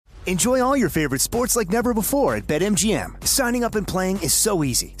Enjoy all your favorite sports like never before at BetMGM. Signing up and playing is so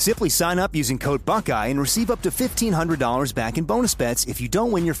easy. Simply sign up using code Buckeye and receive up to $1,500 back in bonus bets if you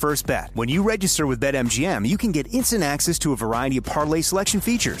don't win your first bet. When you register with BetMGM, you can get instant access to a variety of parlay selection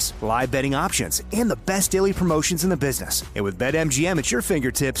features, live betting options, and the best daily promotions in the business. And with BetMGM at your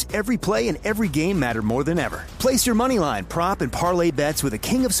fingertips, every play and every game matter more than ever. Place your moneyline, prop, and parlay bets with the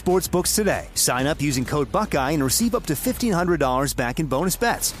king of sportsbooks today. Sign up using code Buckeye and receive up to $1,500 back in bonus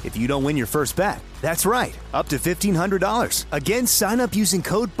bets if you don't win your first bet. That's right, up to $1,500. Again, sign up using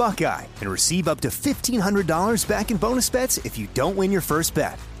code Buckeye and receive up to $1,500 back in bonus bets if you don't win your first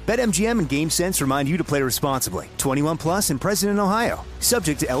bet. BetMGM and GameSense remind you to play responsibly. 21 plus and present in Ohio.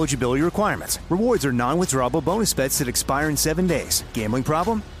 Subject to eligibility requirements. Rewards are non-withdrawable bonus bets that expire in 7 days. Gambling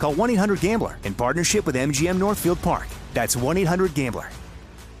problem? Call 1-800-GAMBLER in partnership with MGM Northfield Park. That's 1-800-GAMBLER.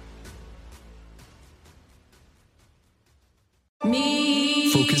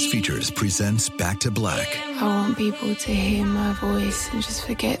 Focus Features presents Back to Black. I want people to hear my voice and just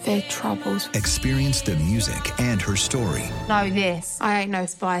forget their troubles. Experience the music and her story. Know this. I ain't no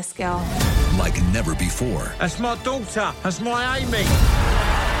Spice Girl. Like never before. That's my daughter. That's my Amy.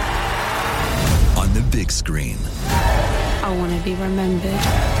 On the big screen. I want to be remembered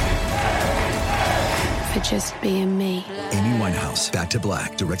for just being me. Amy Winehouse, Back to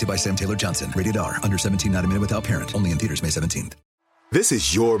Black. Directed by Sam Taylor Johnson. Rated R. Under 17, not a minute without parent. Only in theaters May 17th. This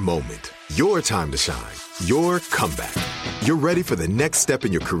is your moment, your time to shine, your comeback. You're ready for the next step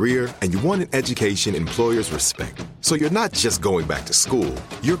in your career, and you want an education employers respect. So you're not just going back to school,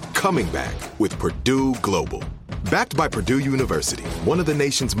 you're coming back with Purdue Global. Backed by Purdue University, one of the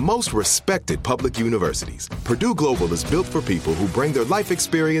nation's most respected public universities, Purdue Global is built for people who bring their life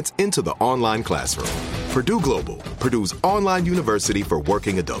experience into the online classroom. Purdue Global, Purdue's online university for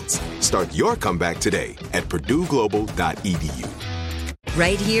working adults. Start your comeback today at purdueglobal.edu.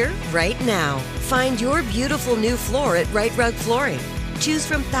 Right here, right now. Find your beautiful new floor at Right Rug Flooring. Choose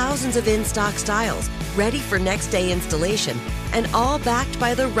from thousands of in-stock styles, ready for next day installation, and all backed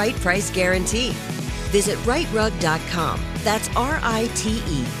by the right price guarantee. Visit rightrug.com. That's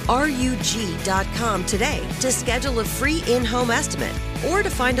RITERUG.com today to schedule a free in-home estimate or to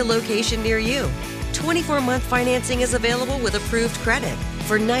find a location near you. 24-month financing is available with approved credit.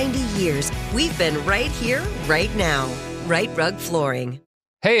 For 90 years, we've been right here, right now. Right Rug Flooring.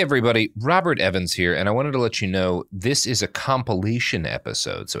 Hey everybody, Robert Evans here, and I wanted to let you know this is a compilation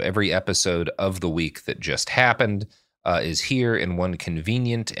episode. So every episode of the week that just happened is here in one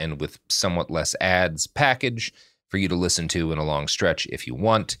convenient and with somewhat less ads package for you to listen to in a long stretch if you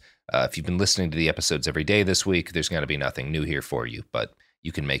want. If you've been listening to the episodes every day this week, there's going to be nothing new here for you, but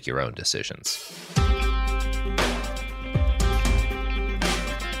you can make your own decisions.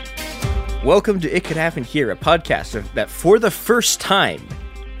 Welcome to It Could Happen Here, a podcast that for the first time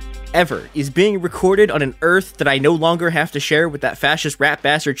ever is being recorded on an Earth that I no longer have to share with that fascist rat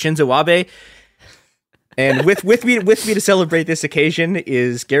bastard Shinzo Abe. And with me to celebrate this occasion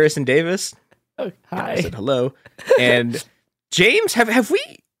is Garrison Davis. Oh, hi. Garrison, hello. And James, have we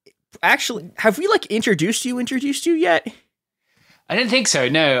like introduced you yet? I don't think so.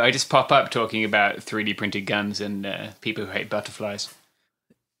 No, I just pop up talking about 3D printed guns and people who hate butterflies.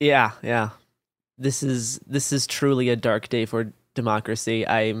 Yeah. This is truly a dark day for democracy.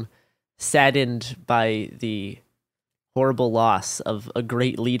 I'm saddened by the horrible loss of a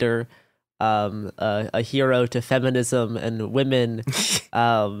great leader, a hero to feminism and women,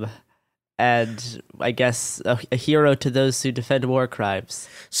 and I guess a hero to those who defend war crimes.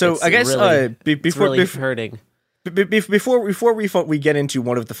 So it's I guess before hurting. Before we get into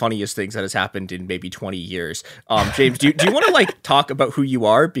one of the funniest things that has happened in maybe 20 years, James, do you want to like talk about who you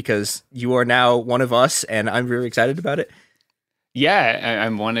are, because you are now one of us, and I'm very excited about it. Yeah,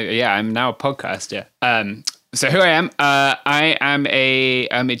 I'm now a podcaster. So who I am? I'm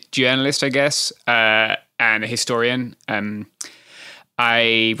a journalist, I guess, and a historian.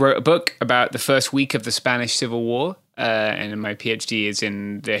 I wrote a book about the first week of the Spanish Civil War. And my PhD is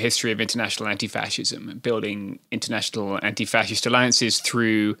in the history of international anti-fascism, building international anti-fascist alliances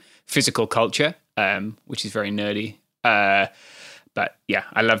through physical culture, which is very nerdy. But yeah,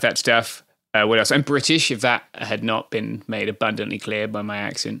 I love that stuff. What else? I'm British, if that had not been made abundantly clear by my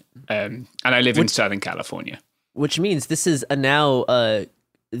accent. And I live in Southern California. Which means this is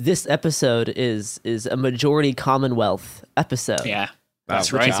this episode is a majority Commonwealth episode. Yeah.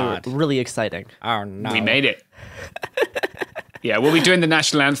 That's right. Which is really exciting. Oh, no. We made it. Yeah, we'll be doing the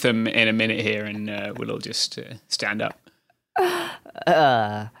national anthem in a minute here, and we'll all just stand up.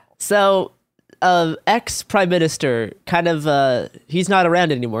 So, ex-prime minister, kind of, he's not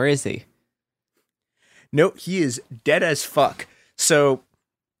around anymore, is he? No, he is dead as fuck. So,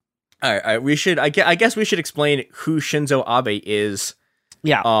 All right, we should. I guess we should explain who Shinzo Abe is.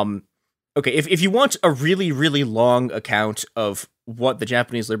 Yeah. Okay, if you want a really, really long account of what the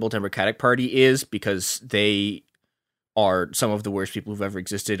Japanese Liberal Democratic Party is, because they are some of the worst people who've ever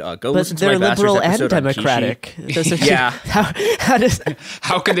existed, go listen to my Bastards liberal and episode on democratic. Kishi. Yeah.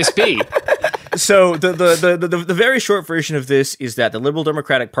 How can this be? So the very short version of this is that the Liberal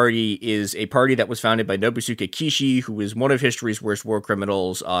Democratic Party is a party that was founded by Nobusuke Kishi, who is one of history's worst war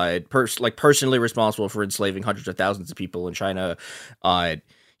criminals, personally responsible for enslaving hundreds of thousands of people in China.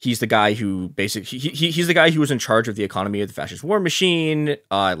 He's the guy who basically he's the guy who was in charge of the economy of the fascist war machine.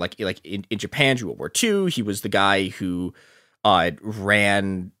 Like in Japan during World War II, he was the guy who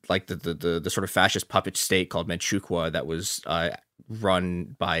ran like the sort of fascist puppet state called Manchukuo that was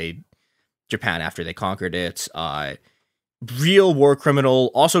run by Japan after they conquered it. Real war criminal,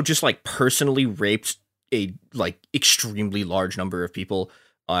 also just like personally raped a like extremely large number of people.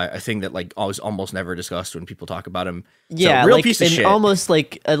 A thing that like almost never discussed when people talk about him. Yeah, so, real like piece of shit. Almost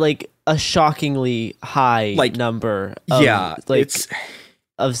like a shockingly high number.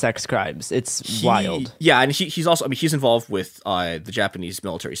 Of sex crimes. It's wild. Yeah, and he's also, he's involved with the Japanese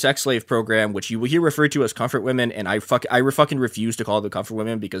military sex slave program, which you will hear referred to as comfort women, and I fucking refuse to call them comfort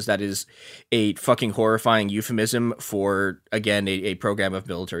women because that is a fucking horrifying euphemism for, again, a program of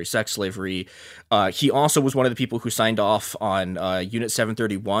military sex slavery. He also was one of the people who signed off on Unit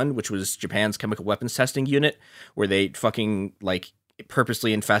 731, which was Japan's chemical weapons testing unit, where they fucking, like,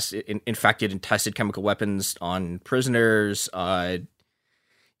 purposely infected and tested chemical weapons on prisoners.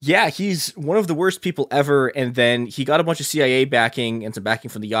 Yeah, he's one of the worst people ever, and then he got a bunch of CIA backing and some backing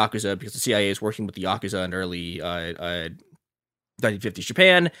from the Yakuza because the CIA is working with the Yakuza in early 1950s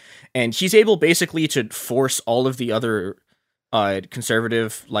Japan, and he's able basically to force all of the other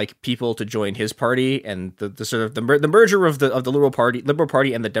conservative like people to join his party, and the sort of the merger of the Liberal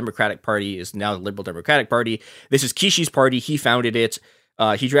Party and the Democratic Party is now the Liberal Democratic Party. This is Kishi's party. He founded it.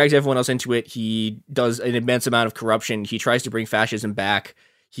 He drags everyone else into it. He does an immense amount of corruption. He tries to bring fascism back.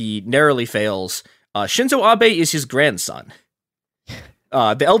 He narrowly fails. Shinzo Abe is his grandson. The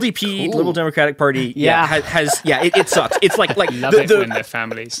LDP, cool. Liberal Democratic Party, it sucks. It's like love it when they're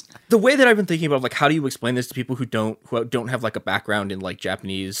families. The way that I've been thinking about, like, how do you explain this to people who don't have like a background in like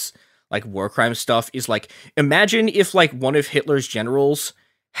Japanese like war crime stuff is like, imagine if like one of Hitler's generals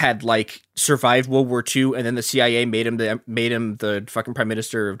had like survived World War II, and then the CIA made him the fucking prime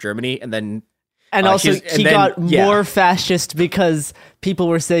minister of Germany, and then. And also, he got more fascist because people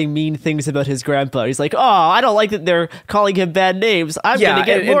were saying mean things about his grandpa. He's like, "Oh, I don't like that they're calling him bad names. I'm gonna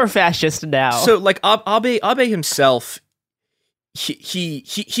get more fascist now." So, like, Abe himself,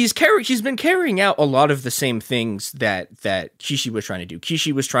 he's been carrying out a lot of the same things that Kishi was trying to do.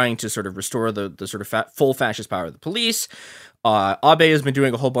 Kishi was trying to sort of restore the sort of full fascist power of the police. Abe has been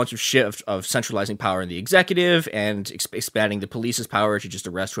doing a whole bunch of shit of centralizing power in the executive and expanding the police's power to just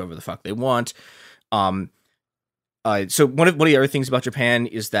arrest whoever the fuck they want. So one of the other things about Japan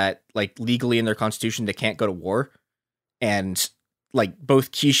is that, like, legally in their constitution, they can't go to war. And, like,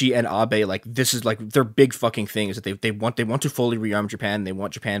 both Kishi and Abe, like, this is, like, their big fucking thing is that they want to fully rearm Japan. They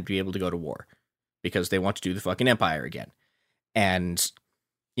want Japan to be able to go to war because they want to do the fucking empire again. And,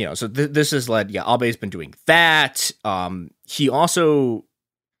 you know, so this has led, Abe's been doing that. He also,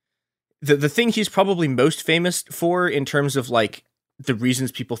 the thing he's probably most famous for in terms of, like, the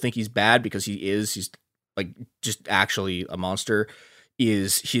reasons people think he's bad, because he's like just actually a monster,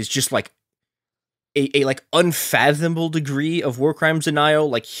 is he's just like a like unfathomable degree of war crimes denial.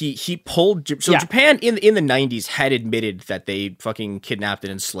 Like he pulled, Japan in the 90s had admitted that they fucking kidnapped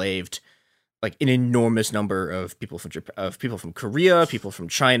and enslaved like an enormous number of people from people from Korea, people from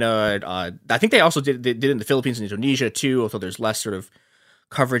China. I think they also did it in the Philippines and Indonesia too, although there's less sort of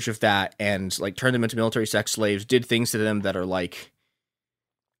coverage of that, and like turned them into military sex slaves, did things to them that are like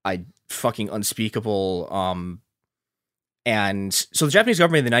fucking unspeakable. And so the Japanese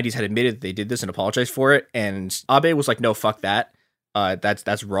government in the 90s had admitted that they did this and apologized for it, and Abe was like, no, fuck that.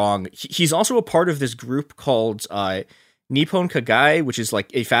 That's wrong. He's also a part of this group called Nippon Kagai, which is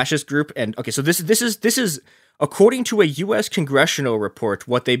like a fascist group. And okay, so this is according to a US congressional report,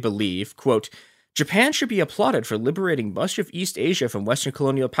 what they believe, quote, Japan should be applauded for liberating much of East Asia from Western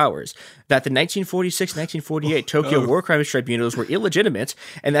colonial powers, that the 1946-1948 Tokyo War Crimes Tribunals were illegitimate,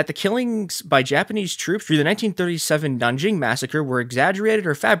 and that the killings by Japanese troops through the 1937 Nanjing Massacre were exaggerated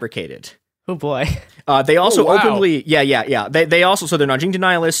or fabricated. Oh boy. They also openly, They also, so they're Nanjing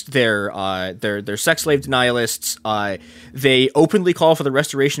denialists. They're sex slave denialists. They openly call for the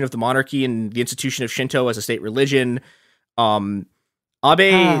restoration of the monarchy and the institution of Shinto as a state religion.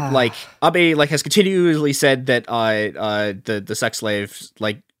 Abe has continually said that the sex slaves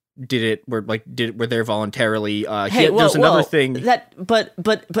like were there voluntarily. There's another thing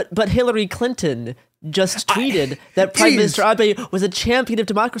but Hillary Clinton just tweeted that Prime Minister Abe was a champion of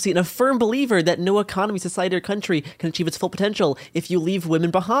democracy and a firm believer that no economy, society, or country can achieve its full potential if you leave women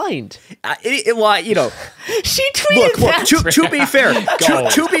behind. She tweeted that. To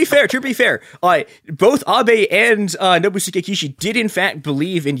be fair, both Abe and Nobusuke Kishi did in fact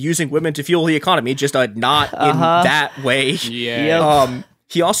believe in using women to fuel the economy, just not in that way. Yeah.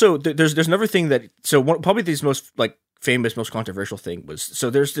 He also there's another thing that probably these most famous, most controversial thing was, so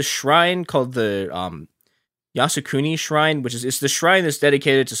there's this shrine called the Yasukuni Shrine, which is the shrine that's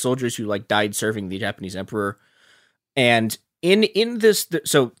dedicated to soldiers who died serving the Japanese emperor. And in this,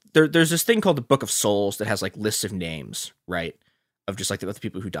 so there's this thing called the Book of Souls that has lists of names, right, of just the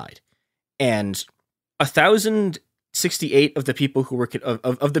people who died, and 1,068 of the people who were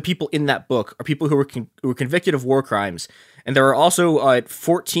of the people in that book are people who were convicted of war crimes. And there are also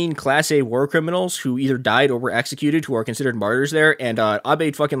 14 Class A war criminals who either died or were executed, who are considered martyrs there. And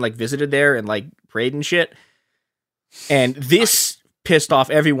Abe fucking visited there and prayed and shit. And this pissed off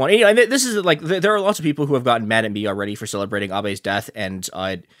everyone. And this is there are lots of people who have gotten mad at me already for celebrating Abe's death. And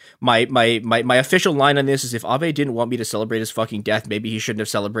my official line on this is, if Abe didn't want me to celebrate his fucking death, maybe he shouldn't have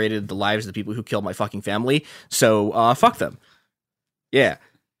celebrated the lives of the people who killed my fucking family. So fuck them. Yeah.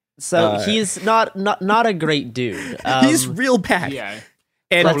 So he's not a great dude. He's real bad. Yeah,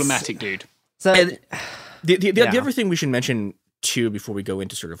 and problematic dude. So the other thing we should mention too, before we go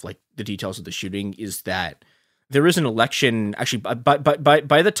into sort of the details of the shooting, is that there is an election. Actually,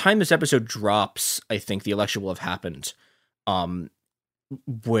 by the time this episode drops, I think the election will have happened,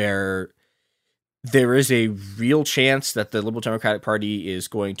 where there is a real chance that the Liberal Democratic Party is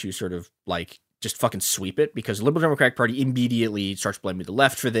going to sort of just fucking sweep it, because the Liberal Democratic Party immediately starts blaming the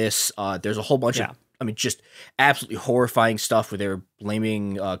left for this. There's a whole bunch of, just absolutely horrifying stuff where they're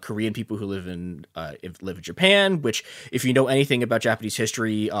blaming Korean people who live in Japan, which, if you know anything about Japanese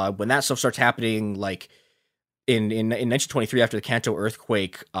history, when that stuff starts happening, in 1923, after the Kanto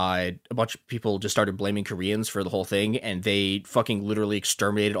earthquake, a bunch of people just started blaming Koreans for the whole thing, and they fucking literally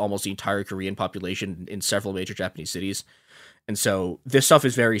exterminated almost the entire Korean population in several major Japanese cities. And so this stuff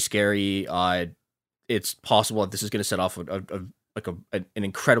is very scary. It's possible that this is going to set off an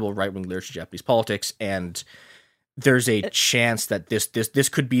incredible right-wing lurch in Japanese politics, and there's a chance that this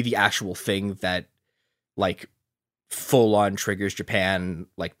could be the actual thing that full-on triggers Japan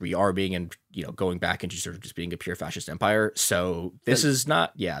rearming and going back into sort of just being a pure fascist empire. So this is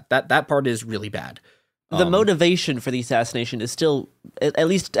not that part is really bad. The motivation for the assassination is still, at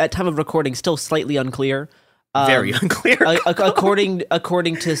least at time of recording, still slightly unclear. Very unclear. according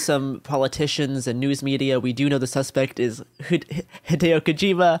to some politicians and news media, we do know the suspect is Hideo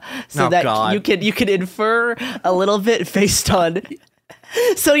Kojima, so you can infer a little bit based on.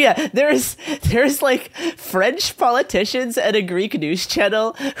 So yeah, there's French politicians and a Greek news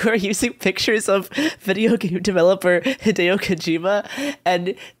channel who are using pictures of video game developer Hideo Kojima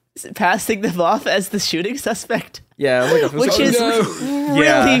and passing them off as the shooting suspect. Yeah, which is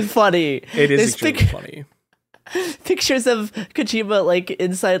really funny. It is extremely funny. Pictures of Kojima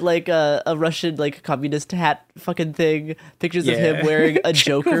inside a Russian communist hat fucking thing. Pictures of him wearing a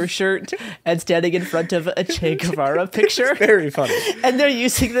Joker shirt and standing in front of a Che Guevara picture. It's very funny. And they're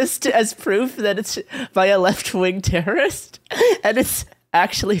using this as proof that it's by a left-wing terrorist, and it's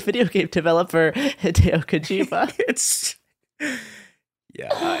actually video game developer Hideo Kojima. It's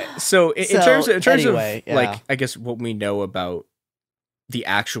So in terms of I guess what we know about the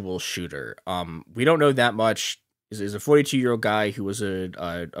actual shooter, we don't know that much. Is a 42-year-old guy who was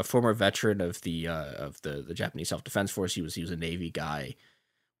a former veteran of the Japanese Self-Defense Force. He was a Navy guy,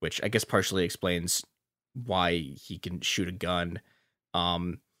 which I guess partially explains why he can shoot a gun.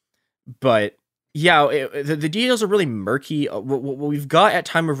 But yeah, the details are really murky. What we've got at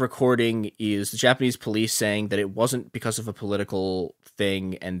time of recording is the Japanese police saying that it wasn't because of a political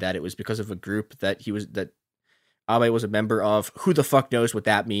thing, and that it was because of a group that Abe was a member of. Who the fuck knows what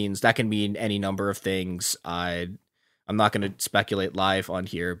that means? That can mean any number of things. I'm not going to speculate live on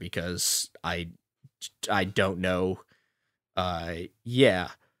here because I don't know. But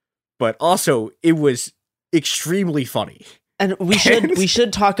also it was extremely funny. And we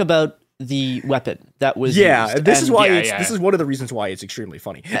should talk about the weapon that was used. This is why this is one of the reasons why it's extremely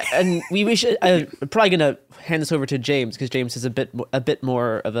funny. And we should I'm probably gonna hand this over to James, because James is a bit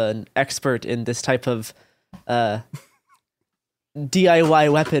more of an expert in this type of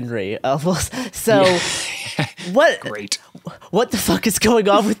DIY weaponry. So what the fuck is going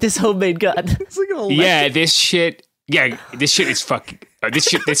on with this homemade gun? This shit is fucking.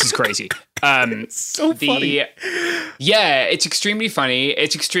 This is crazy. So funny. Yeah, it's extremely funny.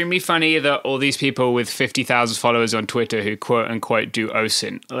 It's extremely funny that all these people with 50,000 followers on Twitter who quote unquote do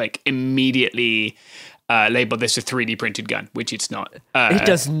OSINT, like immediately label this a 3D printed gun, which it's not. It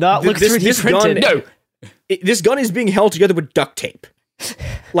does not look 3D printed. This gun is being held together with duct tape.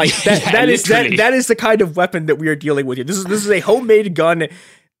 Like that is the kind of weapon that we are dealing with here. This is a homemade gun,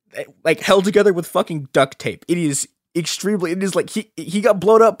 like held together with fucking duct tape. It is like he got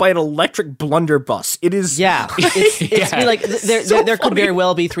blown up by an electric blunderbuss. It is it's like there could very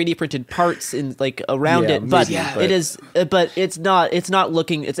well be 3D printed parts in like around it, but it is but it's not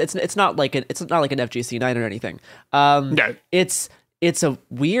looking it's not like an FGC9 or anything. No. It's a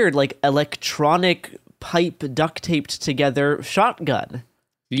weird like electronic pipe duct taped together shotgun.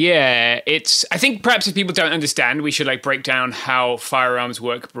 Yeah, I think perhaps if people don't understand, we should like break down how firearms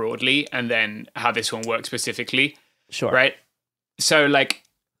work broadly and then how this one works specifically. Sure. Right? So like,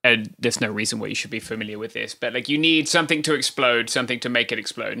 there's no reason why you should be familiar with this, but like you need something to explode, something to make it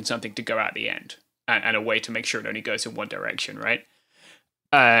explode, and something to go out the end, and a way to make sure it only goes in one direction, right?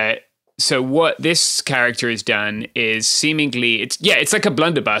 So what this character has done is seemingly, it's like a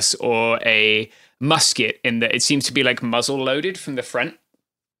blunderbuss or a musket in that it seems to be like muzzle loaded from the front.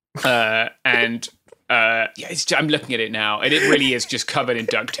 I'm looking at it now, and it really is just covered in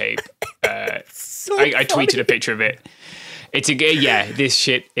duct tape. I tweeted a picture of it. This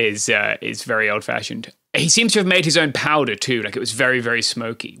shit is very old fashioned. He seems to have made his own powder too. Like it was very, very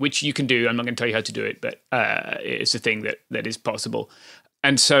smoky, which you can do. I'm not going to tell you how to do it, but it's a thing that is possible.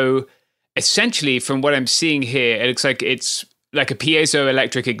 And so, essentially, from what I'm seeing here, it looks like it's like a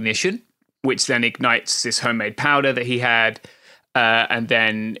piezoelectric ignition, which then ignites this homemade powder that he had. And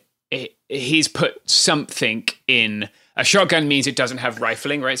then he's put something in. A shotgun means it doesn't have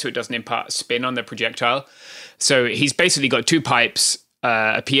rifling, right? So it doesn't impart spin on the projectile. So he's basically got two pipes,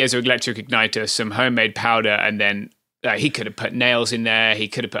 a piezoelectric igniter, some homemade powder, and then he could have put nails in there. He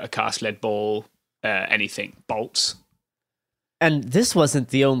could have put a cast lead ball, anything, bolts. And this wasn't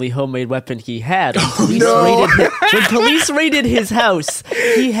the only homemade weapon he had. When police raided his house,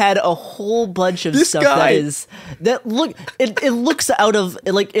 he had a whole bunch of stuff it looks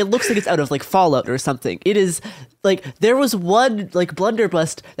like it's out of like Fallout or something. It is like there was one like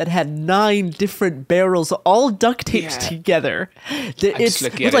blunderbuss that had 9 different barrels all duct taped together. It's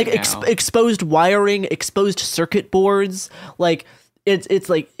with like exposed wiring, exposed circuit boards. Like it's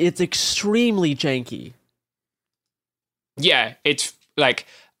extremely janky. Yeah, it's like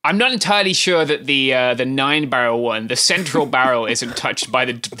I'm not entirely sure that the 9-barrel one, the central barrel, isn't touched by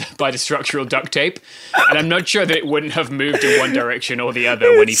the structural duct tape, and I'm not sure that it wouldn't have moved in one direction or the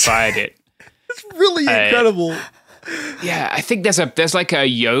other when he fired it. It's really incredible. Yeah, I think there's like a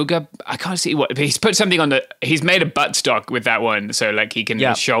yoga. I can't see what he's put something on he's made a buttstock with that one, so like he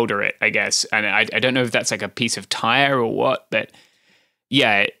can shoulder it, I guess. And I don't know if that's like a piece of tire or what, but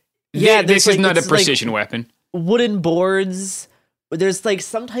this is not a precision weapon. Wooden boards. There's like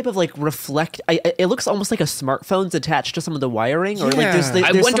some type of like it looks almost like a smartphone's attached to some of the wiring, or like there's some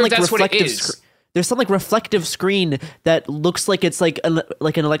like reflective. There's some like reflective screen that looks like it's like an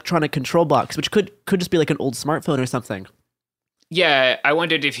electronic control box, which could just be like an old smartphone or something. Yeah, I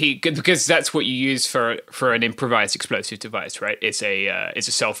wondered if because that's what you use for an improvised explosive device, right? It's a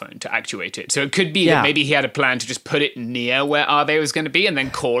cell phone to actuate it. So it could be that maybe he had a plan to just put it near where Abe was going to be and then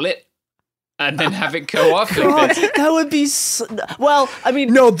call it. And then have it go off. God, that would be well. I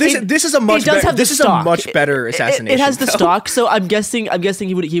mean, no. This is a much better assassination. It has the stock, so I'm guessing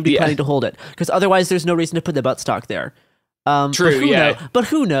he would be planning to hold it because otherwise there's no reason to put the butt stock there. True, but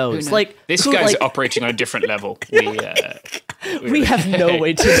who knows? Like this guy's operating on a different level. We have no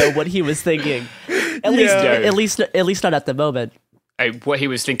way to know what he was thinking. At least not at the moment. What he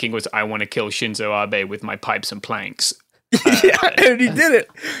was thinking was, I want to kill Shinzo Abe with my pipes and planks. And he did it.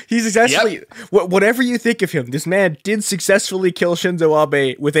 He successfully. Whatever you think of him, this man did successfully kill Shinzo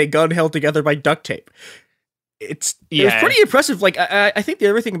Abe with a gun held together by duct tape. It was pretty impressive. Like I think the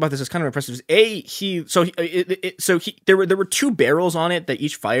other thing about this is kind of impressive. There were 2 barrels on it that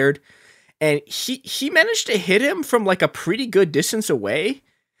each fired, and he managed to hit him from like a pretty good distance away.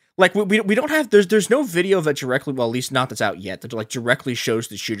 Like we don't have there's no video that directly, well, at least not that's out yet, that like directly shows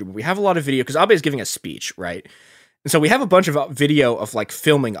the shooter. But we have a lot of video because Abe is giving a speech, right? And so we have a bunch of video of like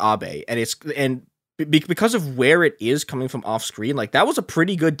filming Abe, and because of where it is coming from off screen, like that was a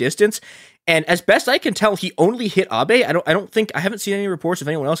pretty good distance. And as best I can tell, he only hit Abe. I haven't seen any reports of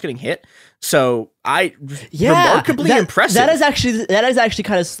anyone else getting hit. So remarkably impressive. That is actually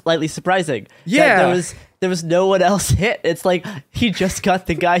kind of slightly surprising. Yeah. That there was no one else hit. It's like he just got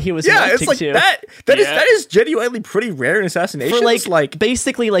the guy he was it's like to. That is genuinely pretty rare in assassinations. For like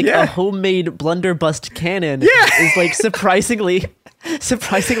basically a homemade blunderbuss cannon is like surprisingly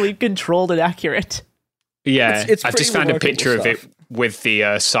controlled and accurate. Yeah, it's I've just found a picture stuff. of it with the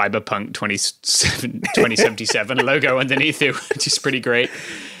Cyberpunk 2077 logo underneath it, which is pretty great.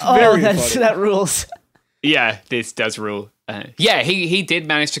 That rules. Yeah, this does rule. He did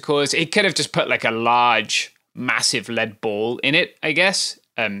manage to cause. He could have just put like a large, massive lead ball in it, I guess.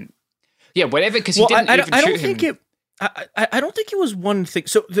 Whatever, because he didn't even shoot him. I don't think it was one thing.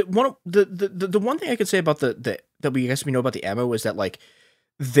 So the one thing I could say about that we know about the ammo is that like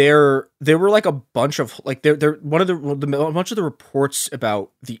there were like a bunch of like a bunch of the reports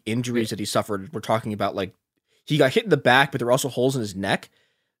about the injuries that he suffered were talking about like he got hit in the back, but there were also holes in his neck.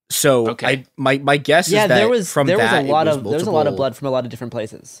 So my guess is that there was a lot of blood from a lot of different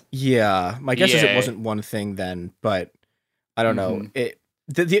places. Yeah, my guess is it wasn't one thing then, but I don't know.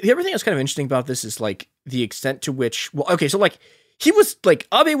 The other thing that's kind of interesting about this is like the extent to which so like he was like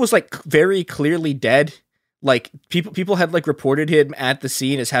Abe was like very clearly dead. Like people had like reported him at the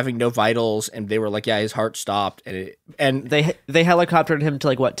scene as having no vitals, and they were like, yeah, his heart stopped, and they helicoptered him to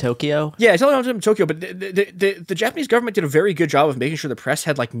like what, Tokyo? Yeah, they helicoptered him to Tokyo, but the Japanese government did a very good job of making sure the press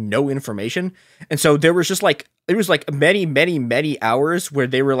had like no information, and so there was just like it was like many hours where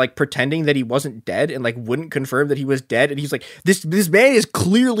they were like pretending that he wasn't dead and like wouldn't confirm that he was dead, and he's like, this man is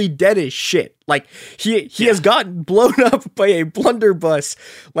clearly dead as shit. Like he has gotten blown up by a blunderbuss,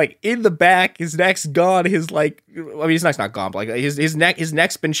 like in the back. His neck's gone. His neck's not gone, but like his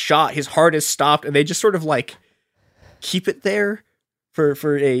neck's been shot. His heart is stopped, and they just sort of like keep it there for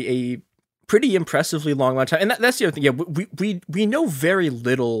a pretty impressively long time. And that's the other thing. Yeah, we know very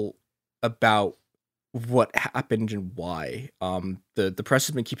little about what happened and why. The press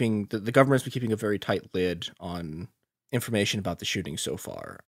has been keeping the government's been keeping a very tight lid on information about the shooting so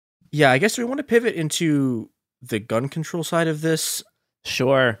far. Yeah, I guess we want to pivot into the gun control side of this.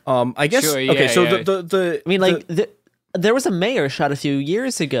 Sure. I guess. Sure, yeah, okay, so yeah. There was a mayor shot a few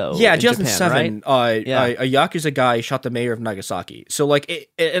years ago. Yeah, in 2007. Japan, right? A Yakuza guy shot the mayor of Nagasaki. So like,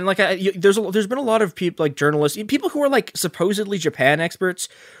 there's been a lot of people, like journalists, people who are like supposedly Japan experts,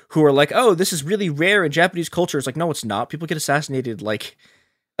 who are like, oh, this is really rare in Japanese culture. It's like, no, it's not. People get assassinated like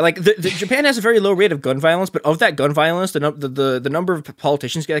Japan has a very low rate of gun violence, but of that gun violence, the number of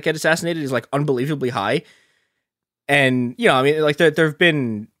politicians that get assassinated is like unbelievably high. And I mean, like there've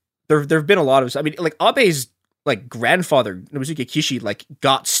been a lot of. I mean, like Abe's like grandfather Nobusuke Kishi like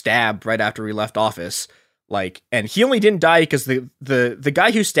got stabbed right after he left office. Like, and he only didn't die because the guy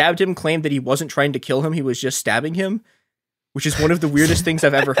who stabbed him claimed that he wasn't trying to kill him; he was just stabbing him, which is one of the weirdest things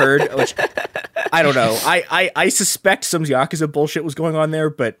I've ever heard. Which, I don't know. I suspect some Yakuza bullshit was going on there,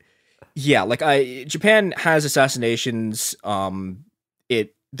 but yeah, like Japan has assassinations.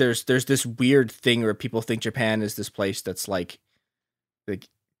 There's this weird thing where people think Japan is this place that's like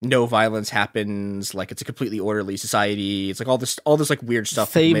no violence happens, like it's a completely orderly society. It's like all this like weird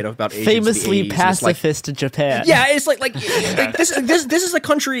stuff made up about Asians famously in the 80s. pacifist in Japan. Yeah, it's like this is a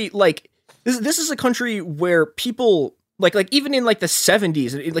country like this is a country where people. Like even in like the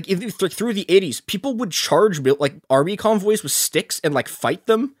 70s, like even through the 80s, people would charge like army convoys with sticks and like fight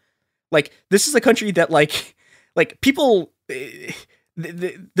them. Like this is a country that like people they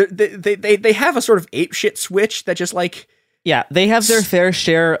have a sort of apeshit switch that just like they have their fair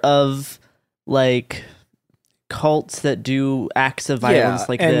share of like cults that do acts of violence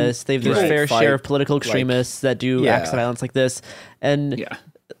like this. They have their fair share of political extremists that do acts of violence like this, and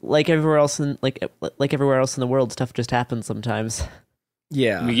like everywhere else in the world, stuff just happens sometimes.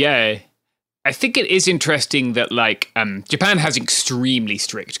 Yeah. I think it is interesting that like Japan has extremely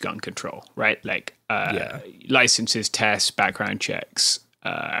strict gun control, right? Like licenses, tests, background checks,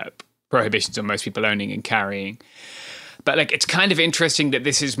 prohibitions on most people owning and carrying. But like it's kind of interesting that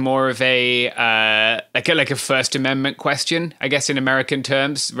this is more of a like a First Amendment question, I guess, in American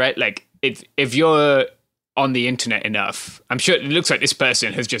terms, right? Like if you're on the internet enough, I'm sure it looks like this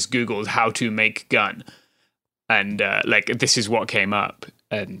person has just Googled how to make gun, and like this is what came up.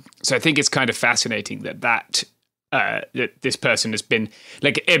 So I think it's kind of fascinating that this person has been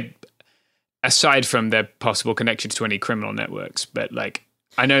like, aside from their possible connections to any criminal networks, but like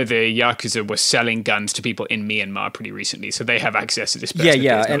I know the Yakuza were selling guns to people in Myanmar pretty recently, so they have access to this person.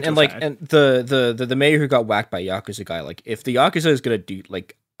 And like and the mayor who got whacked by a Yakuza guy, like if the Yakuza is gonna do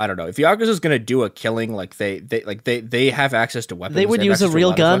like. I don't know. If Yakuza's gonna do a killing, like they have access to weapons. They would have use a access to real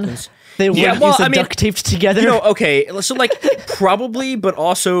lot of gun. weapons. They would use them duct taped together. You know, okay, so like probably, but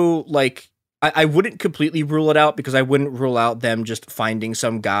also like I wouldn't completely rule it out because I wouldn't rule out them just finding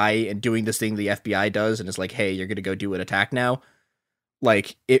some guy and doing this thing the FBI does, and it's like, hey, you're gonna go do an attack now.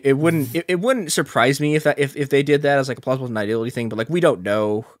 Like it wouldn't surprise me if they did that as like a plausible deniability thing, but like we don't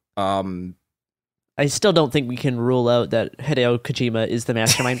know. I still don't think we can rule out that Hideo Kojima is the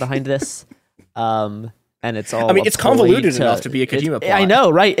mastermind behind this. And it's all. I mean, it's convoluted enough to be a Kojima plot. I know,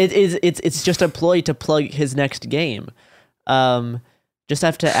 right? It is. It's just a ploy to plug his next game. Just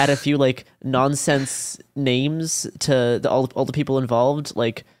have to add a few like nonsense names to all the people involved,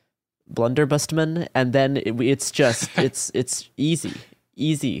 like Blunderbustman, and then it's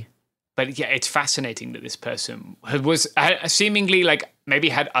easy. But yeah, it's fascinating that this person was seemingly like maybe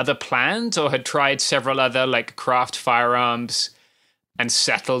had other plans or had tried several other like craft firearms and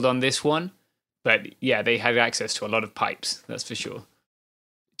settled on this one. But yeah, they had access to a lot of pipes, that's for sure.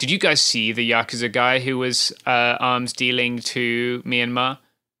 Did you guys see the Yakuza guy who was arms dealing to Myanmar?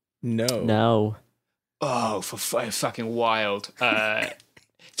 No. Oh, fucking wild.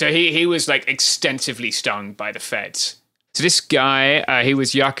 So he was like extensively stung by the feds. So this guy, he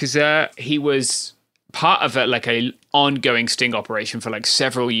was Yakuza. He was part of a ongoing sting operation for like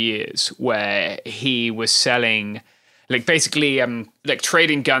several years where he was selling, like basically like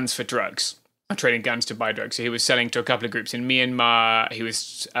trading guns for drugs, or trading guns to buy drugs. So he was selling to a couple of groups in Myanmar. He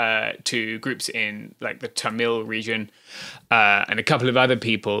was to groups in like the Tamil region and a couple of other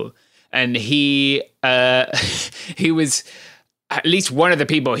people. And he was... At least one of the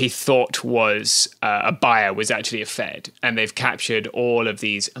people he thought was a buyer was actually a Fed, and they've captured all of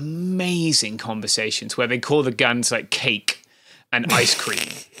these amazing conversations where they call the guns like cake and ice cream.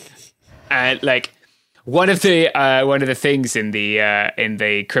 And like one of the things in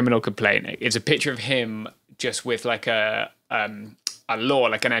the criminal complaint is a picture of him just with like a law,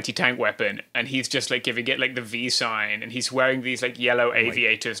 like an anti-tank weapon, and he's just like giving it like the V sign, and he's wearing these like yellow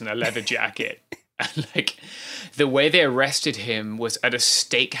aviators and a leather jacket. And like the way they arrested him was at a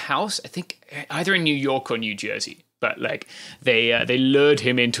steakhouse, I think either in New York or New Jersey. But like they lured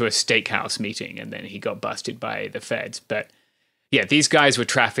him into a steakhouse meeting, and then he got busted by the feds. But yeah, these guys were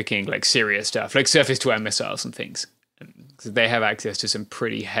trafficking like serious stuff, like surface-to-air missiles and things. So they have access to some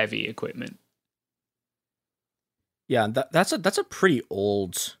pretty heavy equipment. Yeah, that's a pretty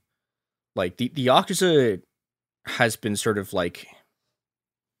old, like the Yakuza has been sort of like,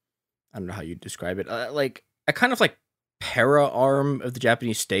 I don't know how you describe it, like a kind of like para arm of the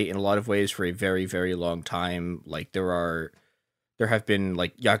Japanese state in a lot of ways for a very, very long time. Like there have been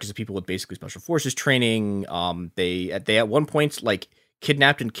like Yakuza people with basically special forces training. They at one point like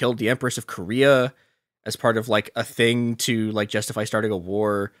kidnapped and killed the Empress of Korea as part of like a thing to like justify starting a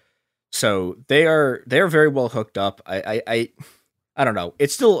war. So they are very well hooked up. I don't know.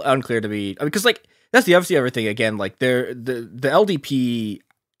 It's still unclear to me because like that's the obviously everything again. Like the LDP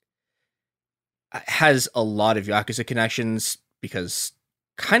has a lot of Yakuza connections because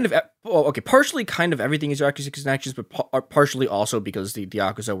partially kind of everything is Yakuza connections, but partially also because the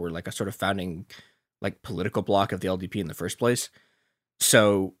Yakuza were like a sort of founding like political bloc of the LDP in the first place.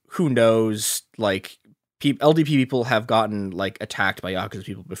 So who knows, like LDP people have gotten like attacked by Yakuza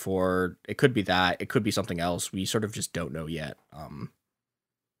people before. It could be that, it could be something else. We sort of just don't know yet.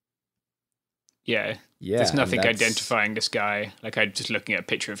 Yeah. There's nothing identifying this guy. Like I'm just looking at a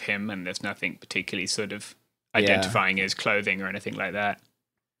picture of him, and there's nothing particularly sort of identifying his clothing or anything like that.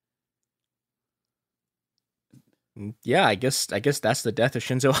 Yeah, I guess that's the death of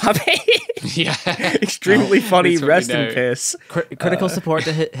Shinzo Abe. Yeah, extremely funny. Rest in piss. Critical support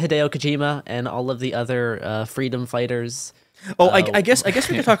to Hideo Kojima and all of the other freedom fighters. I guess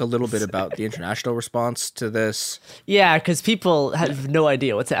we could talk a little bit about the international response to this. Yeah, because people have no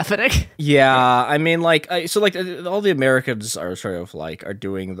idea what's happening. Yeah, I mean, like, all the Americans are sort of like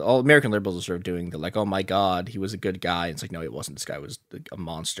all American liberals are sort of doing the like, oh my god, he was a good guy. And it's like, no, he wasn't. This guy was a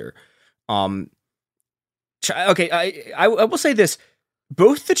monster. Okay, I will say this: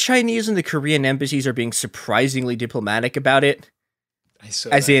 both the Chinese and the Korean embassies are being surprisingly diplomatic about it.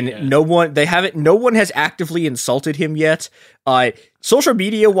 No one has actively insulted him yet. Social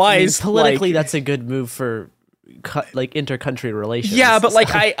media wise, politically, that's a good move for like inter-country relations. Yeah, but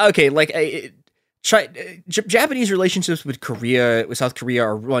Japanese relationships with South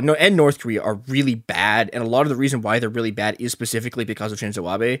Korea and North Korea are really bad, and a lot of the reason why they're really bad is specifically because of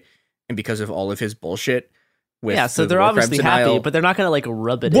Shinzo Abe and because of all of his bullshit. with so the they're war crimes obviously happy, denial. but they're not going to like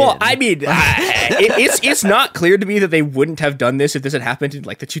rub it Well, in. I mean, it's not clear to me that they wouldn't have done this if this had happened in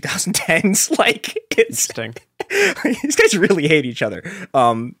like the 2010s. Like, it's Interesting. these guys really hate each other.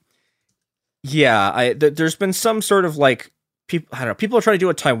 There's been some sort of like people are trying to do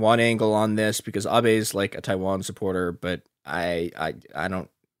a Taiwan angle on this because Abe's like a Taiwan supporter, but I don't.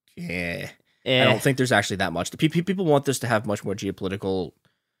 I don't think there's actually that much. People want this to have much more geopolitical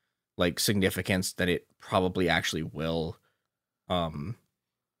like significance than it probably actually will.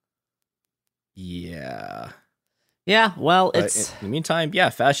 Yeah, well, it's in the meantime,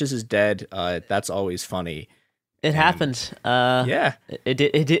 fascist is dead. That's always funny. It happened.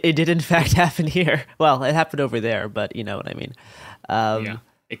 It did in fact happen here. Well, it happened over there, but you know what I mean.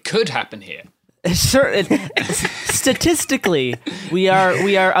 It could happen here. Statistically, we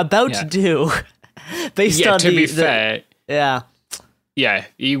are about to do based on to be fair. Yeah. Yeah,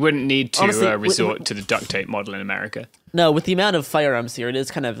 you wouldn't need to Honestly, resort to the duct tape model in America. No, with the amount of firearms here, it is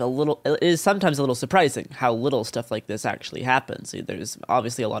sometimes a little surprising how little stuff like this actually happens. There's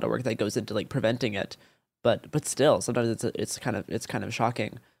obviously a lot of work that goes into like preventing it, but still, sometimes it's kind of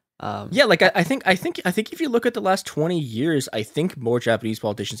shocking. I think if you look at the last 20 years, I think more Japanese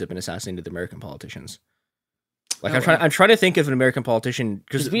politicians have been assassinated than American politicians. Like I'm trying to think of an American politician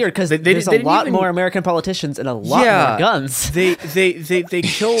because it's weird because there's a lot more American politicians and a lot more guns. They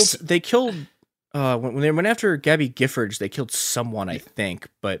killed when they went after Gabby Giffords, they killed someone, I think,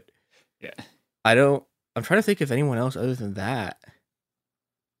 but I'm trying to think of anyone else other than that.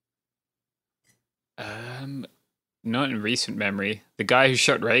 Not in recent memory. The guy who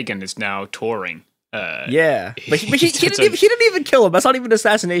shot Reagan is now touring. But he didn't even kill him. That's not even an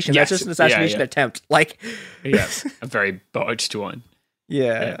assassination. That's just an assassination attempt. Like, yes, a very botched one.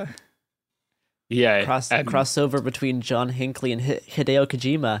 Yeah. Crossover between John Hinckley and Hideo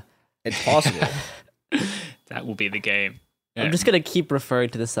Kojima. It's possible. That will be the game. Yeah. I'm just gonna keep referring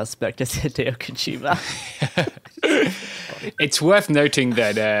to the suspect as Hideo Kojima. It's worth noting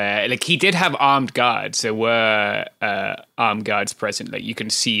that he did have armed guards. There were armed guards present. Like you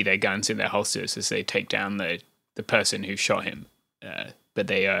can see their guns in their holsters as they take down the person who shot him. But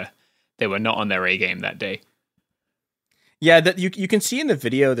they were not on their A game that day. Yeah, that you can see in the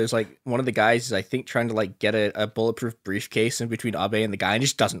video. There's like one of the guys is I think trying to like get a bulletproof briefcase in between Abe and the guy, and it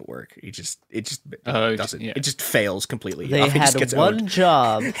just doesn't work. It just doesn't. Yeah. It just fails completely. They had one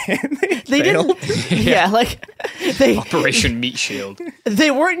job. they didn't. They Operation Meat Shield.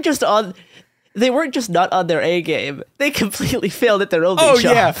 They weren't just not on their A game. They completely failed at their own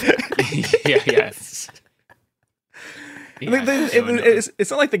job. Yeah. Yeah.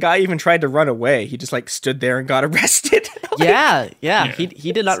 It's not like the guy even tried to run away. He just like stood there and got arrested. Yeah.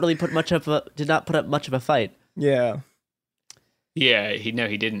 He did not really put up much of a fight. Yeah. Yeah. He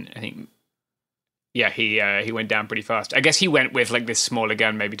didn't. I think. Yeah. He went down pretty fast. I guess he went with like this smaller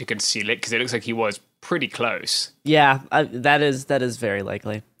gun maybe to conceal it because it looks like he was pretty close. Yeah. That is very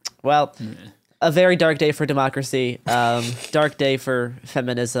likely. Well. A very dark day for democracy. Dark day for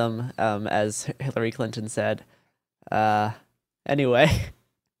feminism, as Hillary Clinton said. Anyway.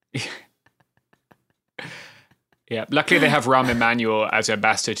 Yeah, luckily they have Rahm Emanuel as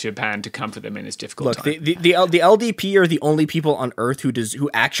ambassador to Japan to comfort them in this difficult time. Look, the LDP are the only people on Earth who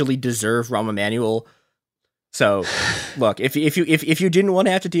actually deserve Rahm Emanuel. So, look, if you didn't want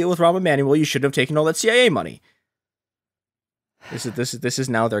to have to deal with Rahm Emanuel, you shouldn't have taken all that CIA money. This is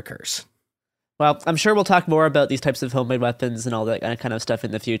now their curse. Well, I'm sure we'll talk more about these types of homemade weapons and all that kind of stuff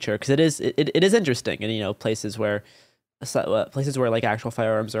in the future because it is interesting, and places where like actual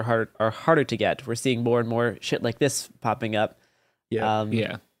firearms are harder to get. We're seeing more and more shit like this popping up. Yeah.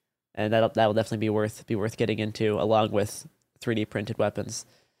 And that will definitely be worth getting into along with 3D printed weapons.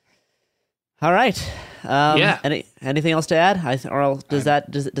 All right. Anything else to add? Does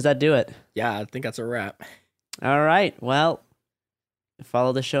that do it? Yeah, I think that's a wrap. All right. Well.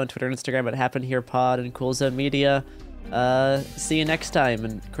 Follow the show on Twitter and Instagram at HappenHerePod and Cool Zone Media. See you next time,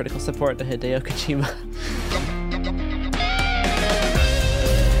 and critical support to Hideo Kojima.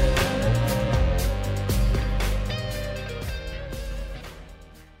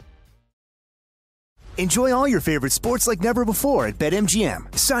 Enjoy all your favorite sports like never before at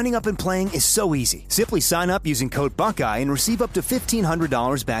BetMGM. Signing up and playing is so easy. Simply sign up using code Buckeye and receive up to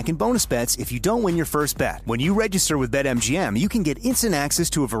 $1,500 back in bonus bets if you don't win your first bet. When you register with BetMGM, you can get instant access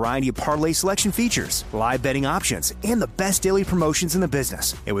to a variety of parlay selection features, live betting options, and the best daily promotions in the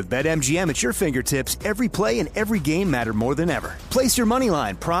business. And with BetMGM at your fingertips, every play and every game matter more than ever. Place your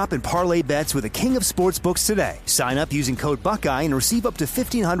moneyline, prop, and parlay bets with the king of sportsbooks today. Sign up using code Buckeye and receive up to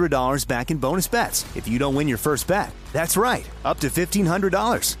 $1,500 back in bonus bets. If you don't win your first bet. That's right, up to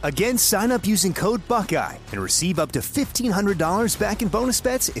 $1,500. Again, sign up using code Buckeye and receive up to $1,500 back in bonus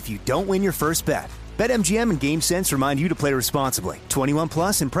bets if you don't win your first bet. BetMGM and GameSense remind you to play responsibly. 21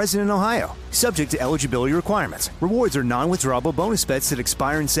 plus and present in Ohio. Subject to eligibility requirements. Rewards are non-withdrawable bonus bets that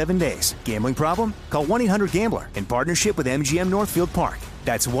expire in 7 days. Gambling problem? Call 1-800-GAMBLER in partnership with MGM Northfield Park.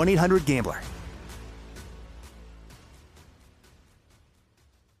 That's 1-800-GAMBLER.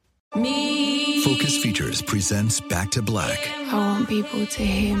 Focus Features presents Back to Black. I want people to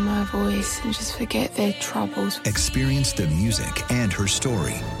hear my voice and just forget their troubles. Experience the music and her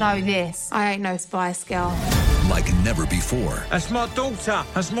story Know this, I ain't no Spice Girl. like never before That's my daughter.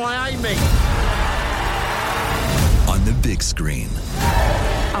 That's my Amy. on the big screen.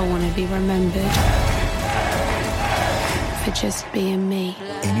 I want to be remembered for just being me.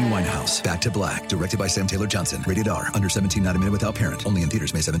 Amy Winehouse, Back to Black, directed by Sam Taylor Johnson. Rated R, under 17, not a minute without parent. Only in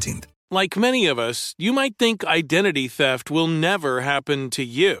theaters May 17th. Like many of us, you might think identity theft will never happen to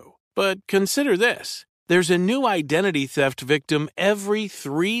you. But consider this. There's a new identity theft victim every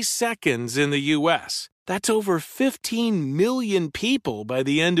 3 seconds in the U.S. That's over 15 million people by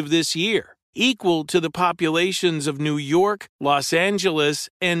the end of this year, equal to the populations of New York, Los Angeles,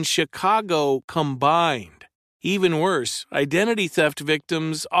 and Chicago combined. Even worse, identity theft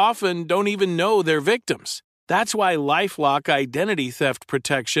victims often don't even know they're victims. That's why LifeLock Identity Theft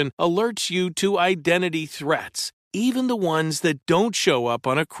Protection alerts you to identity threats, even the ones that don't show up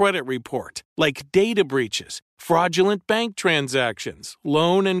on a credit report, like data breaches, fraudulent bank transactions,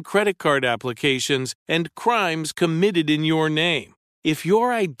 loan and credit card applications, and crimes committed in your name. If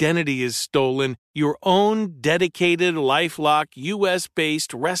your identity is stolen, your own dedicated LifeLock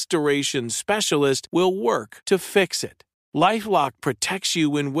U.S.-based restoration specialist will work to fix it. LifeLock protects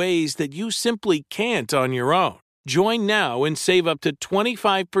you in ways that you simply can't on your own. Join now and save up to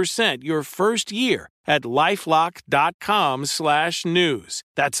 25% your first year at LifeLock.com/news.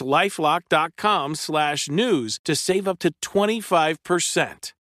 That's LifeLock.com/news to save up to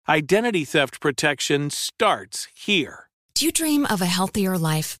 25%. Identity theft protection starts here. Do you dream of a healthier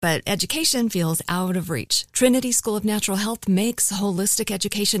life, but education feels out of reach? Trinity School of Natural Health makes holistic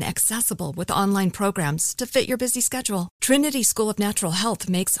education accessible with online programs to fit your busy schedule. Trinity School of Natural Health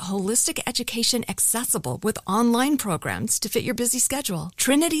makes holistic education accessible with online programs to fit your busy schedule.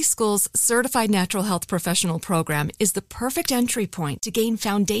 Trinity School's Certified Natural Health Professional Program is the perfect entry point to gain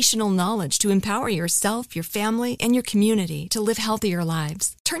foundational knowledge to empower yourself, your family, and your community to live healthier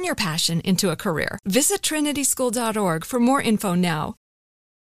lives. Turn your passion into a career. Visit trinityschool.org for more info now.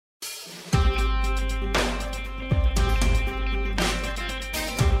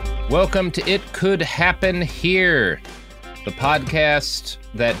 Welcome to It Could Happen Here, the podcast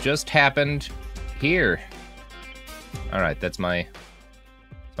that just happened here. All right, that's my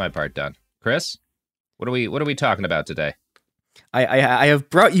part done. Chris, what are we talking about today? I have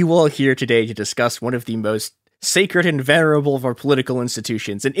brought you all here today to discuss one of the most sacred and venerable of our political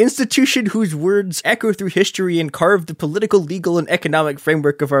institutions, an institution whose words echo through history and carve the political, legal, and economic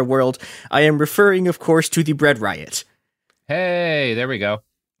framework of our world. I am referring, of course, to the bread riot. Hey, there we go.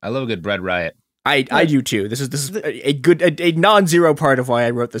 I love a good bread riot. I do too. This is a non-zero part of why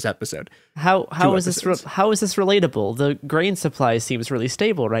I wrote this episode. How is this relatable? The grain supply seems really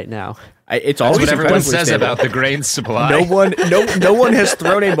stable right now. It's always what everyone says stable. about the grain supply. No one has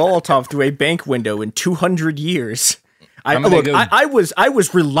thrown a Molotov through a bank window in 200 years. I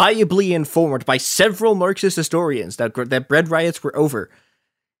was reliably informed by several Marxist historians that bread riots were over.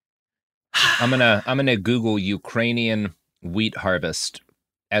 I'm gonna Google Ukrainian wheat harvest,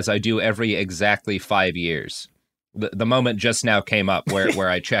 as I do every exactly 5 years. The moment just now came up where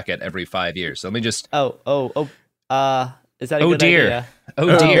I check it every 5 years. So let me just. Is that a good idea?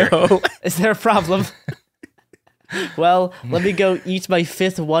 Oh dear. No. Is there a problem? Well, let me go eat my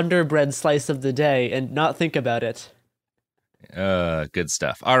 5th Wonder Bread slice of the day and not think about it. Good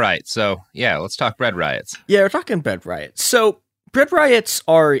stuff. All right, so yeah, let's talk bread riots. Yeah, we're talking bread riots. So bread riots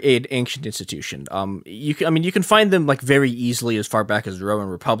are an ancient institution. You can find them like very easily as far back as the Roman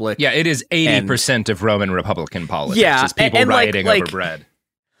Republic. Yeah, it is 80% of Roman Republican politics. Yeah, just people rioting over bread.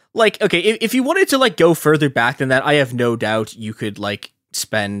 Like, okay, if you wanted to like go further back than that, I have no doubt you could like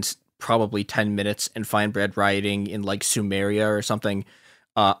spend probably 10 minutes and find bread rioting in like Sumeria or something.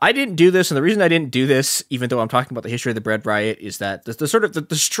 I didn't do this, and the reason I didn't do this, even though I'm talking about the history of the bread riot, is that the sort of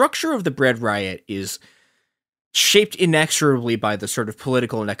the structure of the bread riot is shaped inexorably by the sort of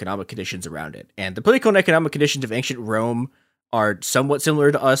political and economic conditions around it. And the political and economic conditions of ancient Rome are somewhat similar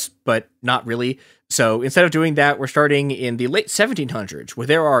to us, but not really. So instead of doing that, we're starting in the late 1700s, where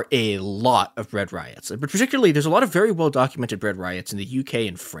there are a lot of bread riots. But particularly, there's a lot of very well-documented bread riots in the UK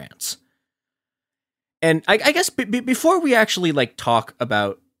and France. And I guess before we actually like talk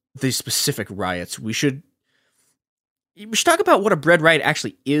about the specific riots, we should talk about what a bread riot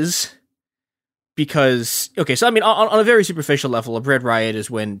actually is. Because, okay, so I mean, on a very superficial level, a bread riot is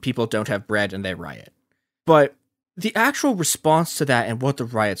when people don't have bread and they riot. But the actual response to that and what the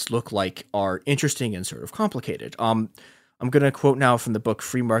riots look like are interesting and sort of complicated. I'm going to quote now from the book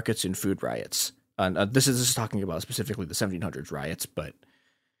Free Markets and Food Riots. This is talking about specifically the 1700s riots, but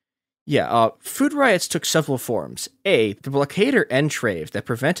yeah, food riots took several forms. A, the blockade or entrave that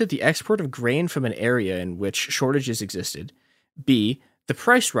prevented the export of grain from an area in which shortages existed. B, the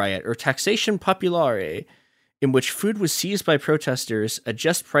price riot or taxation populaire, in which food was seized by protesters, a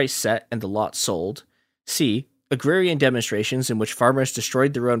just price set, and the lot sold. C, agrarian demonstrations in which farmers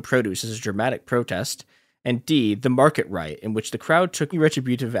destroyed their own produce as a dramatic protest. And D, the market riot, in which the crowd took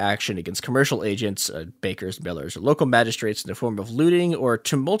retributive action against commercial agents, bakers, millers, or local magistrates in the form of looting or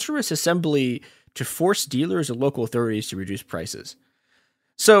tumultuous assembly to force dealers or local authorities to reduce prices.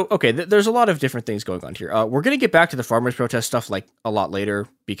 So, okay, there's a lot of different things going on here. We're going to get back to the farmers' protest stuff like a lot later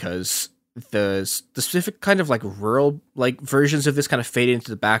because the specific kind of like rural like versions of this kind of fade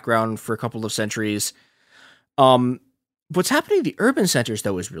into the background for a couple of centuries. What's happening in the urban centers,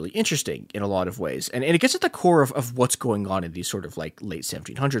 though, is really interesting in a lot of ways. And it gets at the core of what's going on in these sort of like late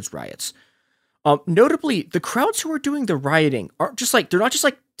 1700s riots. Notably, the crowds who are doing the rioting aren't just like, they're not just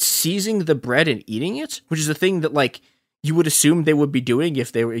like seizing the bread and eating it, which is a thing that like you would assume they would be doing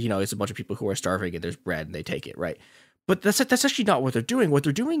if they were, you know, it's a bunch of people who are starving and there's bread and they take it, right? But that's actually not what they're doing. What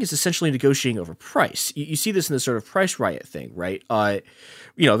they're doing is essentially negotiating over price. You see this in the sort of price riot thing, right?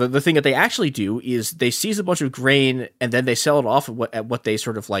 You know, the thing that they actually do is they seize a bunch of grain and then they sell it off at what they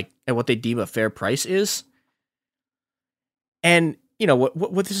sort of like, at what they deem a fair price is. And, you know,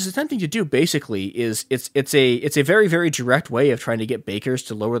 what this is attempting to do basically is it's a very, very direct way of trying to get bakers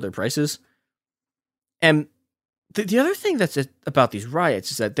to lower their prices. And the other thing that's about these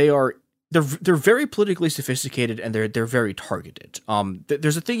riots is that they're very politically sophisticated and they're very targeted.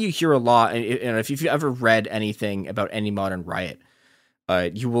 There's a thing you hear a lot, and if you've ever read anything about any modern riot,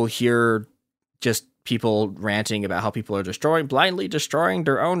 you will hear just people ranting about how people are blindly destroying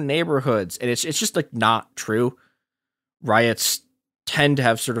their own neighborhoods, and it's just like not true. Riots tend to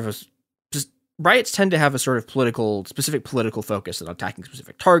have sort of a sort of specific political focus on attacking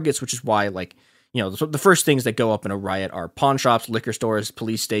specific targets, which is why, like, you know, the first things that go up in a riot are pawn shops, liquor stores,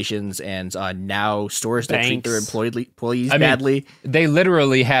 police stations, and now stores that treat their employees badly. They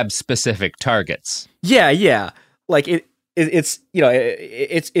literally have specific targets. Yeah. Like it's you know,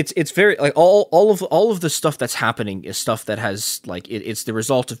 it's very like all of the stuff that's happening is stuff that has like it's the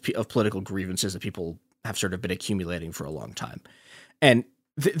result of political grievances that people have sort of been accumulating for a long time, and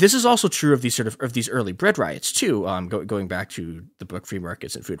this is also true of these early bread riots too. Going back to the book Free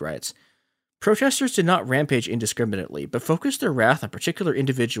Markets and Food Riots. Protesters did not rampage indiscriminately, but focused their wrath on particular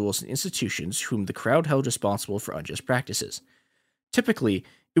individuals and institutions whom the crowd held responsible for unjust practices. Typically,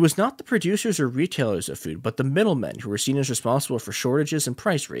 it was not the producers or retailers of food, but the middlemen who were seen as responsible for shortages and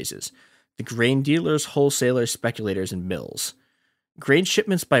price raises, the grain dealers, wholesalers, speculators, and mills. Grain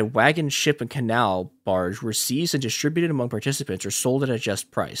shipments by wagon, ship, and canal barge were seized and distributed among participants or sold at a just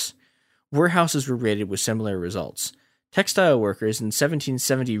price. Warehouses were raided with similar results. Textile workers in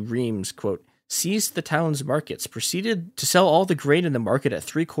 1770 Reims, quote, seized the town's markets, proceeded to sell all the grain in the market at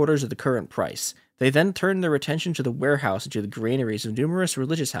 3/4 of the current price. They then turned their attention to the warehouse and to the granaries of numerous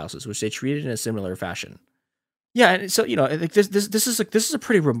religious houses, which they treated in a similar fashion. Yeah, and so, you know, like this is a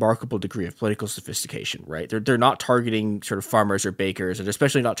pretty remarkable degree of political sophistication, right? They're not targeting sort of farmers or bakers, and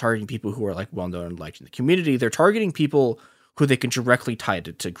especially not targeting people who are like well known and liked in the community. They're targeting people who they can directly tie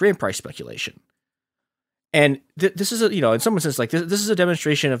to grain price speculation. And this is in some sense, like this is a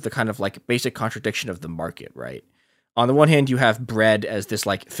demonstration of the kind of like basic contradiction of the market, right? On the one hand, you have bread as this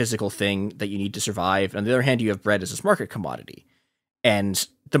like physical thing that you need to survive. On the other hand, you have bread as this market commodity. And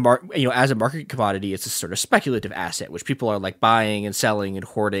as a market commodity, it's a sort of speculative asset, which people are like buying and selling and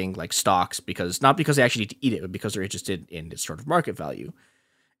hoarding like stocks not because they actually need to eat it, but because they're interested in its sort of market value.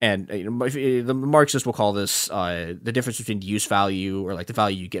 And the Marxists will call this the difference between use value, or like the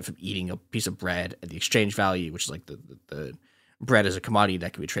value you get from eating a piece of bread, and the exchange value, which is like the bread as a commodity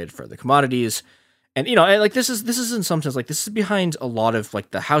that can be traded for other commodities. And like this is in some sense like this is behind a lot of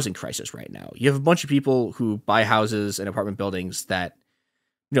like the housing crisis right now. You have a bunch of people who buy houses and apartment buildings that,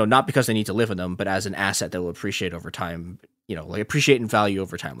 not because they need to live in them, but as an asset that will appreciate over time, like appreciate in value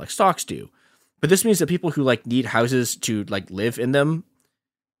over time, like stocks do. But this means that people who like need houses to like live in them,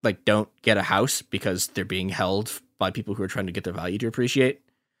 like don't get a house because they're being held by people who are trying to get their value to appreciate.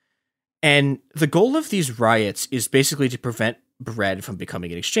 And the goal of these riots is basically to prevent bread from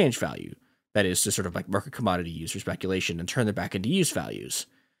becoming an exchange value. That is to sort of like market commodity use for speculation and turn them back into use values.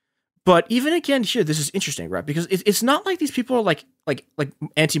 But even again here, this is interesting, right? Because it's not like these people are like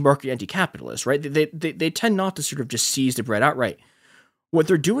anti-market, anti-capitalist, right? They tend not to sort of just seize the bread outright. What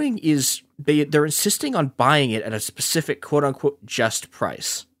they're doing is they're insisting on buying it at a specific quote unquote just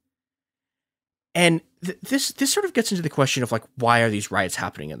price. And this sort of gets into the question of like, why are these riots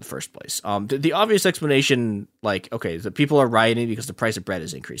happening in the first place? The obvious explanation, like, okay, the people are rioting because the price of bread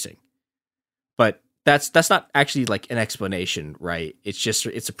is increasing, but that's not actually like an explanation, right? It's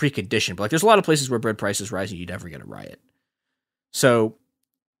a precondition. But like, there's a lot of places where bread prices rise and you never get a riot. So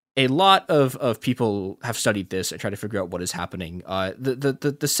a lot of people have studied this and tried to figure out what is happening.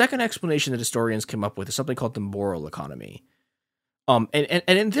 The second explanation that historians came up with is something called the moral economy. And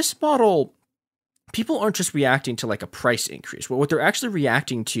in this model, people aren't just reacting to like a price increase. What they're actually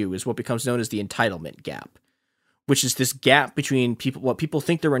reacting to is what becomes known as the entitlement gap, which is this gap between what people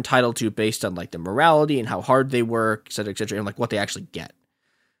think they're entitled to based on like their morality and how hard they work, et cetera, and like what they actually get.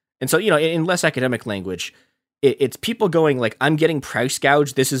 And so, in less academic language, it's people going like, I'm getting price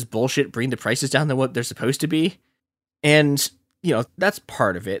gouged. This is bullshit. Bring the prices down than what they're supposed to be. And, that's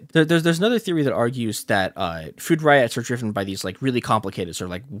part of it. There's another theory that argues that food riots are driven by these like really complicated sort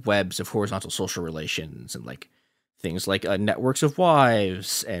of like webs of horizontal social relations and like things like networks of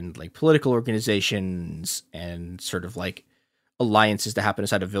wives and like political organizations and sort of like alliances that happen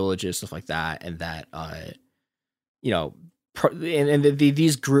inside of villages, stuff like that. And that,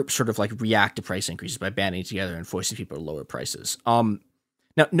 these groups sort of like react to price increases by banding together and forcing people to lower prices. Now,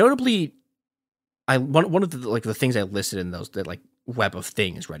 notably, one of the things I listed in those that like web of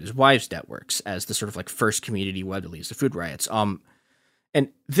things, right, is wives networks as the sort of like first community web that leads to food riots. And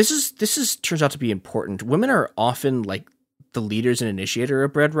this turns out to be important. Women are often like the leaders and initiator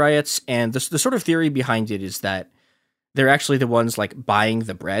of bread riots, and the sort of theory behind it is that they're actually the ones like buying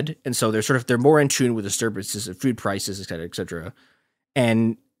the bread, and so they're more in tune with disturbances of food prices, et cetera, et cetera.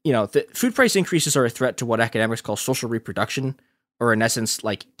 And the food price increases are a threat to what academics call social reproduction, or in essence,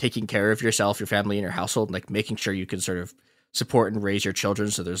 like taking care of yourself, your family, and your household, and like making sure you can sort of support and raise your children.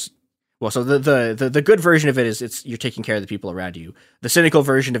 So the good version of it is you're taking care of the people around you. The cynical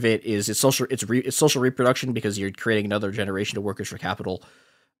version of it is it's social reproduction because you're creating another generation of workers for capital.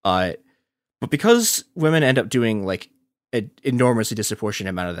 But because women end up doing like an enormously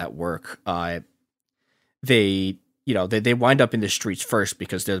disproportionate amount of that work, they wind up in the streets first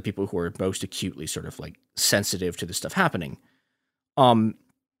because they're the people who are most acutely sort of like sensitive to this stuff happening. The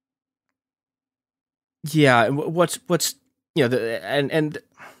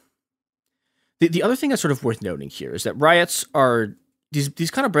other thing that's sort of worth noting here is that riots are these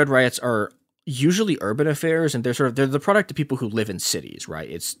kind of bread riots are usually urban affairs, and they're the product of people who live in cities, right?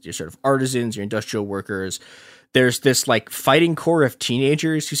 It's your sort of artisans, your industrial workers. There's this like fighting core of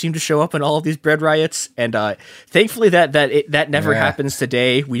teenagers who seem to show up in all of these bread riots, and thankfully that never happens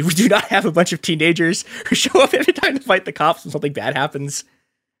today. We do not have a bunch of teenagers who show up every time to fight the cops when something bad happens.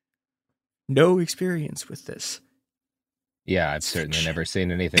 No experience with this. Yeah, I've certainly never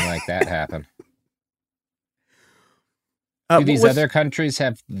seen anything like that happen. Do these other countries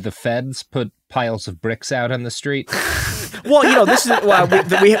have the feds put piles of bricks out on the street? Well, this is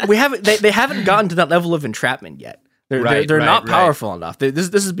we haven't they haven't gotten to that level of entrapment yet. They're not powerful enough.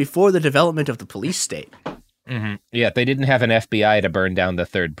 This is before the development of the police state. Mm-hmm. Yeah, they didn't have an FBI to burn down the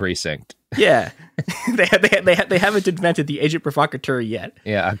 3rd precinct. Yeah, they haven't invented the agent provocateur yet.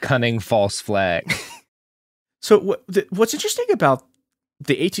 Yeah, a cunning false flag. So what's interesting about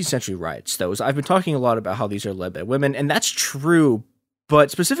the 18th century riots, though, is I've been talking a lot about how these are led by women, and that's true.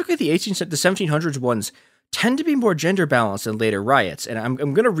 But specifically, the 1700s ones tend to be more gender balanced than later riots. And I'm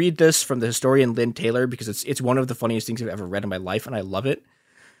going to read this from the historian Lynn Taylor because it's one of the funniest things I've ever read in my life, and I love it.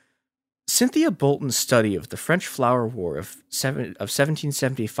 Cynthia Bolton's study of the French Flour War of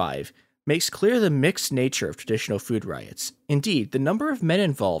 1775 makes clear the mixed nature of traditional food riots. Indeed, the number of men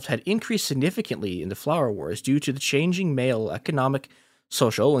involved had increased significantly in the Flour Wars due to the changing male economic,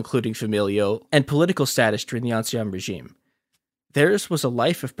 social, including familial, and political status during the Ancien Regime. Theirs was a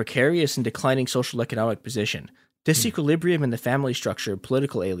life of precarious and declining social economic position, disequilibrium in the family structure,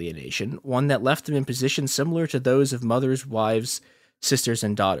 political alienation, one that left them in positions similar to those of mothers, wives, sisters,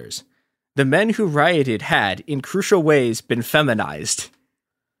 and daughters. The men who rioted had, in crucial ways, been feminized.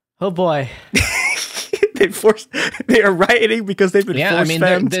 Oh boy. They are rioting because they've been forced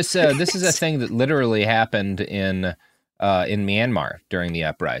femmed. This is a thing that literally happened in Myanmar during the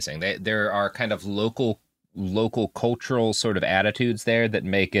uprising. There are kind of local cultural sort of attitudes there that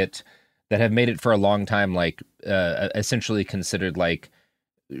have made it for a long time like essentially considered like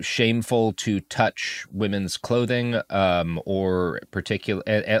shameful to touch women's clothing, or particular,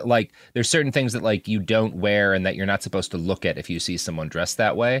 like there's certain things that like you don't wear and that you're not supposed to look at if you see someone dressed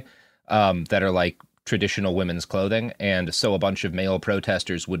that way, that are like traditional women's clothing. And so a bunch of male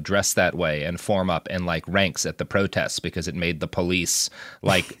protesters would dress that way and form up in like ranks at the protests because it made the police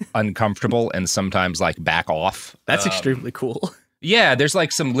like uncomfortable and sometimes like back off. That's extremely cool. Yeah, there's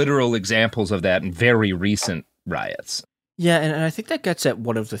like some literal examples of that in very recent riots. Yeah, and I think that gets at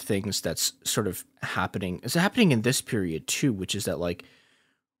one of the things that's sort of happening. It's happening in this period too, which is that like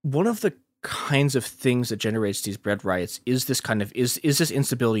one of the kinds of things that generates these bread riots is this kind of is this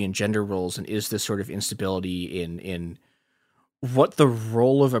instability in gender roles, and is this sort of instability in what the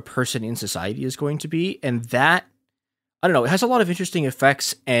role of a person in society is going to be. And that, I don't know, it has a lot of interesting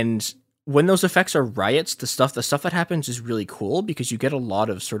effects. And when those effects are riots, the stuff that happens is really cool, because you get a lot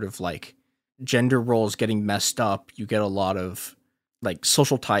of sort of like gender roles getting messed up. You get a lot of like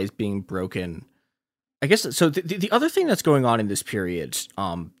social ties being broken. I guess so. The other thing that's going on in this period,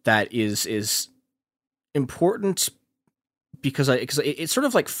 that is important because it sort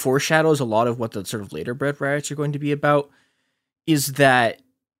of like foreshadows a lot of what the sort of later bread riots are going to be about, is that,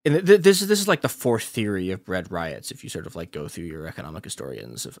 and this is like the fourth theory of bread riots. If you sort of like go through your economic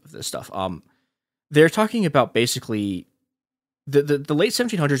historians of this stuff, they're talking about basically the late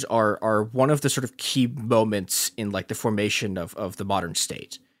 1700s are one of the sort of key moments in like the formation of the modern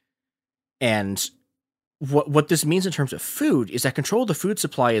state. And what this means in terms of food is that control of the food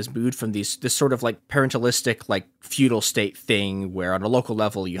supply is moved from this sort of like parentalistic, like feudal state thing where on a local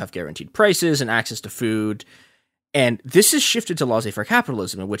level you have guaranteed prices and access to food. And this is shifted to laissez-faire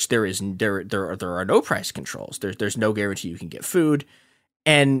capitalism, in which there are no price controls. There's no guarantee you can get food.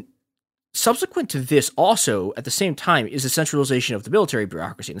 And subsequent to this, also at the same time, is the centralization of the military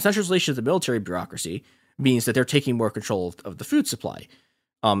bureaucracy. And the centralization of the military bureaucracy means that they're taking more control of the food supply.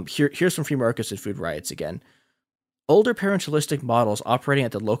 Here's from Free Markets and Food Riots again. Older parentalistic models operating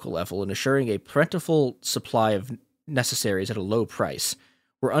at the local level and assuring a plentiful supply of necessaries at a low price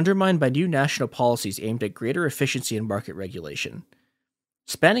were undermined by new national policies aimed at greater efficiency and market regulation.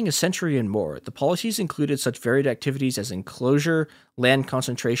 Spanning a century and more, the policies included such varied activities as enclosure, land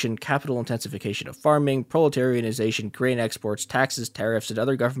concentration, capital intensification of farming, proletarianization, grain exports, taxes, tariffs, and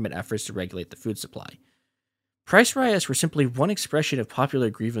other government efforts to regulate the food supply. Price riots were simply one expression of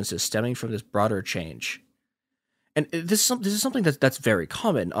popular grievances stemming from this broader change. And this is something that's very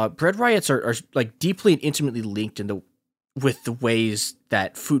common. Bread riots are like deeply and intimately linked with the ways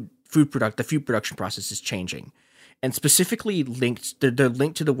that the food production process is changing. And specifically they're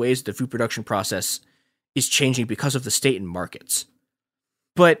linked to the ways the food production process is changing because of the state and markets.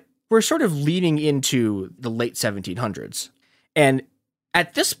 But we're sort of leading into the late 1700s. And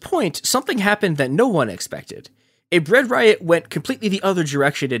at this point, something happened that no one expected. A bread riot went completely the other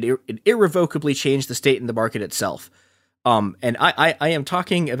direction and it irrevocably changed the state and the market itself. And I am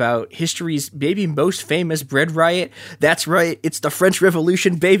talking about history's maybe most famous bread riot. That's right, it's the French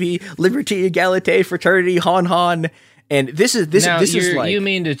Revolution, baby. Liberty, égalité, fraternity, han. And this is like, you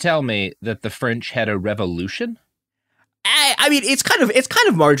mean to tell me that the French had a revolution? I mean, it's kind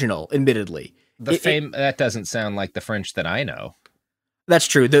of marginal, admittedly. That doesn't sound like the French that I know. That's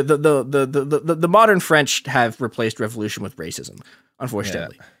true. The modern French have replaced revolution with racism,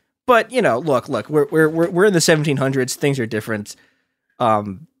 unfortunately. Yeah. But look, we're in the 1700s. Things are different.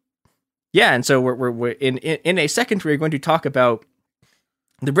 And so we're in a second we're going to talk about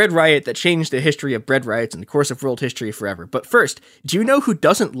the bread riot that changed the history of bread riots and the course of world history forever. But first, do you know who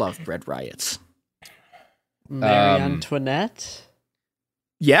doesn't love bread riots? Marie Antoinette.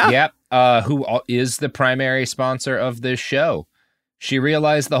 Yeah. Yep. Who is the primary sponsor of this show? She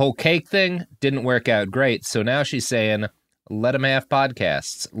realized the whole cake thing didn't work out great, so now she's saying, let them have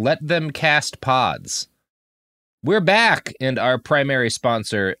podcasts. Let them cast pods. We're back, and our primary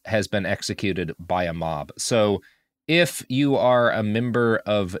sponsor has been executed by a mob. So if you are a member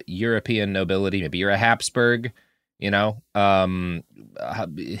of European nobility, maybe you're a Habsburg, hit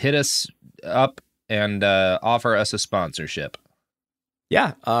us up and offer us a sponsorship.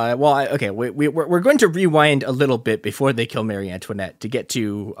 Yeah. We're going to rewind a little bit before they kill Marie Antoinette to get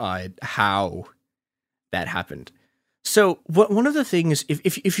to how that happened. So one of the things,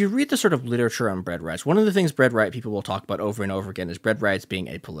 if you read the sort of literature on bread riots, one of the things bread riot people will talk about over and over again is bread riots being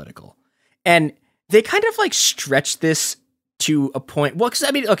apolitical. And they kind of like stretch this to a point. Well, because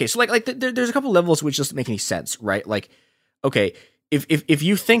I mean, okay, so like there's a couple levels which doesn't make any sense, right? Like, okay, if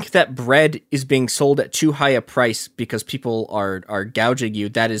you think that bread is being sold at too high a price because people are gouging you,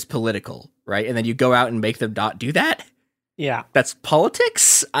 that is political, right? And then you go out and make them not do that. Yeah. That's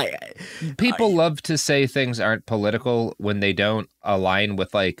politics? People love to say things aren't political when they don't align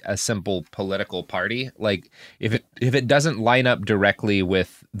with like a simple political party. Like if it doesn't line up directly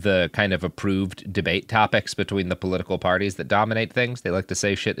with the kind of approved debate topics between the political parties that dominate things, they like to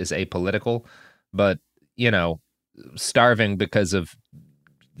say shit is apolitical. But, starving because of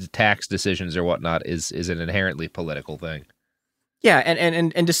tax decisions or whatnot is an inherently political thing. Yeah,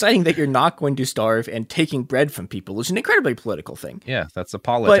 and deciding that you're not going to starve and taking bread from people is an incredibly political thing. Yeah, that's a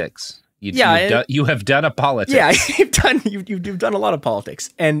politics. But, you have done a politics. Yeah, you've done a lot of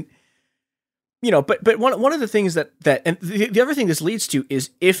politics, and but one of the things that and the other thing this leads to is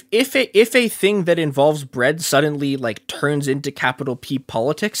if a thing that involves bread suddenly like turns into capital P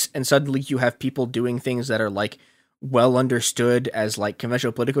politics, and suddenly you have people doing things that are like well understood as like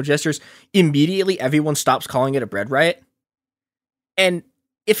conventional political gestures, immediately everyone stops calling it a bread riot. And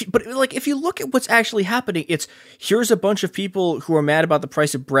if you look at what's actually happening, it's here's a bunch of people who are mad about the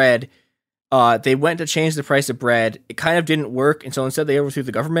price of bread. They went to change the price of bread. It kind of didn't work, and so instead they overthrew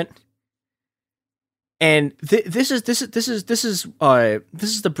the government. And this is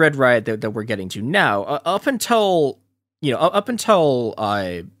the bread riot that we're getting to now. Up until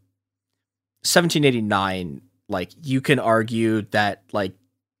 1789, like you can argue that like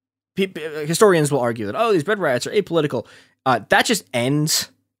historians will argue that these bread riots are apolitical. That just ends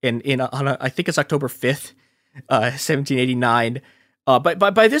on I think it's October 5th, 1789. But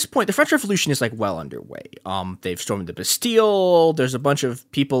by this point, the French Revolution is like well underway. They've stormed the Bastille. There's a bunch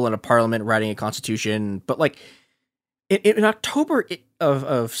of people in a parliament writing a constitution. But like in October of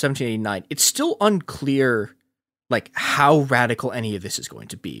 1789, it's still unclear like how radical any of this is going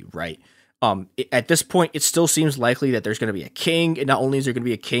to be, right? At this point, it still seems likely that there's going to be a king. And not only is there going to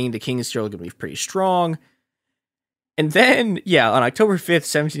be a king, the king is still going to be pretty strong. And then, on October 5th,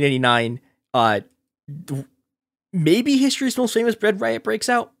 1789, maybe history's most famous bread riot breaks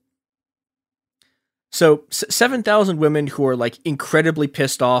out. So 7,000 women who are like incredibly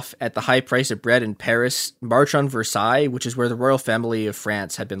pissed off at the high price of bread in Paris march on Versailles, which is where the royal family of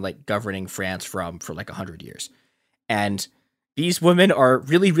France had been like governing France for like 100 years. And these women are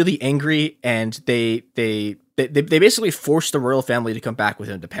really, really angry, and they basically force the royal family to come back with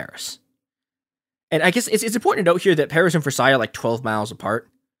them to Paris. And I guess it's important to note here that Paris and Versailles are like 12 miles apart.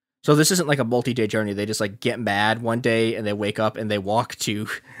 So this isn't like a multi-day journey. They just like get mad one day and they wake up and they walk to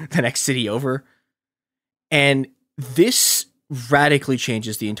the next city over. And this radically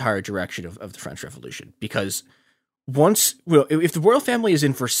changes the entire direction of the French Revolution, because if the royal family is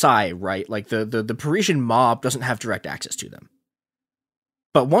in Versailles, right, like the Parisian mob doesn't have direct access to them.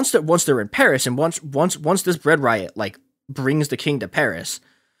 But once they're in Paris, and once this bread riot like brings the king to Paris,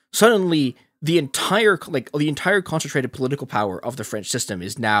 suddenly the entire concentrated political power of the French system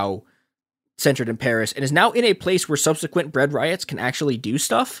is now centered in Paris, and is now in a place where subsequent bread riots can actually do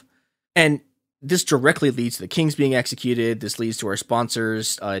stuff. And this directly leads to the kings being executed. This leads to our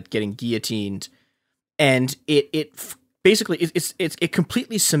sponsors getting guillotined, and it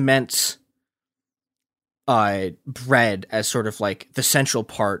completely cements bread as sort of like the central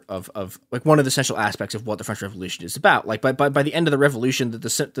part of like one of the central aspects of what the French Revolution is about. Like by the end of the revolution,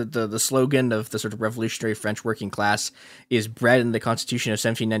 the slogan of the sort of revolutionary French working class is bread in the Constitution of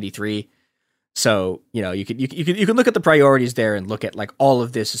 1793. So you can look at the priorities there and look at like all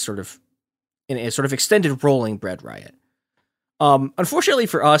of this as sort of in a sort of extended rolling bread riot. Unfortunately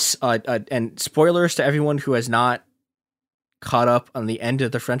for us, and spoilers to everyone who has not caught up on the end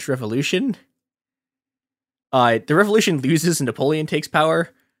of the French Revolution, the revolution loses and Napoleon takes power.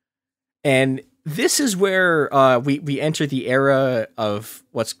 And this is where we enter the era of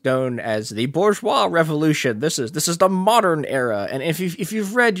what's known as the bourgeois revolution. This is the modern era. And if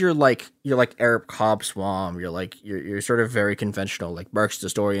you've read you're like Eric Hobsbawm, you're sort of very conventional, like Marxist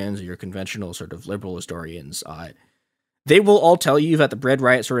historians, or your conventional sort of liberal historians, they will all tell you that the bread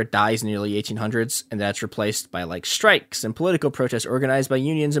riot sort of dies in the early 1800s, and that's replaced by like strikes and political protests organized by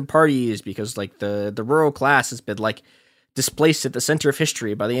unions and parties, because like the rural class has been like displaced at the center of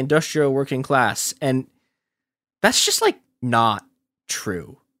history by the industrial working class. And that's just like not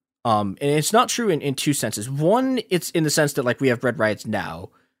true. And it's not true in two senses. One, it's in the sense that like we have bread riots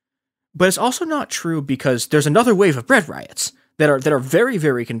now, but it's also not true because there's another wave of bread riots that are very,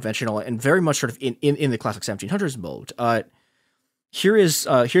 very conventional and very much sort of in the classic 1700s mode.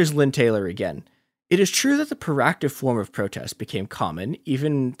 Here's Lynn Taylor again. It is true that the proactive form of protest became common,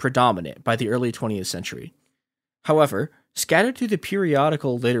 even predominant, by the early 20th century. However, scattered through the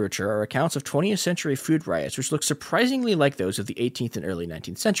periodical literature are accounts of 20th century food riots which look surprisingly like those of the 18th and early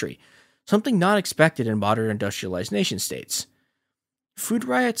 19th century, something not expected in modern industrialized nation states. Food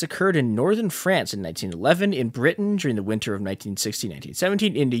riots occurred in northern France in 1911, in Britain during the winter of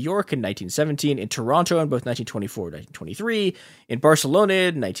 1916-1917, in New York in 1917, in Toronto in both 1924 and 1923, in Barcelona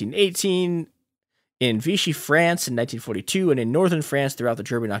in 1918, in Vichy, France in 1942, and in northern France throughout the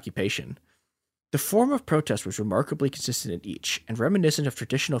German occupation. The form of protest was remarkably consistent in each, and reminiscent of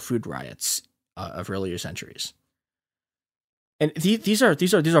traditional food riots of earlier centuries. And these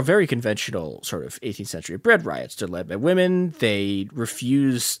are very conventional sort of 18th century bread riots. They're led by women. They're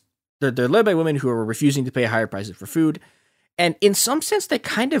led by women who are refusing to pay higher prices for food. And in some sense, they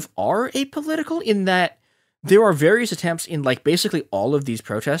kind of are apolitical in that there are various attempts in like basically all of these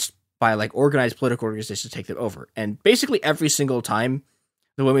protests by like organized political organizations to take them over. And basically every single time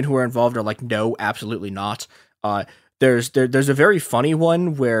the women who are involved are like, no, absolutely not. There's a very funny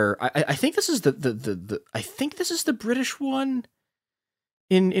one where I think this is the British one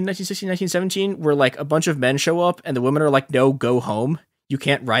in 1916, 1917, where like a bunch of men show up and the women are like, no, go home. You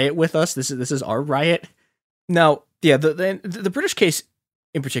can't riot with us. This is our riot. Now, yeah, the British case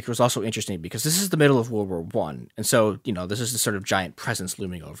in particular is also interesting because this is the middle of World War I. And so, you know, this is the sort of giant presence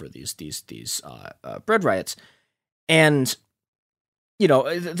looming over these bread riots. And, you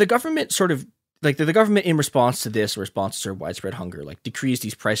know, the government sort of, like the government in response to this, response to widespread hunger, like decrees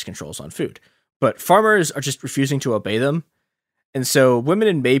these price controls on food. But farmers are just refusing to obey them. And so women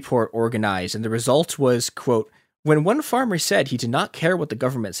in Mayport organized, and the result was, quote, when one farmer said he did not care what the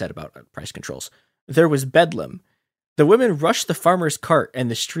government said about price controls, there was bedlam. The women rushed the farmer's cart, and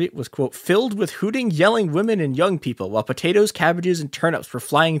the street was, quote, filled with hooting, yelling women and young people, while potatoes, cabbages, and turnips were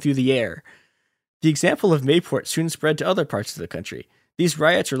flying through the air. The example of Mayport soon spread to other parts of the country. These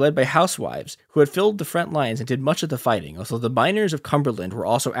riots were led by housewives, who had filled the front lines and did much of the fighting, although the miners of Cumberland were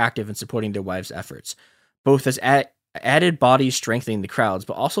also active in supporting their wives' efforts, both as added bodies strengthening the crowds,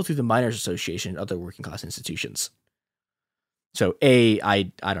 but also through the Miners' Association and other working-class institutions. So,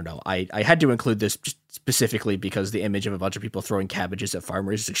 I don't know, I had to include this just specifically because the image of a bunch of people throwing cabbages at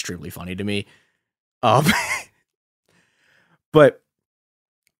farmers is extremely funny to me. But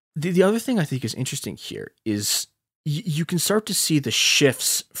the other thing I think is interesting here is you can start to see the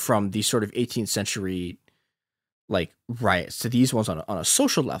shifts from these sort of 18th century like riots to these ones on a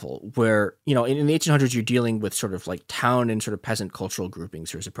social level where, you know, in the 1800s, you're dealing with sort of like town and sort of peasant cultural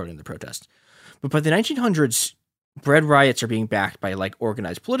groupings who are supporting the protest. But by the 1900s, bread riots are being backed by like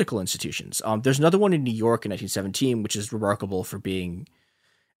organized political institutions. There's another one in New York in 1917, which is remarkable for being,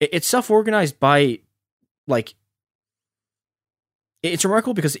 it's self-organized by like, it's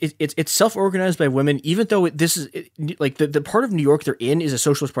remarkable because it's self-organized by women, even though this is like the part of New York they're in is a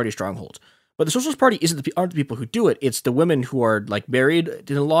Socialist Party stronghold. But the Socialist Party aren't the people who do it. It's the women who are like married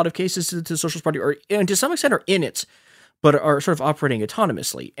in a lot of cases to the Socialist Party, and to some extent are in it, but are sort of operating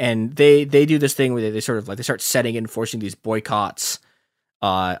autonomously. And they do this thing where they sort of like they start setting and enforcing these boycotts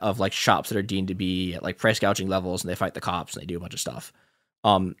of like shops that are deemed to be at like price gouging levels, and they fight the cops and they do a bunch of stuff.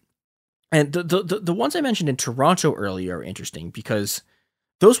 And the ones I mentioned in Toronto earlier are interesting because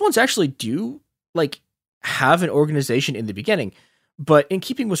those ones actually do like have an organization in the beginning, but in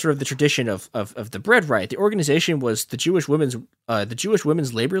keeping with sort of the tradition of the bread riot, the organization was the Jewish Women's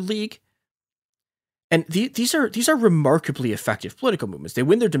Labor League. And these are remarkably effective political movements. They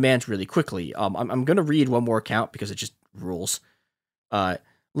win their demands really quickly. I'm going to read one more account because it just rules.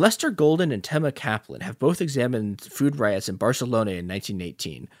 Lester Golden and Tema Kaplan have both examined food riots in Barcelona in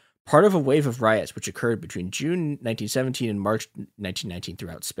 1918, part of a wave of riots which occurred between June 1917 and March 1919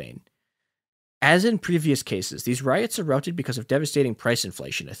 throughout Spain. As in previous cases, these riots erupted because of devastating price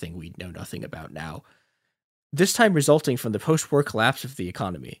inflation, a thing we know nothing about now, this time resulting from the post-war collapse of the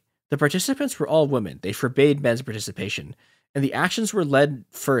economy. The participants were all women. They forbade men's participation, and the actions were led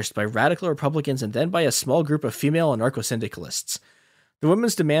first by radical Republicans and then by a small group of female anarcho-syndicalists. The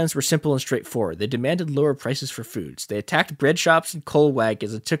women's demands were simple and straightforward. They demanded lower prices for foods. They attacked bread shops and coal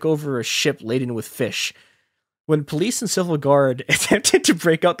wagons and took over a ship laden with fish. When police and civil guard attempted to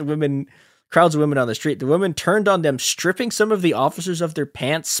break out crowds of women on the street, the women turned on them, stripping some of the officers of their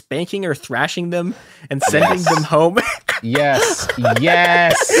pants, spanking or thrashing them, and sending them home. Yes.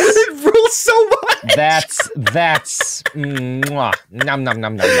 It rules so much. That's mwah. Nom nom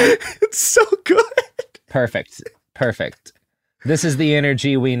nom nom. It's so good. Perfect. This is the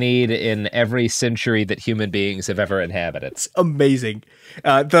energy we need in every century that human beings have ever inhabited. It's amazing.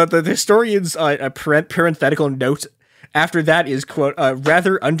 The historian's parenthetical note after that is, quote,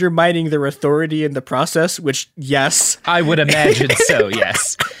 rather undermining their authority in the process, which, yes. I would imagine so,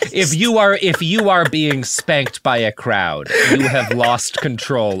 yes. If you are being spanked by a crowd, you have lost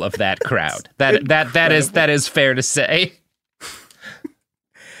control of that crowd. That is fair to say.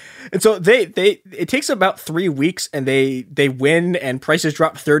 And so it takes about 3 weeks, and they win, and prices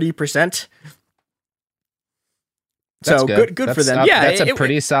drop 30%. So good for them. That's a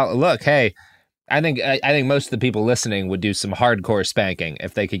pretty solid look. Hey, I think most of the people listening would do some hardcore spanking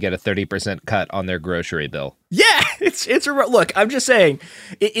if they could get a 30% cut on their grocery bill. Yeah, it's a look. I'm just saying,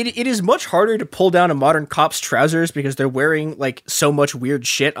 it is much harder to pull down a modern cop's trousers because they're wearing like so much weird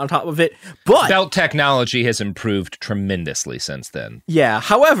shit on top of it. But belt technology has improved tremendously since then. Yeah.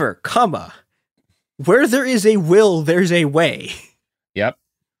 However, where there is a will, there's a way. Yep.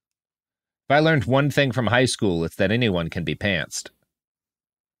 If I learned one thing from high school, it's that anyone can be pantsed.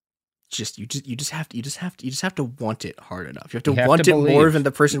 You just have to want it hard enough. You have to want it more than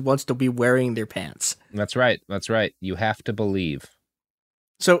the person wants to be wearing their pants. That's right. You have to believe.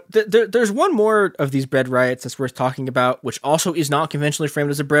 So there's one more of these bread riots that's worth talking about, which also is not conventionally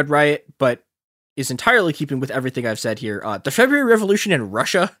framed as a bread riot, but is entirely keeping with everything I've said here. The February Revolution in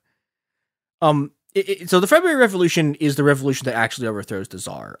Russia. So the February Revolution is the revolution that actually overthrows the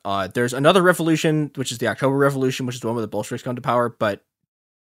Tsar. There's another revolution, which is the October Revolution, which is the one where the Bolsheviks come to power, but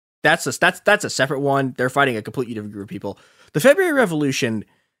that's a separate one. They're fighting a completely different group of people. The February Revolution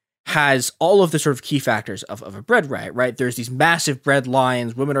has all of the sort of key factors of a bread riot, right? There's these massive bread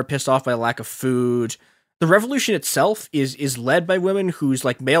lines. Women are pissed off by the lack of food. The revolution itself is led by women whose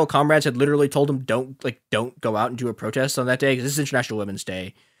like male comrades had literally told them don't go out and do a protest on that day because this is International Women's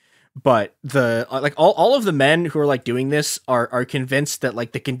Day. But all of the men who are like doing this are convinced that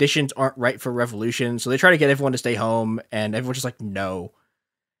like the conditions aren't right for revolution, so they try to get everyone to stay home, and everyone's just like no.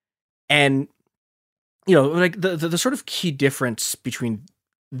 And, you know, like the sort of key difference between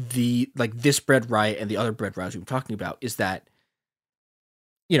this bread riot and the other bread riots we've been talking about is that,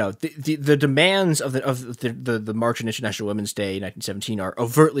 you know, the demands of the March on International Women's Day 1917 are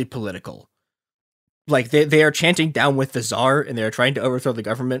overtly political. Like they are chanting down with the Tsar, and they are trying to overthrow the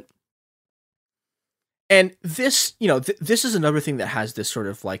government. And this, you know, this is another thing that has this sort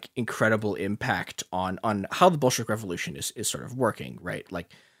of like incredible impact on how the Bolshevik Revolution is sort of working, right?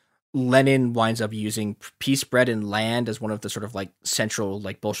 Like, Lenin winds up using peace, bread, and land as one of the sort of like central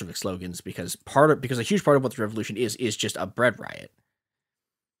like Bolshevik slogans because a huge part of what the revolution is just a bread riot.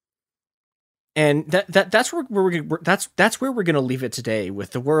 And that's where we're gonna leave it today,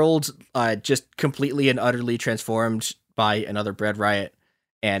 with the world just completely and utterly transformed by another bread riot.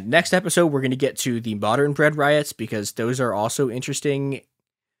 And next episode we're gonna get to the modern bread riots because those are also interesting.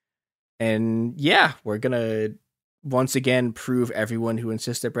 And yeah, we're gonna once again prove everyone who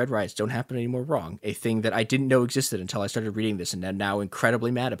insists that bread riots don't happen anymore wrong. A thing that I didn't know existed until I started reading this and I'm now incredibly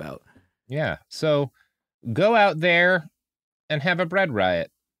mad about. Yeah. So go out there and have a bread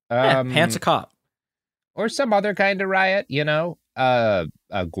riot. Pants a cop. Or some other kind of riot, you know, a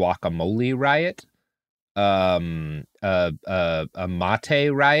guacamole riot, a mate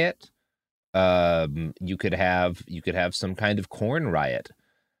riot. You could have some kind of corn riot.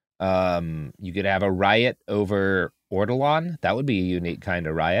 You could have a riot over ortolan. That would be a unique kind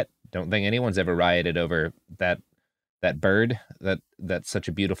of riot. Don't think anyone's ever rioted over that bird, that's such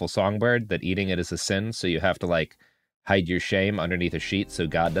a beautiful songbird that eating it is a sin. So you have to like hide your shame underneath a sheet so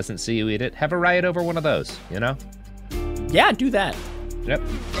God doesn't see you eat it. Have a riot over one of those, you know? Yeah, do that. Yep.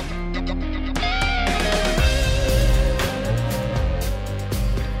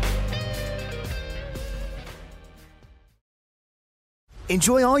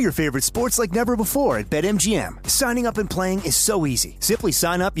 Enjoy all your favorite sports like never before at BetMGM. Signing up and playing is so easy. Simply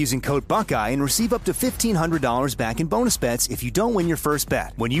sign up using code Buckeye and receive up to $1,500 back in bonus bets if you don't win your first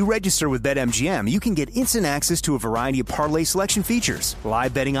bet. When you register with BetMGM, you can get instant access to a variety of parlay selection features,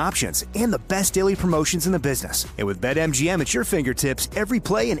 live betting options, and the best daily promotions in the business. And with BetMGM at your fingertips, every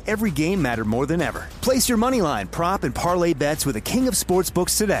play and every game matter more than ever. Place your moneyline, prop, and parlay bets with the king of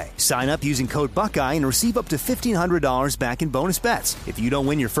sportsbooks today. Sign up using code Buckeye and receive up to $1,500 back in bonus bets if you don't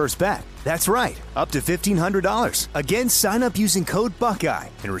win your first bet. That's right, up to $1,500. Again, sign up using code Buckeye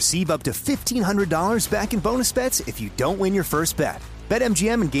and receive up to $1,500 back in bonus bets if you don't win your first bet.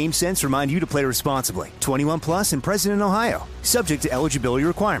 BetMGM and GameSense remind you to play responsibly. 21 plus and present in Ohio. Subject to eligibility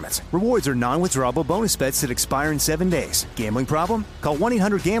requirements. Rewards are non-withdrawable bonus bets that expire in 7 days. Gambling problem? Call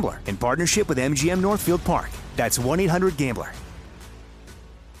 1-800-GAMBLER in partnership with MGM Northfield Park. That's 1-800-GAMBLER.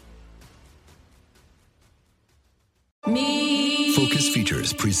 Focus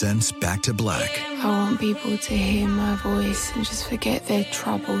Features presents Back to Black. I want people to hear my voice and just forget their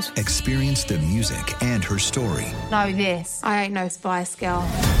troubles. Experience the music and her story. Know this, I ain't no Spice Girl.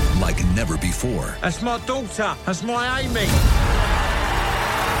 Like never before. That's my daughter. That's my Amy.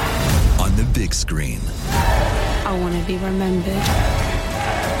 On the big screen. I want to be remembered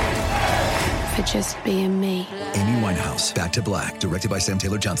for for just being me. Amy Winehouse, Back to Black, directed by Sam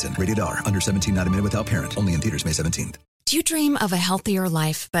Taylor Johnson. Rated R, under 17, not a minute without parent. Only in theaters May 17th. Do you dream of a healthier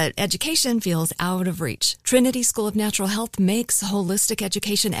life, but education feels out of reach? Trinity School of Natural Health makes holistic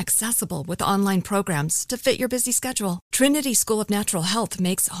education accessible with online programs to fit your busy schedule. Trinity School of Natural Health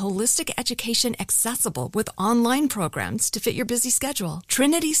makes holistic education accessible with online programs to fit your busy schedule.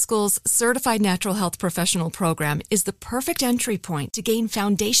 Trinity School's Certified Natural Health Professional Program is the perfect entry point to gain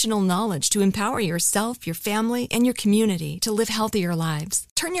foundational knowledge to empower yourself, your family, and your community to live healthier lives.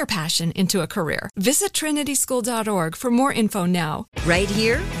 Turn your passion into a career. Visit trinityschool.org for more info now. Right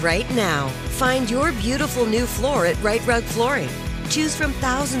here, right now. Find your beautiful new floor at Right Rug Flooring. Choose from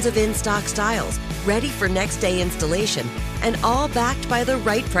thousands of in-stock styles, ready for next day installation, and all backed by the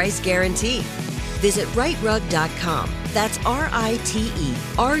right price guarantee. Visit rightrug.com. That's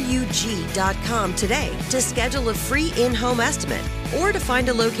RITERUG.com today to schedule a free in-home estimate or to find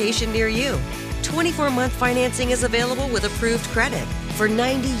a location near you. 24-month financing is available with approved credit. For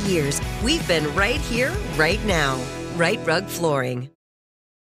 90 years, we've been right here, right now. Right Rug Flooring.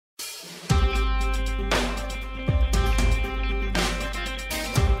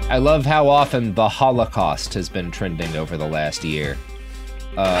 I love how often the Holocaust has been trending over the last year.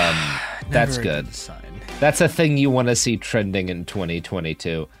 That's good. That's a thing you want to see trending in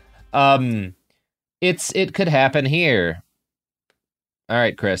 2022. It could happen here. All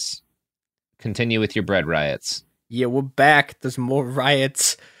right, Chris. Continue with your bread riots. Yeah, we're back. There's more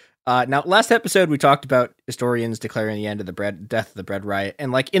riots. Now, last episode, we talked about historians declaring the end of the death of the bread riot.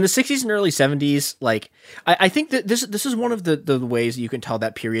 And like in the 60s and early 70s, like I think that this is one of the ways that you can tell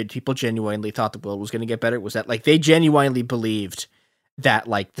that period people genuinely thought the world was going to get better, was that like they genuinely believed that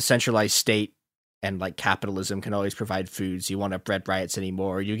like the centralized state and like capitalism can always provide foods. You want to bread riots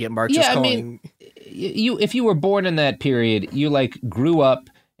anymore. You get Marxists calling... if you were born in that period, you like grew up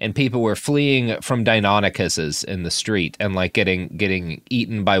and people were fleeing from Deinonychuses in the street and like getting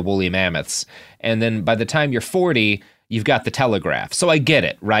eaten by woolly mammoths. And then by the time you're 40, you've got the telegraph. So I get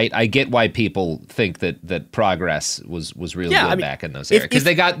it, right? I get why people think that progress was really good back in those areas. Because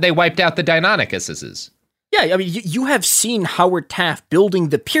they wiped out the Deinonychuses. Yeah, I mean, you have seen Howard Taft building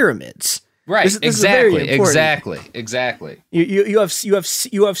the pyramids. Right, this exactly. You have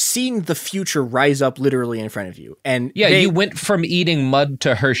seen the future rise up literally in front of you, and you went from eating mud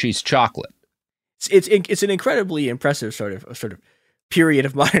to Hershey's chocolate. It's an incredibly impressive sort of period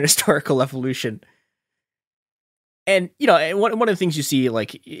of modern historical evolution. And you know, one of the things you see,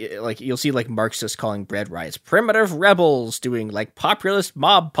 like you'll see like Marxists calling bread riots primitive rebels doing like populist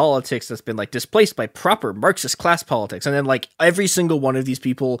mob politics that's been like displaced by proper Marxist class politics, and then like every single one of these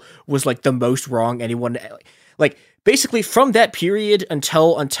people was like the most wrong anyone, like basically from that period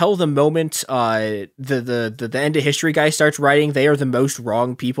until the moment the end of history guy starts writing, they are the most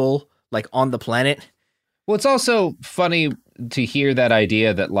wrong people like on the planet. Well, it's also funny to hear that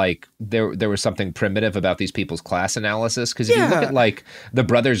idea that like there was something primitive about these people's class analysis, because if you look at like the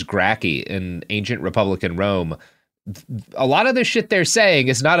brothers Gracchi in ancient Republican Rome, a lot of the shit they're saying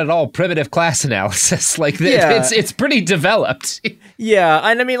is not at all primitive class analysis. Like it's pretty developed. Yeah,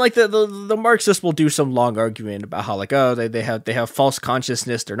 and I mean like the Marxists will do some long argument about how like they have false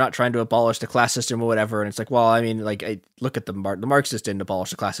consciousness, they're not trying to abolish the class system or whatever, and it's like, well, I mean like I look at the Marxists didn't abolish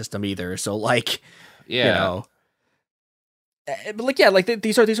the class system either, so like you know. But like, yeah, like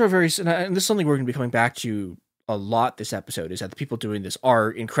these are very, and this is something we're going to be coming back to a lot this episode, is that the people doing this are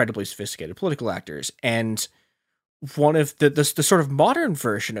incredibly sophisticated political actors. And one of the sort of modern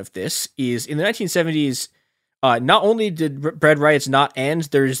version of this is in the 1970s, not only did bread riots not end,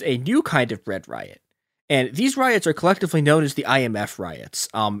 there's a new kind of bread riot. And these riots are collectively known as the IMF riots.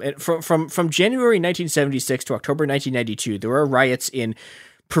 And from January 1976 to October 1992, there were riots in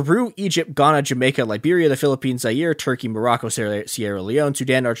Peru, Egypt, Ghana, Jamaica, Liberia, the Philippines, Zaire, Turkey, Morocco, Sierra Leone,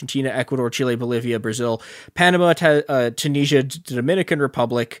 Sudan, Argentina, Ecuador, Chile, Bolivia, Brazil, Panama, Tunisia, Dominican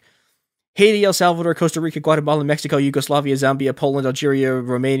Republic, Haiti, El Salvador, Costa Rica, Guatemala, Mexico, Yugoslavia, Zambia, Poland, Algeria,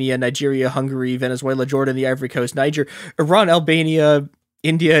 Romania, Nigeria, Hungary, Venezuela, Jordan, the Ivory Coast, Niger, Iran, Albania,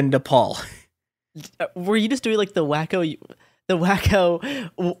 India, and Nepal. Were you just doing like the wacko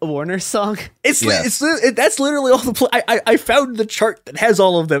Warner song? That's literally all the I found the chart that has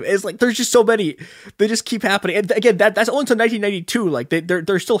all of them. It's like there's just so many. They just keep happening. And again, that's only until 1992. Like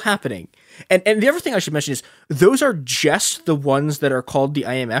they're still happening. And the other thing I should mention is those are just the ones that are called the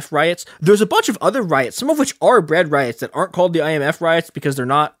IMF riots. There's a bunch of other riots, some of which are bread riots that aren't called the IMF riots because they're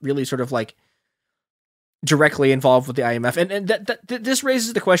not really sort of like directly involved with the IMF. And this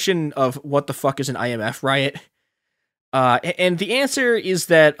raises the question of what the fuck is an IMF riot? And the answer is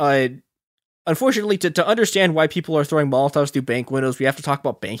that, unfortunately, to understand why people are throwing Molotovs through bank windows, we have to talk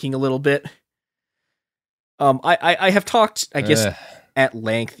about banking a little bit. I have talked, I guess, at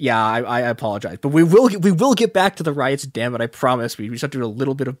length. Yeah, I apologize, but we will get back to the riots. Damn it, I promise. We just have to do a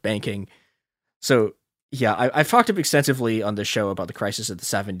little bit of banking. So yeah, I've talked extensively on the show about the crisis of the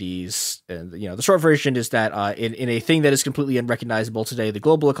 70s, and the short version is that in a thing that is completely unrecognizable today, the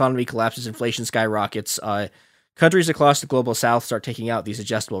global economy collapses, inflation skyrockets. Countries across the global south start taking out these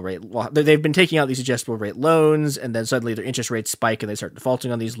adjustable rate. They've been taking out these adjustable rate loans, and then suddenly their interest rates spike, and they start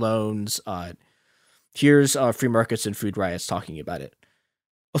defaulting on these loans. Here's Free Markets and Food Riots talking about it.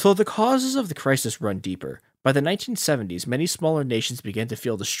 Although the causes of the crisis run deeper, by the 1970s, many smaller nations began to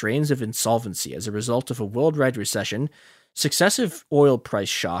feel the strains of insolvency as a result of a worldwide recession, successive oil price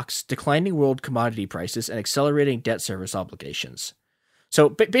shocks, declining world commodity prices, and accelerating debt service obligations. So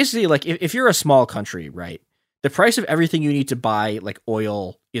basically, like, if you're a small country, right, the price of everything you need to buy, like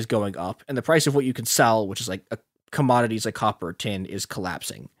oil, is going up, and the price of what you can sell, which is like commodities like copper or tin, is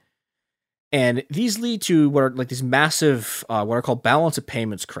collapsing. And these lead to what are like these massive, what are called balance of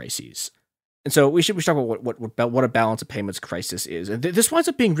payments crises. And so we should talk about what a balance of payments crisis is. And this winds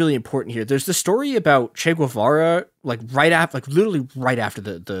up being really important here. There's the story about Che Guevara, literally right after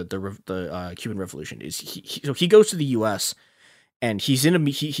the Cuban Revolution. So he goes to the U.S. and he's in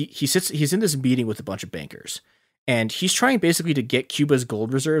this meeting with a bunch of bankers, and he's trying basically to get Cuba's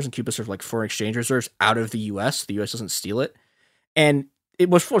gold reserves and Cuba's sort of like foreign exchange reserves out of the U.S. The U.S. doesn't steal it. And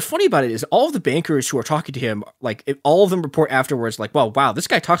what's funny about it is all of the bankers who are talking to him, all of them report afterwards, like, well, wow, this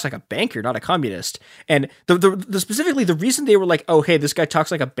guy talks like a banker, not a communist. And the specifically the reason they were like, oh, hey, this guy talks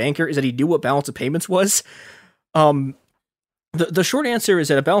like a banker is that he knew what balance of payments was. The short answer is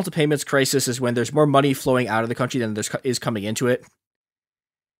that a balance of payments crisis is when there's more money flowing out of the country than is coming into it.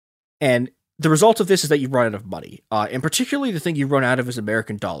 And the result of this is that you run out of money. And particularly the thing you run out of is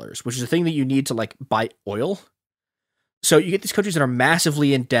American dollars, which is the thing that you need to like buy oil. So you get these countries that are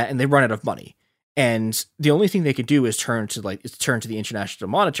massively in debt and they run out of money. And the only thing they can do is turn to the International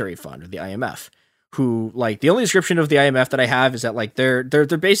Monetary Fund, or the IMF, who, like, the only description of the IMF that I have is that, like, they're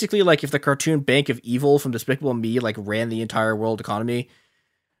basically like if the cartoon Bank of Evil from Despicable Me, like, ran the entire world economy.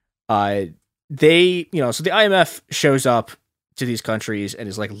 So the IMF shows up to these countries and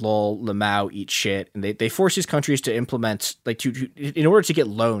is like, lol, Lamau, eat shit. And they force these countries to implement, like, in order to get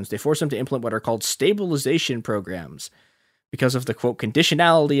loans, they force them to implement what are called stabilization programs, because of the, quote,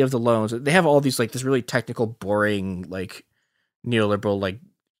 conditionality of the loans. They have all these, like, this really technical, boring, like, neoliberal, like,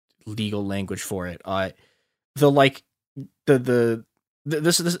 legal language for it.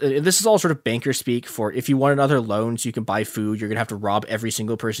 This is all sort of banker speak for if you want another loan so you can buy food, you're gonna have to rob every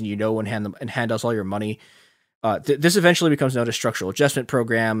single person you know and hand us all your money. This eventually becomes known as structural adjustment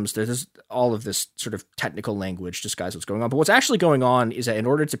programs. There's all of this sort of technical language disguise what's going on. But what's actually going on is that in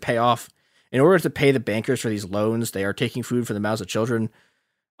order to pay the bankers for these loans, they are taking food from the mouths of children.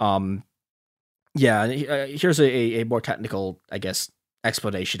 Here's a more technical, I guess,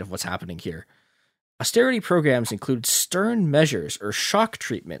 explanation of what's happening here. Austerity programs include stern measures or shock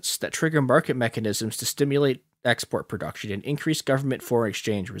treatments that trigger market mechanisms to stimulate export production and increase government foreign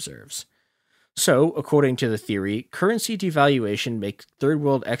exchange reserves. So, according to the theory, currency devaluation makes third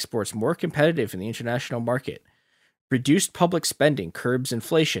world exports more competitive in the international market. Reduced public spending curbs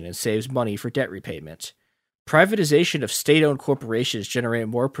inflation and saves money for debt repayment. Privatization of state-owned corporations generate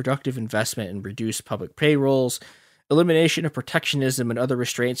more productive investment and reduce public payrolls. Elimination of protectionism and other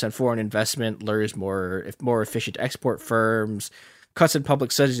restraints on foreign investment lures more efficient export firms. Cuts in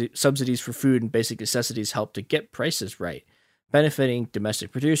public subsidies for food and basic necessities help to get prices right, benefiting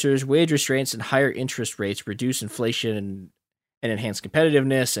domestic producers. Wage restraints and higher interest rates reduce inflation and enhance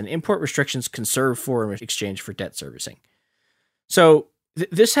competitiveness, and import restrictions conserve foreign exchange for debt servicing. So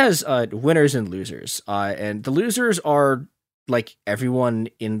this has winners and losers, and the losers are like everyone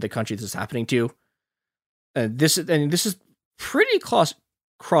in the country this is happening to. This is pretty cross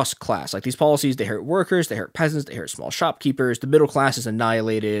class. Like, these policies, they hurt workers, they hurt peasants, they hurt small shopkeepers. The middle class is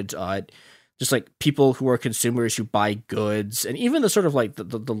annihilated. Just like people who are consumers who buy goods, and even the sort of like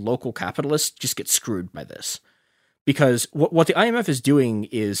the local capitalists just get screwed by this. Because what the IMF is doing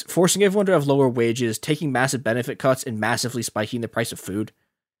is forcing everyone to have lower wages, taking massive benefit cuts, and massively spiking the price of food.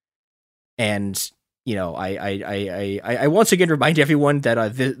 And, you know, I once again remind everyone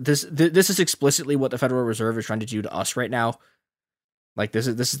that this is explicitly what the Federal Reserve is trying to do to us right now. Like, this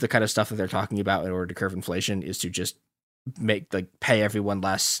is the kind of stuff that they're talking about in order to curb inflation, is to just pay everyone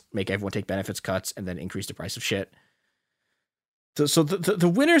less, make everyone take benefits cuts, and then increase the price of shit. So the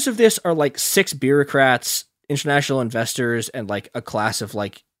winners of this are like 6 bureaucrats, international investors, and like a class of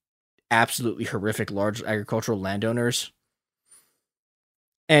like absolutely horrific large agricultural landowners.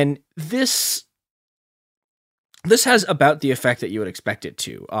 And this has about the effect that you would expect it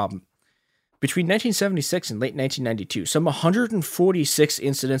to. Between 1976 and late 1992, some 146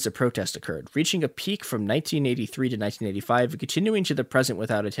 incidents of protest occurred, reaching a peak from 1983 to 1985 and continuing to the present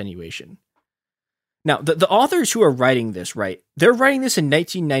without attenuation. Now, the authors who are writing this, right, they're writing this in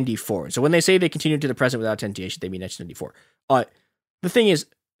 1994. So when they say they continue to the present without attenuation, they mean 1994. The thing is,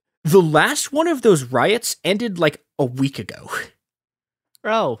 the last one of those riots ended like a week ago.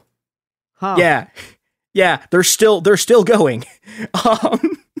 Oh. Huh. Yeah. Yeah, they're still going.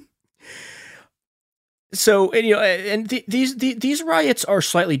 So, and these riots are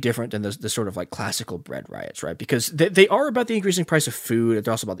slightly different than the sort of like classical bread riots, right? Because they are about the increasing price of food.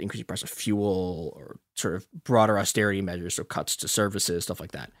 They're also about the increasing price of fuel or sort of broader austerity measures, so cuts to services, stuff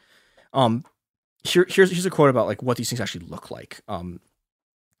like that. Here's a quote about like what these things actually look like.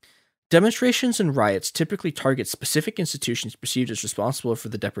 Demonstrations and riots typically target specific institutions perceived as responsible for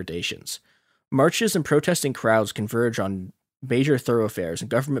the depredations. Marches and protesting crowds converge on major thoroughfares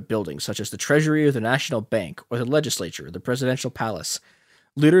and government buildings such as the Treasury or the National Bank or the Legislature or the Presidential Palace.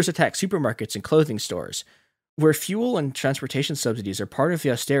 Looters attack supermarkets and clothing stores. Where fuel and transportation subsidies are part of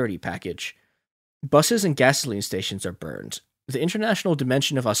the austerity package, buses and gasoline stations are burned. The international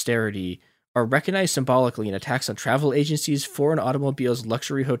dimension of austerity are recognized symbolically in attacks on travel agencies, foreign automobiles,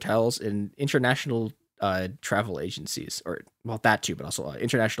 luxury hotels, and international travel agencies. Or, well, that too, but also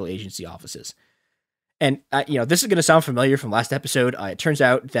international agency offices. And, this is going to sound familiar from last episode. It turns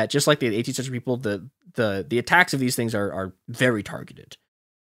out that just like the 18th century people, the attacks of these things are very targeted.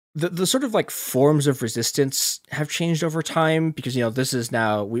 The sort of like forms of resistance have changed over time because, this is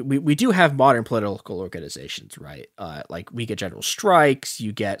now, we do have modern political organizations, right? Like we get general strikes,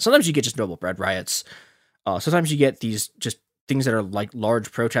 sometimes you get just normal bread riots. Sometimes you get these just things that are like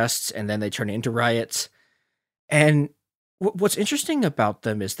large protests and then they turn into riots. And what's interesting about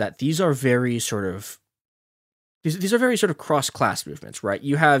them is that these are very sort of cross-class movements, right?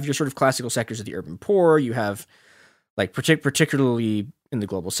 You have your sort of classical sectors of the urban poor. You have, like, particularly in the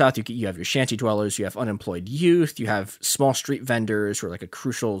global south, you have your shanty dwellers. You have unemployed youth. You have small street vendors who are like a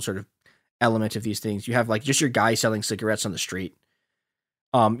crucial sort of element of these things. You have like just your guy selling cigarettes on the street.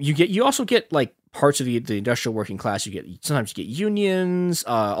 You also get like parts of the industrial working class. Sometimes you get unions.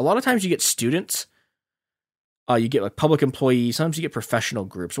 A lot of times you get students. You get like public employees. Sometimes you get professional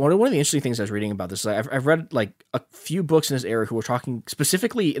groups. One of the interesting things I was reading about this, I've read like a few books in this era who were talking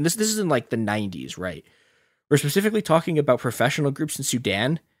specifically, and this is in like the 90s, right? We're specifically talking about professional groups in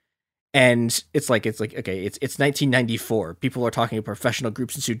Sudan. And it's like, okay, it's 1994. People are talking about professional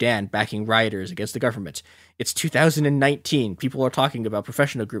groups in Sudan backing rioters against the government. It's 2019. People are talking about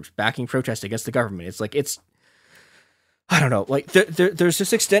professional groups backing protests against the government. I don't know. Like there's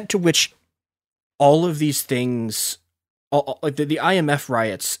this extent to which all of these things, like the IMF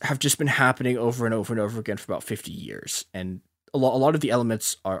riots, have just been happening over and over and over again for about 50 years. And a lot of the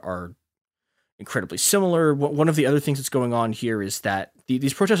elements are incredibly similar. One of the other things that's going on here is that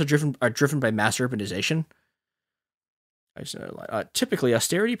these protests are driven by mass urbanization. Typically,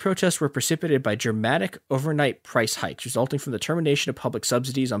 austerity protests were precipitated by dramatic overnight price hikes resulting from the termination of public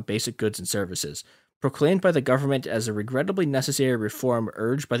subsidies on basic goods and services, proclaimed by the government as a regrettably necessary reform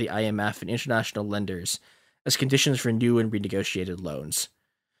urged by the IMF and international lenders as conditions for new and renegotiated loans.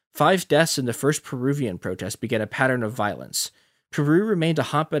 5 deaths in the first Peruvian protest began a pattern of violence. Peru remained a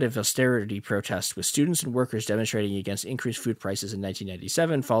hotbed of austerity protests, with students and workers demonstrating against increased food prices in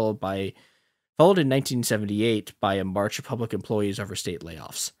 1997, followed in 1978 by a march of public employees over state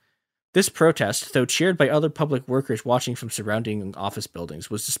layoffs. This protest, though cheered by other public workers watching from surrounding office buildings,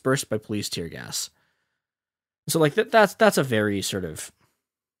 was dispersed by police tear gas. So, like, that's a very sort of...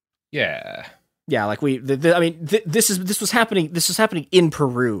 Yeah. Yeah, like this was happening in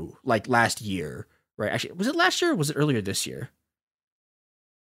Peru, like, last year, right? Actually, was it last year or was it earlier this year?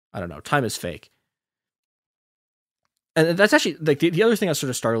 I don't know. Time is fake. And that's actually, like, the other thing that's sort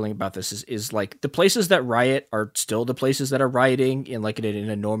of startling about this is like, the places that riot are still the places that are rioting in, like, in an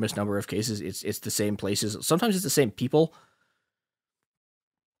enormous number of cases. It's the same places. Sometimes it's the same people.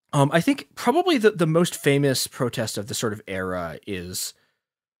 I think probably the most famous protest of this sort of era it's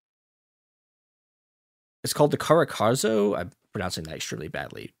called the Caracazo. I'm pronouncing that extremely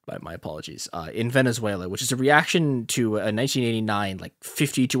badly, my apologies. In Venezuela, which is a reaction to a 1989, like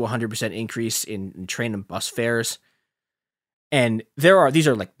 50 to 100% increase in train and bus fares. And these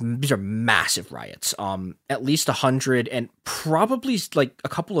are massive riots. At least 100 and probably like a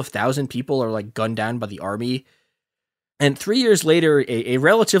couple of thousand people are like gunned down by the army. And 3 years later, a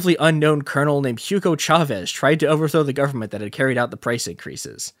relatively unknown colonel named Hugo Chavez tried to overthrow the government that had carried out the price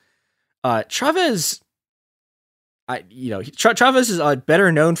increases. Chavez is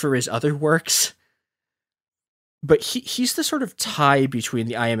better known for his other works, but he's the sort of tie between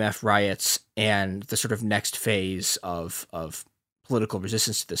the IMF riots and the sort of next phase of political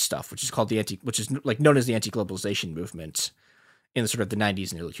resistance to this stuff, which is called which is like known as the anti-globalization movement in the sort of the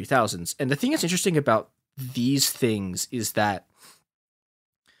 90s and early 2000s. And the thing that's interesting about these things is that,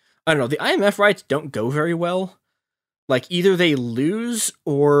 I don't know, the IMF riots don't go very well. Like, either they lose,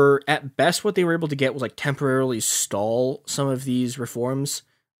 or at best what they were able to get was like temporarily stall some of these reforms.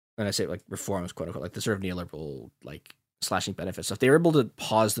 And I say like reforms, quote unquote, like the sort of neoliberal, like slashing benefits stuff. They were able to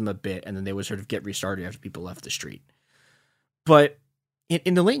pause them a bit, and then they would sort of get restarted after people left the street. But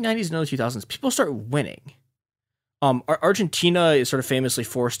in the late 90s and early 2000s, people start winning. Argentina is sort of famously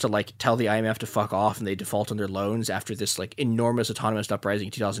forced to like tell the IMF to fuck off, and they default on their loans after this like enormous autonomous uprising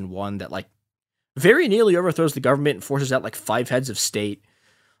in 2001 that like very nearly overthrows the government and forces out like 5 heads of state.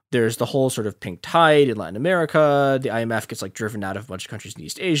 There's the whole sort of pink tide in Latin America. The IMF gets like driven out of a bunch of countries in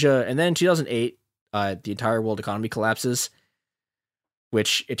East Asia. And then in 2008, the entire world economy collapses,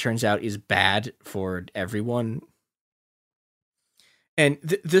 which it turns out is bad for everyone. And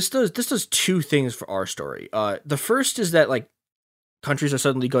this does 2 things for our story. The first is that like countries are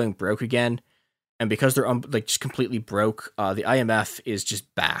suddenly going broke again. And because they're like just completely broke, the IMF is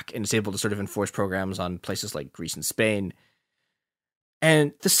just back and is able to sort of enforce programs on places like Greece and Spain.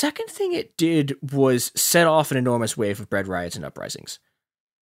 And the second thing it did was set off an enormous wave of bread riots and uprisings.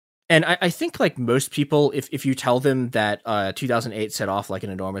 And I think like most people, if you tell them that 2008 set off like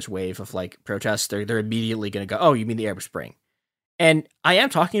an enormous wave of like protests, they're immediately going to go, oh, you mean the Arab Spring? And I am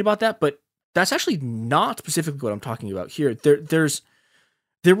talking about that, but that's actually not specifically what I'm talking about here.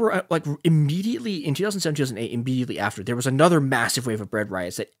 There were like immediately in 2007, 2008, immediately after, there was another massive wave of bread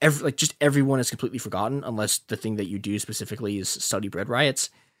riots that everyone has completely forgotten, unless the thing that you do specifically is study bread riots.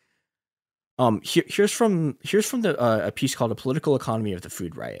 Here's from a piece called "A Political Economy of the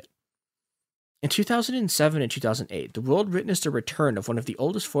Food Riot." In 2007 and 2008, the world witnessed a return of one of the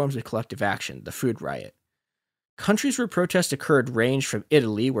oldest forms of collective action, the food riot. Countries where protests occurred ranged from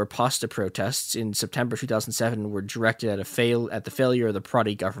Italy, where pasta protests in September 2007 were directed at the failure of the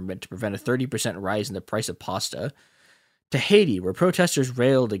Prodi government to prevent a 30% rise in the price of pasta, to Haiti, where protesters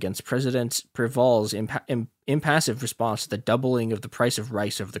railed against President Préval's impassive response to the doubling of the price of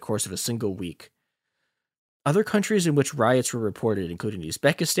rice over the course of a single week. Other countries in which riots were reported, including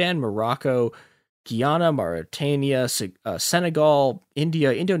Uzbekistan, Morocco, Guyana, Mauritania, Senegal,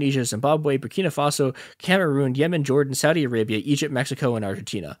 India, Indonesia, Zimbabwe, Burkina Faso, Cameroon, Yemen, Jordan, Saudi Arabia, Egypt, Mexico, and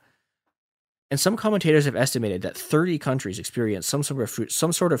Argentina. And some commentators have estimated that 30 countries experienced some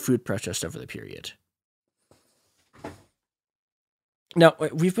sort of food protest over the period. Now,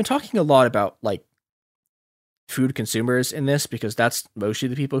 we've been talking a lot about like food consumers in this because that's mostly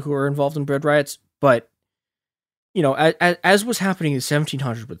the people who are involved in bread riots, but you know, as was happening in the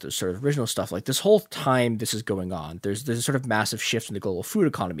 1700s with the sort of original stuff, like this whole time this is going on, there's a sort of massive shift in the global food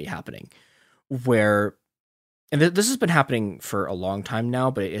economy happening where, and this has been happening for a long time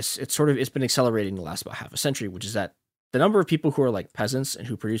now, but it's been accelerating the last about half a century, which is that the number of people who are like peasants and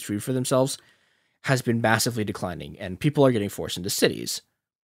who produce food for themselves has been massively declining, and people are getting forced into cities.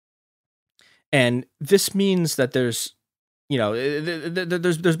 And this means that there's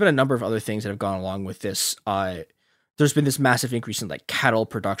been a number of other things that have gone along with this. There's been this massive increase in like cattle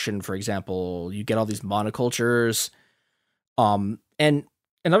production, for example. You get all these monocultures. And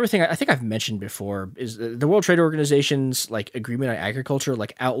another thing I think I've mentioned before is the World Trade Organization's like agreement on agriculture,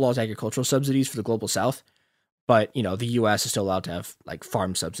 like outlaws agricultural subsidies for the global South. But, you know, the US is still allowed to have like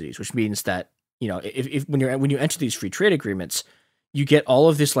farm subsidies, which means that, you know, if when you enter these free trade agreements, you get all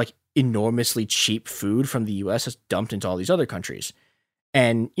of this like enormously cheap food from the US that's dumped into all these other countries.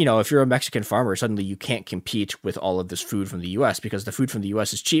 And, you know, if you're a Mexican farmer, suddenly you can't compete with all of this food from the US because the food from the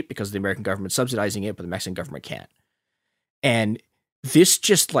US is cheap because the American government's subsidizing it, but the Mexican government can't. And this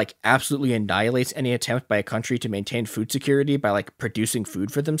just like absolutely annihilates any attempt by a country to maintain food security by like producing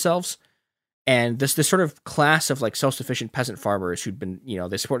food for themselves. And this sort of class of like self-sufficient peasant farmers who'd been, you know,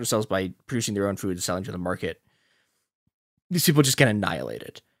 they support themselves by producing their own food and selling to the market. These people just get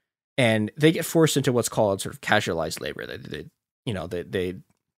annihilated. And they get forced into what's called sort of casualized labor. The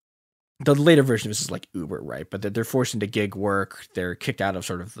later version of this is like Uber, right? But they're forced into gig work. They're kicked out of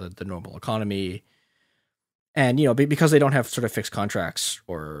sort of the normal economy. And, you know, because they don't have sort of fixed contracts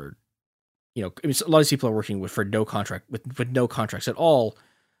or, you know, I mean, a lot of these people are working with no contracts at all.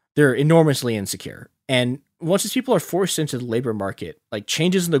 They're enormously insecure. And once these people are forced into the labor market, like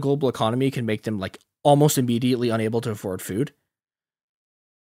changes in the global economy can make them like almost immediately unable to afford food.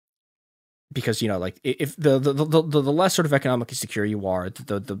 Because, you know, like if the less sort of economically secure you are,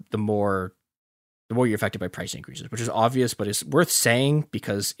 the more you're affected by price increases, which is obvious, but it's worth saying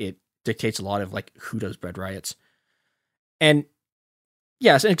because it dictates a lot of like who does bread riots. And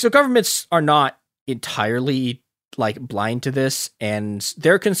Yes, and so governments are not entirely like blind to this, and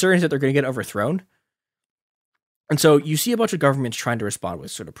their concern is that they're going to get overthrown. And so you see a bunch of governments trying to respond with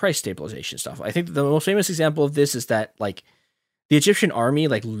sort of price stabilization stuff. I think the most famous example of this is that like the Egyptian army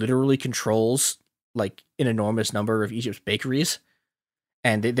like literally controls like an enormous number of Egypt's bakeries,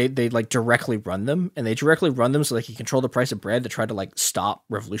 and they like directly run them, and they directly run them so they can control the price of bread to try to like stop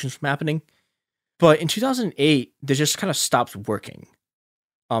revolutions from happening. But in 2008, they just kind of stopped working.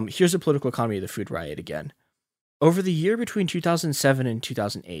 Here's the political economy of the food riot again. Over the year between 2007 and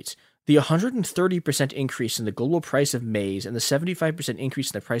 2008, the 130% increase in the global price of maize and the 75% increase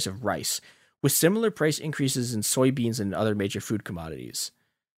in the price of rice, with similar price increases in soybeans and other major food commodities.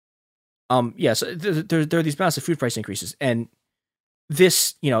 So there are these massive food price increases, and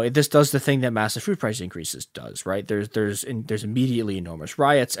this does the thing that massive food price increases does, right? There's immediately enormous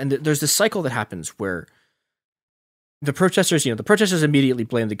riots, and there's this cycle that happens where the protesters immediately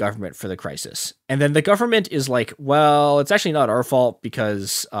blame the government for the crisis. And then the government is like, well, it's actually not our fault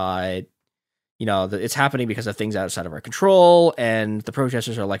because, it's happening because of things outside of our control. And the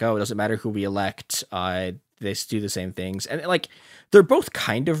protesters are like, oh, it doesn't matter who we elect. They do the same things. And like, they're both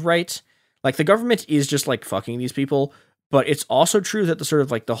kind of right. Like the government is just like fucking these people, but it's also true that the sort of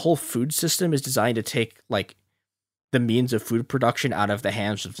like the whole food system is designed to take like the means of food production out of the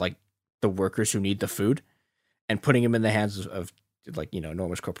hands of like the workers who need the food, and putting them in the hands of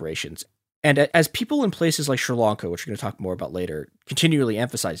enormous corporations. And as people in places like Sri Lanka, which we're going to talk more about later, continually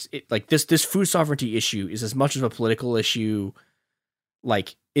emphasize it, like this food sovereignty issue is as much of a political issue.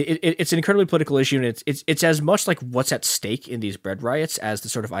 Like it's an incredibly political issue, and it's as much like what's at stake in these bread riots as the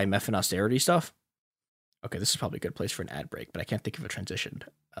sort of IMF and austerity stuff. Okay, this is probably a good place for an ad break, but I can't think of a transition.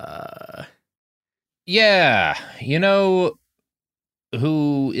 Yeah,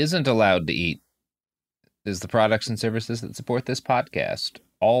 who isn't allowed to eat is the products and services that support this podcast,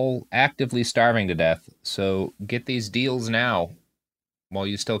 all actively starving to death. So get these deals now while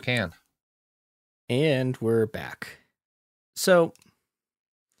you still can. And we're back. So,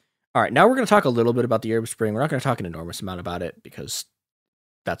 all right, now we're going to talk a little bit about the Arab Spring. We're not going to talk an enormous amount about it because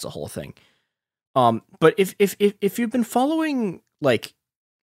that's a whole thing. But if you've been following like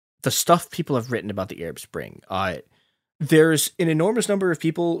the stuff people have written about the Arab Spring, there's an enormous number of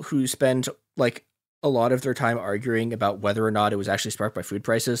people who spend like a lot of their time arguing about whether or not it was actually sparked by food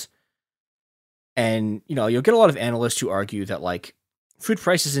prices. And, you'll get a lot of analysts who argue that like food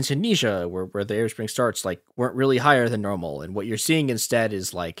prices in Tunisia, where the Arab Spring starts, like weren't really higher than normal. And what you're seeing instead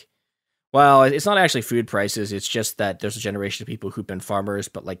is like, well, it's not actually food prices. It's just that there's a generation of people who've been farmers,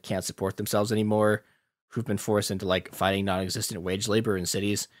 but like can't support themselves anymore, who've been forced into like fighting non-existent wage labor in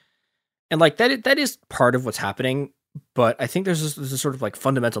cities. And like that is part of what's happening. But I think there's a sort of like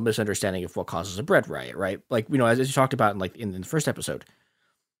fundamental misunderstanding of what causes a bread riot, right? Like, as you talked about in the first episode,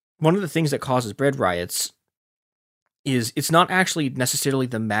 one of the things that causes bread riots is it's not actually necessarily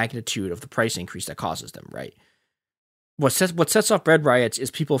the magnitude of the price increase that causes them, right? What sets off bread riots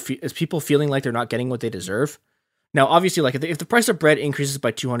is people feeling like they're not getting what they deserve. Now, obviously, like if the price of bread increases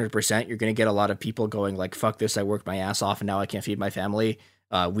by 200%, you're going to get a lot of people going like, "Fuck this! I worked my ass off and now I can't feed my family.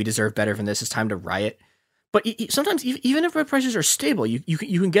 We deserve better than this. It's time to riot." But sometimes, even if bread prices are stable, you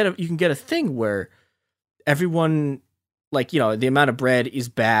can get a thing where everyone, like, the amount of bread is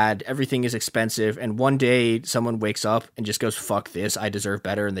bad, everything is expensive, and one day someone wakes up and just goes, "Fuck this! I deserve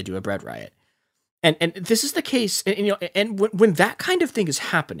better," and they do a bread riot. And this is the case, and when that kind of thing is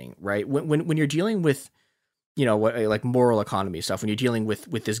happening, right? When you're dealing with, like moral economy stuff, when you're dealing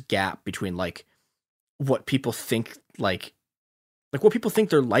with this gap between like what people think like what people think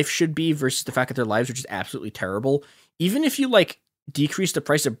their life should be versus the fact that their lives are just absolutely terrible. Even if you like decrease the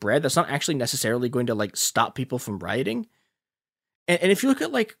price of bread, that's not actually necessarily going to like stop people from rioting. And if you look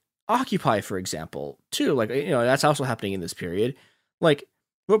at like Occupy, for example, too, like, that's also happening in this period. Like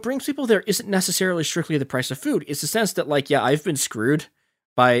what brings people there isn't necessarily strictly the price of food. It's the sense that like, yeah, I've been screwed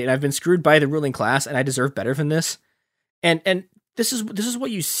by the ruling class and I deserve better than this. And this is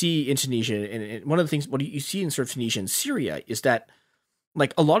what you see in Tunisia. And one of the things, what you see in sort of Tunisia and Syria is that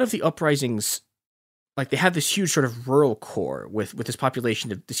like a lot of the uprisings, like they have this huge sort of rural core with this huge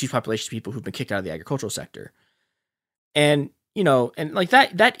population of people who've been kicked out of the agricultural sector. And, and like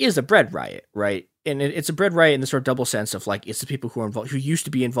that is a bread riot, right? And it's a bread riot in the sort of double sense of like, it's the people who are involved, who used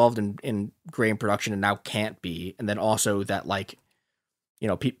to be involved in grain production and now can't be. And then also that like,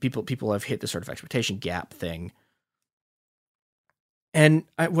 people have hit this sort of expectation gap thing. And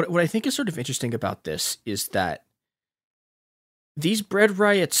what I think is sort of interesting about this is that these bread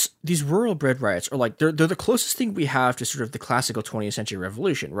riots, these rural bread riots, are like they're the closest thing we have to sort of the classical 20th century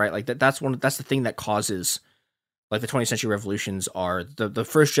revolution, right? Like that's the thing that causes like the 20th century revolutions are the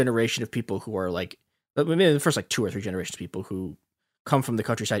first generation of people who are like, maybe the first like 2 or 3 generations of people who come from the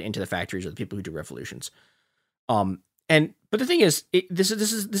countryside into the factories are the people who do revolutions. But the thing is, this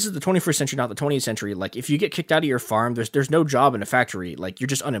is the 21st century, not the 20th century. Like, if you get kicked out of your farm, there's no job in a factory. Like, you're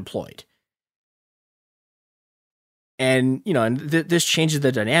just unemployed. And, you know, and this changes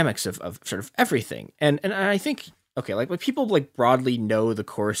the dynamics of sort of everything. And I think, okay, like people like broadly know the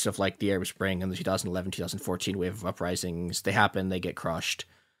course of like the Arab Spring and the 2011, 2014 wave of uprisings. They happen, they get crushed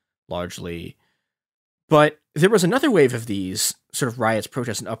largely. But there was another wave of these sort of riots,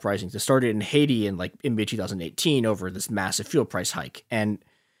 protests, and uprisings that started in Haiti in mid 2018 over this massive fuel price hike. And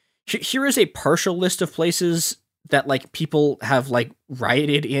here is a partial list of places that like people have like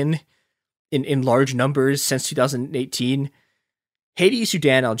rioted in large numbers since 2018. Haiti,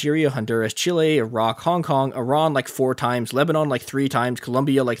 Sudan, Algeria, Honduras, Chile, Iraq, Hong Kong, Iran like 4 times, Lebanon like 3 times,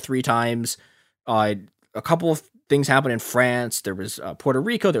 Colombia like 3 times. A couple of things happened in France. There was Puerto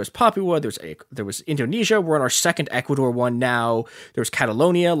Rico. There was Papua. There was Indonesia. We're on our second Ecuador one now. There was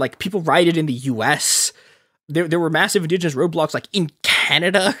Catalonia. Like, people rioted in the U.S. There were massive indigenous roadblocks like in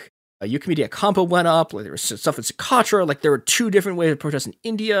Canada. Eucomedia Campo went up. Like, there was stuff in Socotra. Like, there were 2 different waves of protests in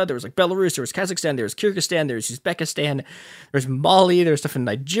India. There was like Belarus. There was Kazakhstan. There was Kyrgyzstan. There was Uzbekistan. There was Mali. There was stuff in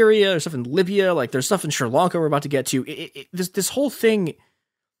Nigeria. There's stuff in Libya. Like, there's stuff in Sri Lanka we're about to get to. This whole thing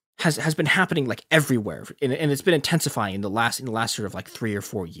has been happening like everywhere, and it's been intensifying in the last sort of like 3 or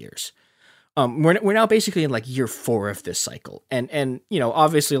 4 years. We're now basically in like year 4 of this cycle, and you know,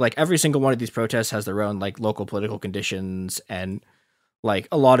 obviously, like every single one of these protests has their own like local political conditions, and like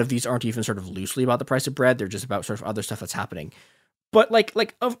a lot of these aren't even sort of loosely about the price of bread. They're just about sort of other stuff that's happening. But like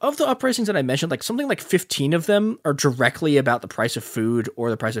of the uprisings that I mentioned, like something like 15 of them are directly about the price of food or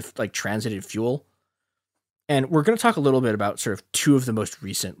the price of like transited fuel. And we're going to talk a little bit about sort of 2 of the most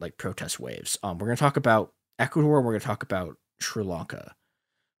recent like protest waves. We're going to talk about Ecuador, and we're going to talk about Sri Lanka,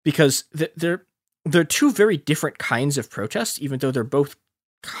 because they're 2 very different kinds of protests, even though they're both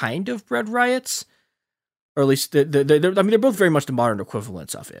kind of bread riots, or at least they're both very much the modern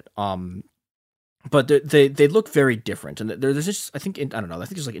equivalents of it. But they look very different, and there's just I think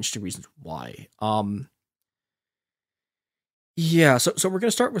there's like interesting reasons why. Yeah, so we're going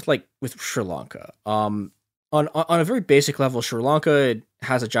to start with Sri Lanka. On a very basic level, Sri Lanka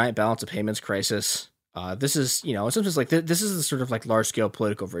has a giant balance of payments crisis. This is, you know, in some sense, like this is the sort of like large scale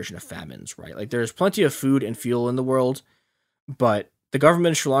political version of famines, right? Like, there's plenty of food and fuel in the world, but the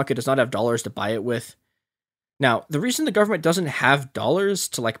government of Sri Lanka does not have dollars to buy it with. Now, the reason the government doesn't have dollars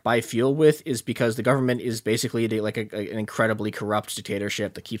to like buy fuel with is because the government is basically an incredibly corrupt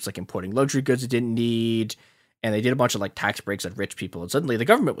dictatorship that keeps like importing luxury goods it didn't need. And they did a bunch of like tax breaks on rich people, and suddenly the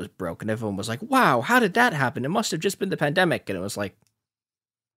government was broke, and everyone was like, "Wow, how did that happen? It must have just been the pandemic." And it was like,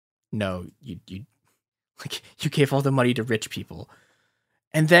 "No, you gave all the money to rich people."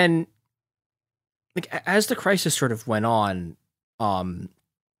 And then, like, as the crisis sort of went on,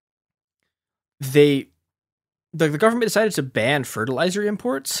 the government decided to ban fertilizer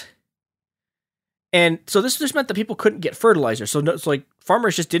imports. And so this just meant that people couldn't get fertilizer. So it's like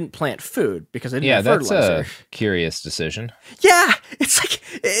farmers just didn't plant food because they didn't have fertilizer. Yeah, that's a curious decision. Yeah, it's like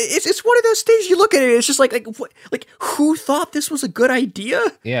it's one of those things you look at it. It's just like who thought this was a good idea?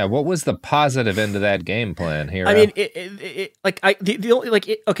 Yeah, what was the positive end of that game plan here? I mean,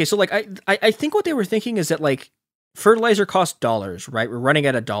 I think what they were thinking is that like fertilizer costs dollars, right? We're running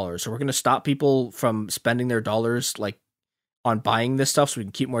out of dollars, so we're going to stop people from spending their dollars like on buying this stuff so we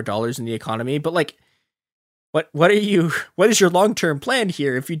can keep more dollars in the economy. But like, what is your long-term plan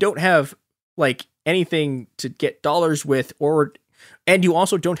here if you don't have like anything to get dollars with, and you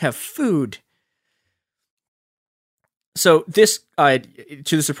also don't have food? So this, to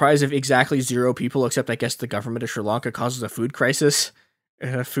the surprise of exactly 0 people, except I guess the government of Sri Lanka, causes a food crisis,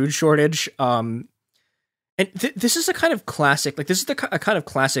 a food shortage. And this is a kind of classic, like this is a kind of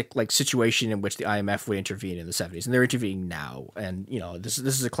classic like situation in which the IMF would intervene in the 70s, and they're intervening now. And you know, this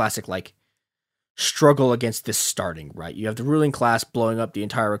is a classic like struggle against this starting, right? You have the ruling class blowing up the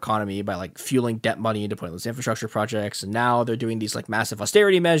entire economy by like fueling debt money into pointless infrastructure projects, and now they're doing these like massive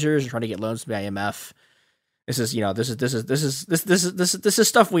austerity measures and trying to get loans from the IMF. This is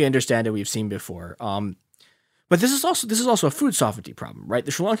stuff we understand and we've seen before. But this is also a food sovereignty problem, right?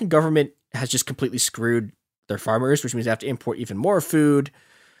 The Sri Lankan government has just completely screwed their farmers, which means they have to import even more food.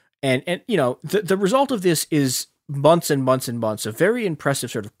 And you know, the result of this is months and months and months of very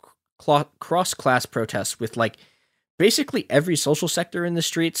impressive sort of cross-class protests with like basically every social sector in the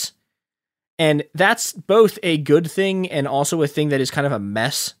streets. And that's both a good thing and also a thing that is kind of a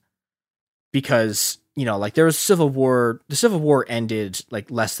mess, because, you know, like there was civil war. The Civil War ended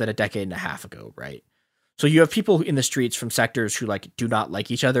like less than a decade and a half ago, right? So you have people in the streets from sectors who like do not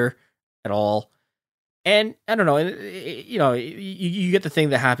like each other at all. And I don't know, you get the thing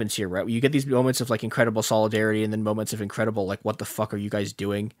that happens here, right? You get these moments of like incredible solidarity and then moments of incredible, like, what the fuck are you guys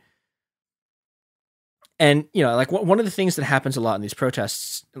doing? And, like one of the things that happens a lot in these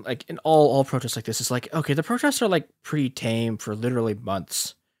protests, like in all protests like this, is like, okay, the protests are like pretty tame for literally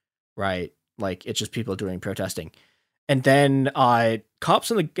months, right? Like it's just people doing protesting. And then cops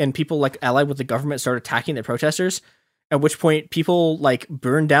and people like allied with the government start attacking the protesters. At which point, people like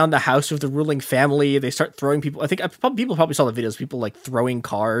burn down the house of the ruling family. They start throwing people. I think people probably saw the videos. People like throwing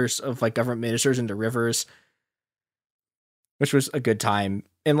cars of like government ministers into rivers, which was a good time.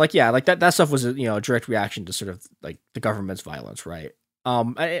 And like, yeah, like that stuff was a direct reaction to sort of like the government's violence, right?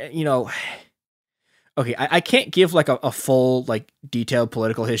 Okay, I can't give like a full like detailed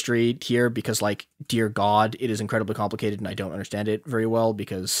political history here because like, dear God, it is incredibly complicated and I don't understand it very well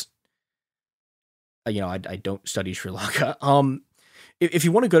because. I don't study Sri Lanka. If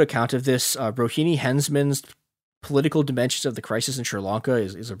you want a good account of this, Rohini Hensman's Political Dimensions of the Crisis in Sri Lanka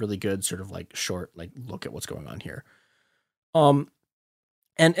is a really good sort of like short like look at what's going on here.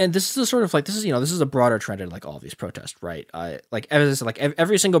 And this is a sort of like this is a broader trend in like all of these protests, right? Like as I said, like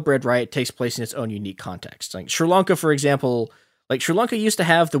every single bread riot takes place in its own unique context. Like Sri Lanka, for example, like Sri Lanka used to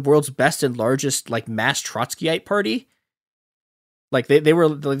have the world's best and largest like mass Trotskyite party. Like they were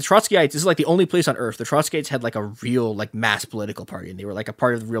the Trotskyites. This is like the only place on earth the Trotskyites had like a real like mass political party, and they were like a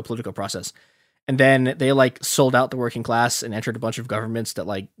part of the real political process. And then they like sold out the working class and entered a bunch of governments that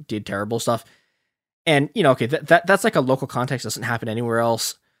like did terrible stuff. And okay, that's like a local context, doesn't happen anywhere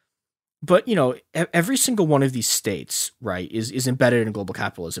else. But every single one of these states, right, is embedded in global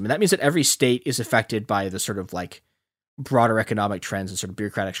capitalism, and that means that every state is affected by the sort of like broader economic trends and sort of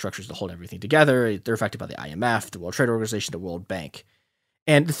bureaucratic structures that hold everything together. They're affected by the IMF, the World Trade Organization, the World Bank.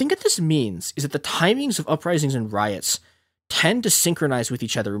 And the thing that this means is that the timings of uprisings and riots tend to synchronize with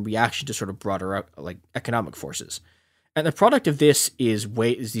each other in reaction to sort of broader like economic forces. And the product of this is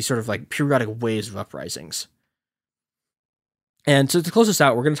these sort of like periodic waves of uprisings. And so to close this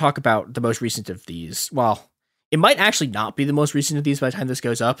out, we're going to talk about the most recent of these. Well, it might actually not be the most recent of these by the time this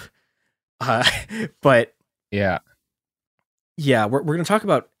goes up. But yeah, we're going to talk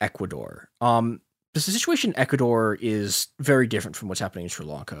about Ecuador. The situation in Ecuador is very different from what's happening in Sri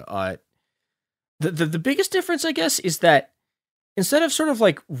Lanka. The biggest difference, I guess, is that instead of sort of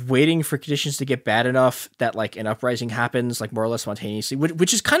like waiting for conditions to get bad enough that like an uprising happens like more or less spontaneously,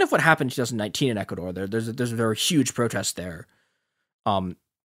 which is kind of what happened in 2019 in Ecuador. There's a very huge protest there,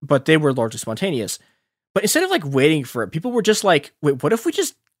 but they were largely spontaneous. But instead of like waiting for it, people were just like, wait, what if we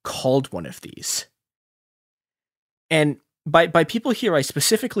just called one of these? And by people here, I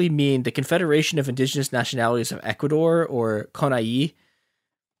specifically mean the Confederation of Indigenous Nationalities of Ecuador, or CONAIE.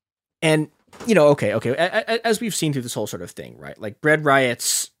 And, okay, as we've seen through this whole sort of thing, right? Like bread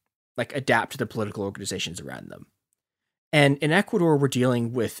riots, like adapt to the political organizations around them. And in Ecuador, we're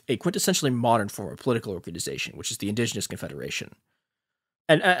dealing with a quintessentially modern form of political organization, which is the Indigenous Confederation.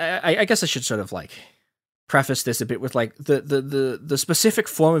 And I guess I should sort of like preface this a bit with like the specific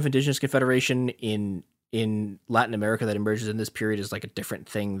form of Indigenous Confederation in Latin America that emerges in this period is like a different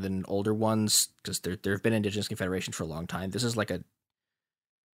thing than older ones, because there have been Indigenous Confederations for a long time. This is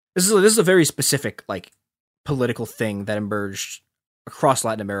a very specific like political thing that emerged across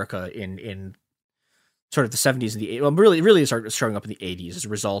Latin America in sort of the 70s and the 80s. Well, really started showing up in the 80s as a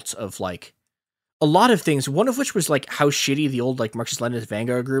result of like a lot of things. One of which was like how shitty the old like Marxist-Leninist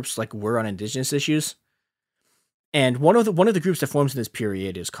vanguard groups like were on indigenous issues. And one of the groups that forms in this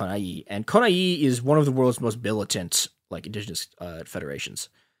period is CONAIE, and CONAIE is one of the world's most militant like indigenous federations.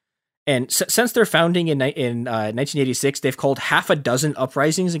 And since their founding in 1986, they've called half a dozen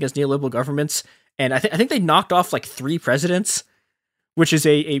uprisings against neoliberal governments, and I think they knocked off like 3 presidents, which is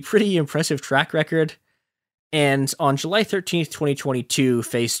a pretty impressive track record. And on July 13th, 2022,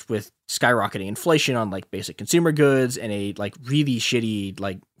 faced with skyrocketing inflation on like basic consumer goods and a like really shitty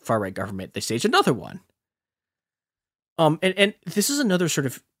like far right government, they staged another one. And this is another sort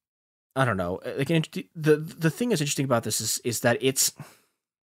of, I don't know, like the thing that's interesting about this is that it's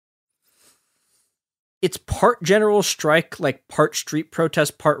part general strike, like part street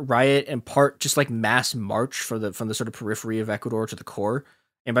protest, part riot, and part just like mass march from the sort of periphery of Ecuador to the core.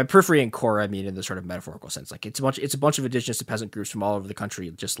 And by periphery and core, I mean in the sort of metaphorical sense. Like it's a bunch of indigenous and peasant groups from all over the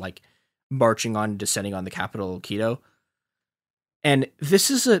country just like marching on, descending on the capital, Quito. And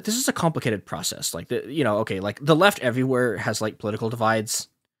this is a complicated process. Like like the left everywhere has like political divides,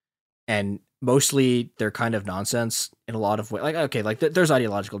 and mostly they're kind of nonsense in a lot of ways. Like, okay, like there's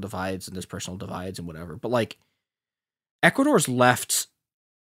ideological divides and there's personal divides and whatever, but like Ecuador's left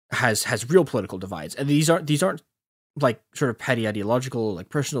has real political divides, and these aren't like sort of petty ideological, like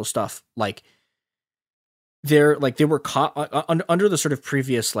personal stuff. Like they were caught under the sort of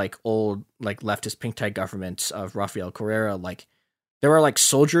previous like old like leftist pink tide government of Rafael Correa. Like there are like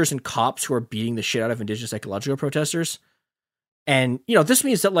soldiers and cops who are beating the shit out of indigenous ecological protesters. And, this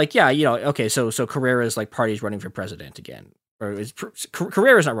means that, like, okay, so Carrera's, like, party is running for president again. Or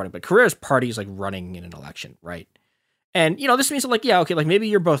Carrera's not running, but Carrera's party is, like, running in an election, right? And, this means that, like, yeah, okay, like, maybe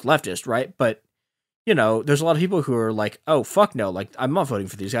you're both leftist, right? But, there's a lot of people who are like, oh, fuck no, like, I'm not voting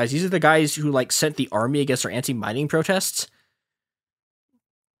for these guys. These are the guys who, like, sent the army against our anti-mining protests.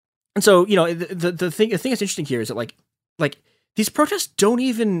 And so, the thing that's interesting here is that, like, these protests don't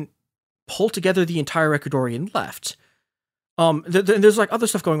even pull together the entire Ecuadorian left. There's like other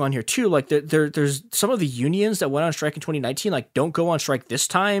stuff going on here too. Like there's some of the unions that went on strike in 2019, like don't go on strike this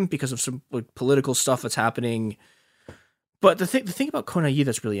time because of some like, political stuff that's happening. But the thing about CONAIE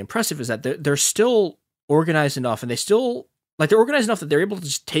that's really impressive is that they're still organized enough, and they're organized enough that they're able to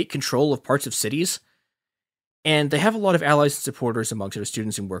just take control of parts of cities. And they have a lot of allies and supporters among sort of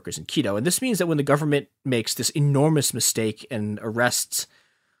students and workers in Quito. And this means that when the government makes this enormous mistake and arrests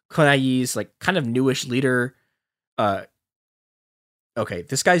CONAIE's like kind of newish leader, okay,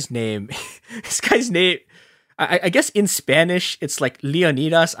 this guy's name, I guess in Spanish, it's like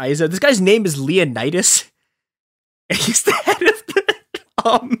Leonidas Aiza. This guy's name is Leonidas. And he's the head of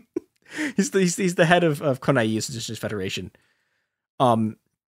he's the head of CONAIE, Indigenous Federation. And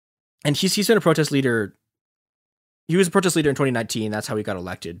he's been a protest leader. He was a protest leader in 2019. That's how he got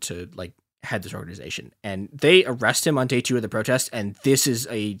elected to like head this organization. And they arrest him on day 2 of the protest. And this is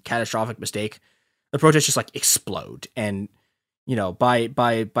a catastrophic mistake. The protests just like explode. And by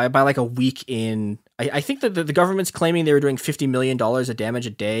like a week in, I think that the government's claiming they were doing $50 million of damage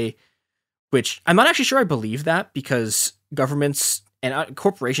a day, which I'm not actually sure I believe that, because governments and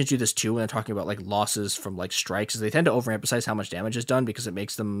corporations do this too when they're talking about like losses from like strikes. They tend to overemphasize how much damage is done because it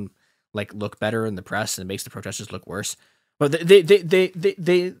makes them like look better in the press and it makes the protesters look worse. But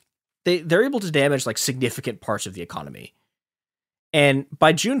they're able to damage like significant parts of the economy. And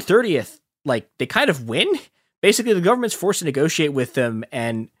by June 30th, like they kind of win. Basically, the government's forced to negotiate with them,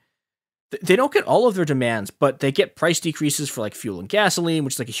 and they don't get all of their demands, but they get price decreases for like fuel and gasoline,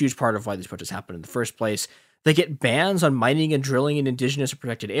 which is like a huge part of why these protests happen in the first place. They get bans on mining and drilling in indigenous or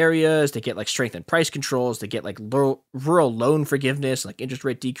protected areas. They get like strengthened price controls. They get like rural loan forgiveness, like interest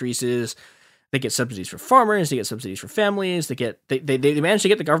rate decreases. They get subsidies for farmers. They get subsidies for families. They manage to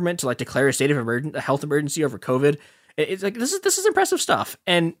get the government to like declare a state of a health emergency over COVID. It's like this is impressive stuff.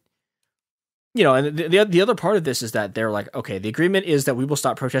 And and the other part of this is that they're like, okay, the agreement is that we will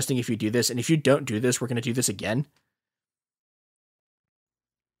stop protesting if you do this, and if you don't do this, we're going to do this again.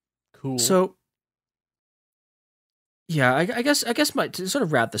 Cool. So, yeah, I guess to sort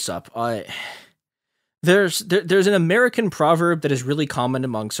of wrap this up, there's an American proverb that is really common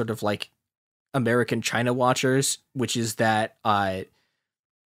among sort of like American China watchers, which is that so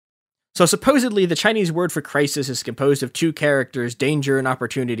supposedly the Chinese word for crisis is composed of 2 characters, danger and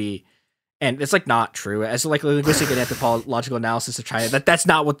opportunity. And it's like not true. As like linguistic and anthropological analysis of China, that's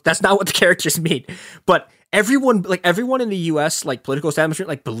not what the characters mean. But everyone in the U.S. like political establishment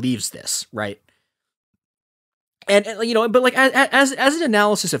like believes this, right? And but like as an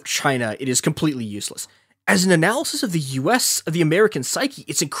analysis of China, it is completely useless. As an analysis of the U.S. of the American psyche,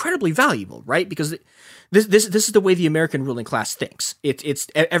 it's incredibly valuable, right? Because this is the way the American ruling class thinks. It's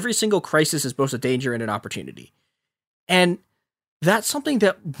every single crisis is both a danger and an opportunity, and that's something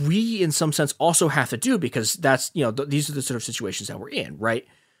that we, in some sense, also have to do, because that's, these are the sort of situations that we're in, right?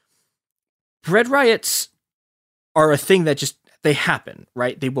 Bread riots are a thing that they happen,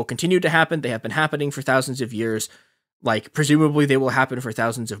 right? They will continue to happen. They have been happening for thousands of years. Like, presumably they will happen for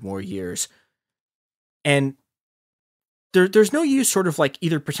thousands of more years. And there's no use sort of like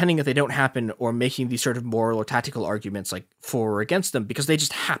either pretending that they don't happen or making these sort of moral or tactical arguments like for or against them, because they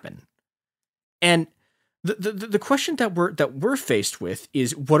just happen. And the question that we're faced with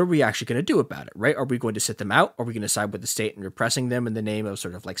is, what are we actually going to do about it, right? Are we going to sit them out? Are we going to side with the state and repressing them in the name of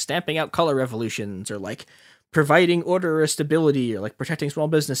sort of like stamping out color revolutions, or like providing order or stability, or like protecting small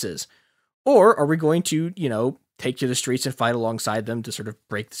businesses? Or are we going to, take to the streets and fight alongside them to sort of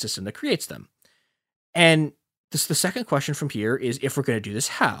break the system that creates them? And the second question from here is, if we're going to do this,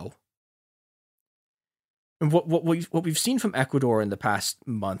 how? And what we've seen from Ecuador in the past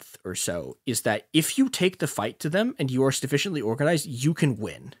month or so is that if you take the fight to them and you are sufficiently organized, you can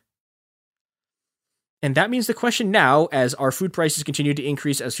win. And that means the question now, as our food prices continue to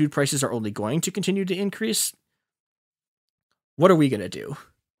increase, as food prices are only going to continue to increase, what are we going to do?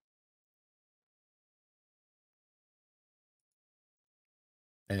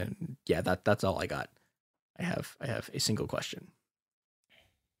 And yeah, that's all I got. I have a single question.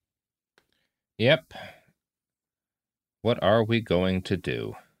 Yep. What are we going to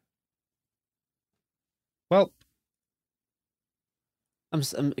do? Well, I'm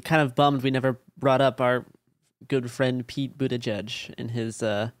kind of bummed we never brought up our good friend Pete Buttigieg and his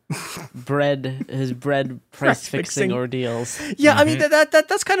bread price fixing ordeals. Yeah, I mean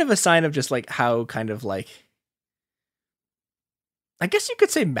that's kind of a sign of just like how kind of like, I guess you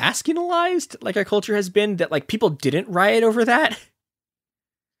could say, masculinized like our culture has been, that like people didn't riot over that.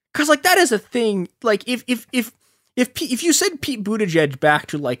 Cause like that is a thing. Like if you send Pete Buttigieg back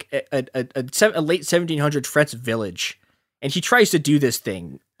to like a late 1700s French village, and he tries to do this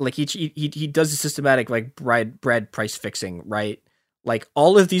thing, like he does a systematic like bread price fixing, right? Like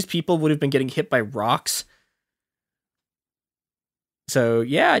all of these people would have been getting hit by rocks. So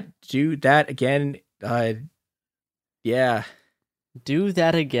yeah, do that again. Yeah. Do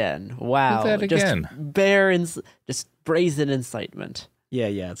that again. Wow. Do that again. Just brazen incitement. Yeah,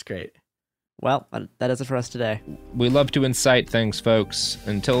 it's great. Well, that is it for us today. We love to incite things, folks.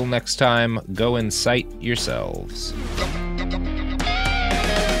 Until next time, go incite yourselves.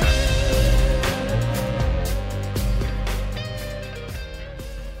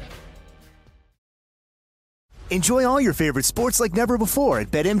 Enjoy all your favorite sports like never before at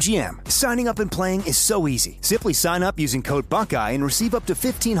BetMGM. Signing up and playing is so easy. Simply sign up using code Buckeye and receive up to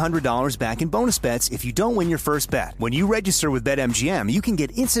 $1,500 back in bonus bets if you don't win your first bet. When you register with BetMGM, you can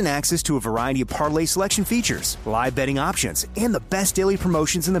get instant access to a variety of parlay selection features, live betting options, and the best daily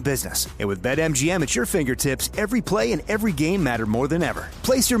promotions in the business. And with BetMGM at your fingertips, every play and every game matter more than ever.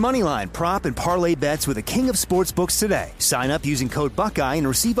 Place your moneyline, prop, and parlay bets with the king of sportsbooks today. Sign up using code Buckeye and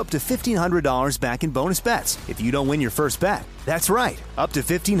receive up to $1,500 back in bonus bets if you don't win your first bet. That's right, up to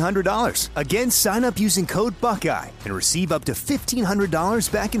 $1,500. Again, sign up using code Buckeye and receive up to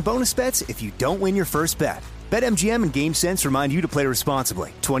 $1,500 back in bonus bets if you don't win your first bet. BetMGM and GameSense remind you to play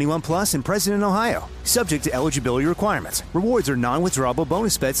responsibly. 21 plus and present in Ohio. Subject to eligibility requirements. Rewards are non-withdrawable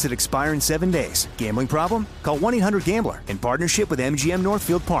bonus bets that expire in 7 days. Gambling problem? Call 1-800-GAMBLER in partnership with MGM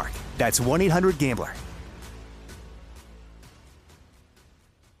Northfield Park. That's 1-800-GAMBLER.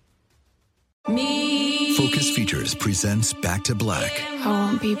 Focus Features presents Back to Black. I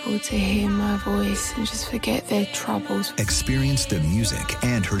want people to hear my voice and just forget their troubles. Experience the music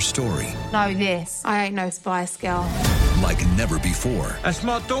and her story Know this, I ain't no Spice Girl. like never before. That's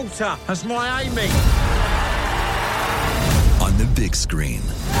my daughter. That's my Amy. On the big screen.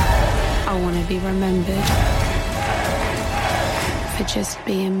 I want to be remembered for just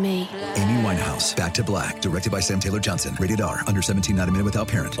being me. Amy Winehouse, Back to Black, directed by Sam Taylor Johnson. Rated R, under 17, not a minute without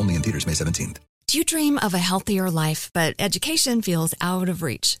parent. Only in theaters May 17th. Do you dream of a healthier life, but education feels out of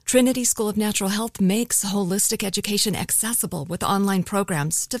reach? Trinity School of Natural Health makes holistic education accessible with online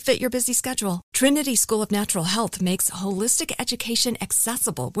programs to fit your busy schedule. Trinity School of Natural Health makes holistic education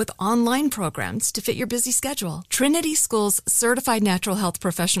accessible with online programs to fit your busy schedule. Trinity School's Certified Natural Health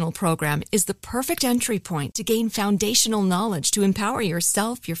Professional Program is the perfect entry point to gain foundational knowledge to empower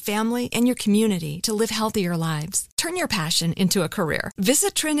yourself, your family, and your community to live healthier lives. Turn your passion into a career.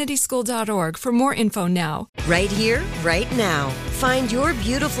 Visit trinityschool.org for more info now. Right here, right now. Find your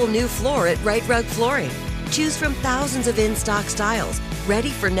beautiful new floor at Right Rug Flooring. Choose from thousands of in-stock styles, ready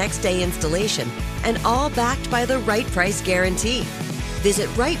for next day installation, and all backed by the right price guarantee. Visit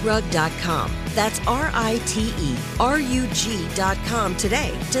rightrug.com. That's RITERUG.com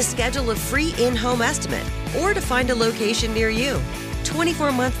today to schedule a free in-home estimate or to find a location near you.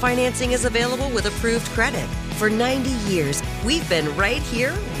 24-month financing is available with approved credit. For 90 years, we've been right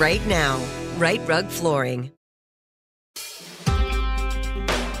here, right now. Right Rug Flooring.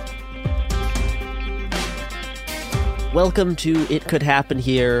 Welcome to It Could Happen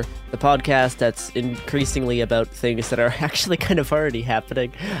Here, the podcast that's increasingly about things that are actually kind of already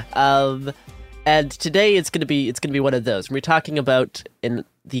happening. And today it's gonna be one of those. We're talking about the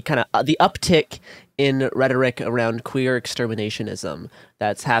uptick in rhetoric around queer exterminationism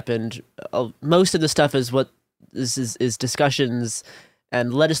that's happened. Most of the stuff is what is discussions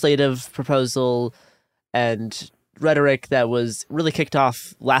and legislative proposal and rhetoric that was really kicked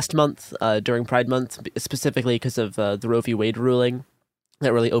off last month during Pride Month, specifically because of the Roe v. Wade ruling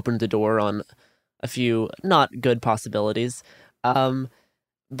that really opened the door on a few not good possibilities.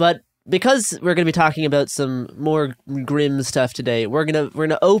 But because we're going to be talking about some more grim stuff today, we're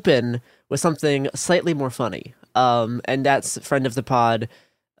gonna open with something slightly more funny, and that's friend of the pod,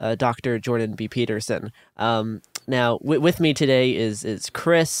 Dr. Jordan B. Peterson. Now, with me today is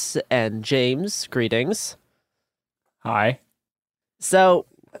Chris and James. Greetings. Hi. So,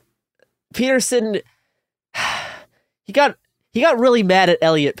 Peterson, he got he got really mad at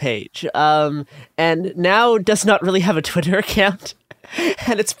Elliot Page, and now does not really have a Twitter account,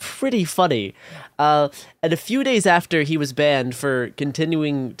 and it's pretty funny. And a few days after he was banned for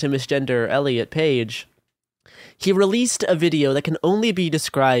continuing to misgender Elliot Page, he released a video that can only be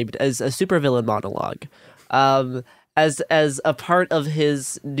described as a supervillain monologue, as a part of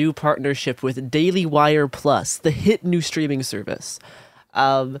his new partnership with Daily Wire Plus, the hit new streaming service.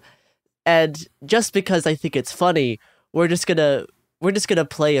 And just because I think it's funny, we're just gonna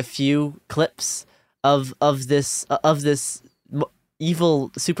play a few clips of this evil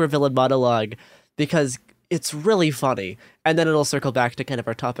supervillain monologue because it's really funny, and then it'll circle back to kind of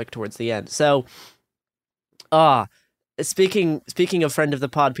our topic towards the end. So, speaking of friend of the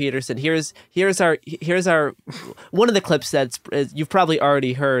pod, Peterson, here's our one of the clips that's you've probably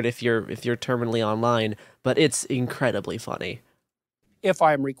already heard if you're terminally online, but it's incredibly funny. If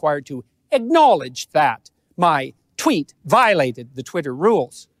I am required to acknowledge that my tweet violated the Twitter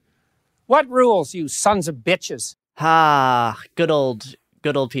rules. What rules, you sons of bitches? Good old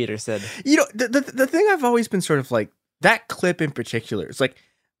Peterson. You know, the thing I've always been sort of like, that clip in particular, it's like,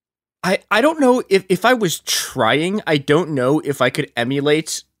 I don't know if I was trying, I don't know if I could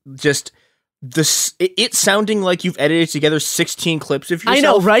emulate just it sounding like you've edited together 16 clips of yourself. I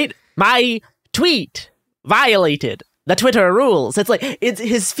know, right? My tweet violated the Twitter rules. It's like,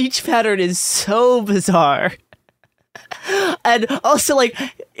 his speech pattern is so bizarre. And also, like,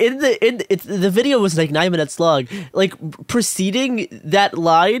 the video was like 9 minutes long. Like, preceding that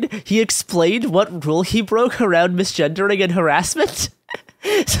line, he explained what rule he broke around misgendering and harassment.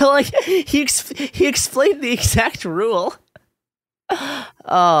 So, like, he explained the exact rule.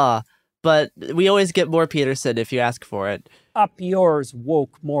 But we always get more Peterson if you ask for it. Up yours,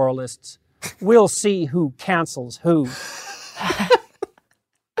 woke moralists. We'll see who cancels who.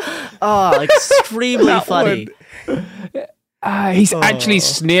 Extremely funny. He's actually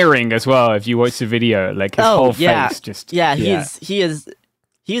sneering as well. If you watch the video, like his whole face just he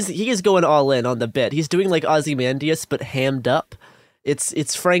is going all in on the bit. He's doing like Ozymandias but hammed up.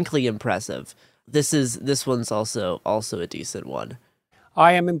 It's frankly impressive. This one's also a decent one.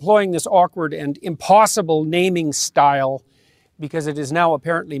 I am employing this awkward and impossible naming style because it is now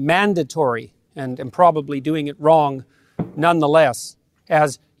apparently mandatory, and am probably doing it wrong nonetheless,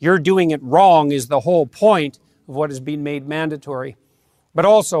 as you're doing it wrong is the whole point of what has been made mandatory. But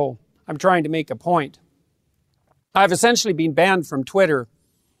also, I'm trying to make a point. I've essentially been banned from Twitter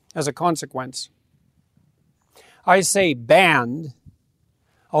as a consequence. I say banned,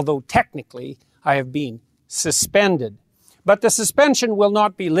 although technically I have been suspended. But the suspension will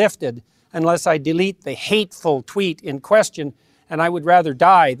not be lifted unless I delete the hateful tweet in question, and I would rather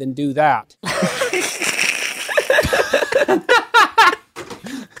die than do that.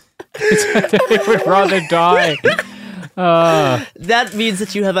 They would rather die. That means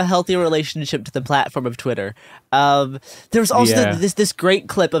that you have a healthy relationship to the platform of Twitter. There's also this great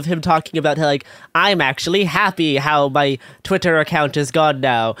clip of him talking about how, like, I'm actually happy how my Twitter account is gone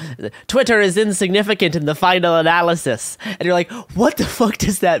now. Twitter is insignificant in the final analysis. And you're like, what the fuck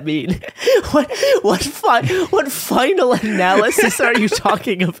does that mean? What final analysis are you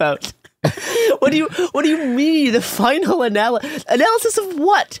talking about? What do you mean the final analysis of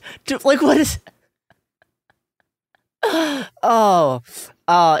what? Like, what is?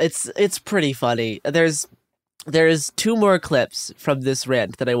 It's pretty funny. There's two more clips from this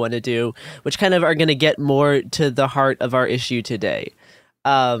rant that I want to do, which kind of are going to get more to the heart of our issue today.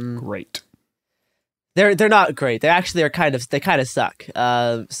 Great. They're not great. They actually they kind of suck.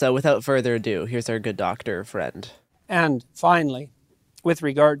 So without further ado, here's our good doctor friend. And finally, with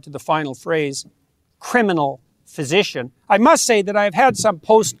regard to the final phrase, criminal physician, I must say that I've had some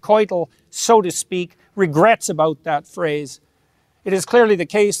post-coital, so to speak, regrets about that phrase. It is clearly the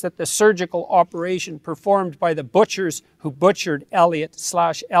case that the surgical operation performed by the butchers who butchered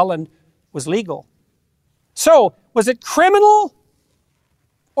Elliot/Ellen was legal. So, was it criminal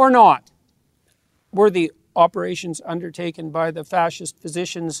or not? Were the operations undertaken by the fascist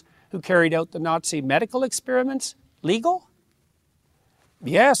physicians who carried out the Nazi medical experiments legal?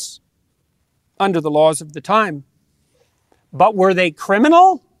 Yes, under the laws of the time. But were they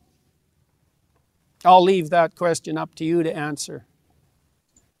criminal? I'll leave that question up to you to answer.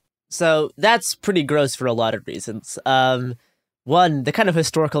 So that's pretty gross for a lot of reasons. One, the kind of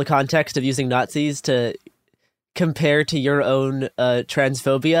historical context of using Nazis to compare to your own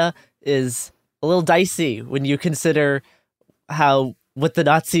transphobia is a little dicey when you consider what the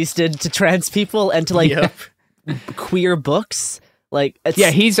Nazis did to trans people and to queer books.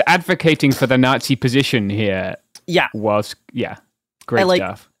 He's advocating for the Nazi position here. Yeah. Great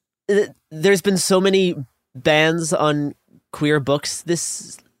stuff. There's been so many bans on queer books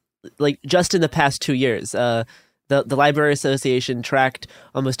this, like, just in the past 2 years. The Library Association tracked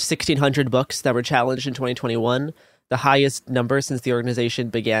almost 1,600 books that were challenged in 2021, the highest number since the organization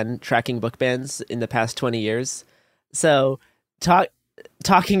began tracking book bans in the past 20 years. So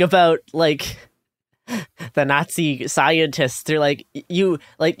talking about, like, the Nazi scientists, they're like, you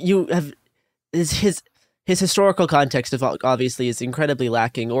have his historical context of obviously is incredibly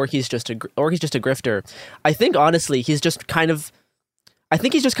lacking, or he's just a grifter. I think honestly he's just kind of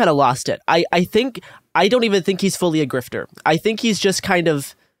lost it. I don't even think he's fully a grifter. I think he's just kind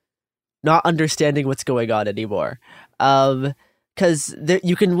of not understanding what's going on anymore. Because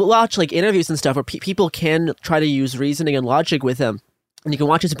you can watch like interviews and stuff where people can try to use reasoning and logic with him, and you can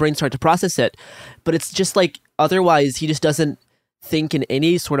watch his brain start to process it, but it's just like otherwise he just doesn't think in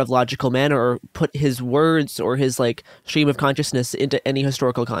any sort of logical manner or put his words or his like stream of consciousness into any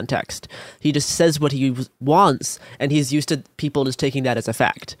historical context. He just says what he wants, and he's used to people just taking that as a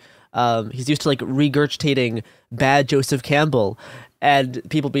fact. He's used to like regurgitating bad Joseph Campbell and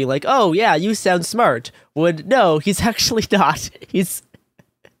people being like, oh yeah, you sound smart. No, he's actually not. He's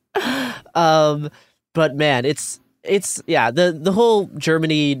but man, it's yeah, the whole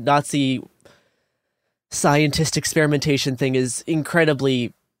Germany Nazi scientist experimentation thing is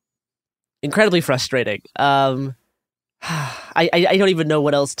incredibly frustrating. I don't even know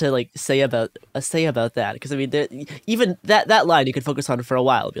what else to like say about that, because I mean even that line you could focus on for a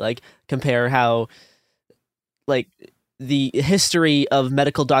while. Be like, compare how like the history of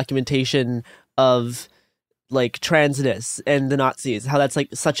medical documentation of like transness and the Nazis, how that's like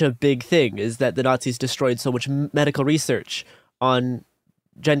such a big thing, is that the Nazis destroyed so much medical research on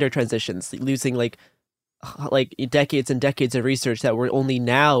gender transitions, losing like decades and decades of research that we're only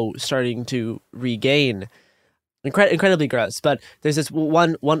now starting to regain. Incredibly gross. But there's this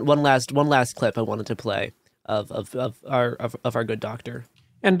one last clip I wanted to play of our good doctor.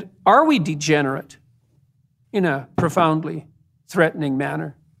 And are we degenerate in a profoundly threatening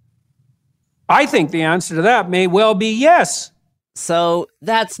manner? I think the answer to that may well be yes. So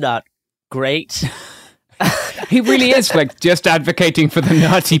that's not great. He really is like just advocating for the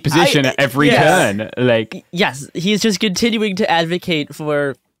Nazi position at every turn. Like, yes, he's just continuing to advocate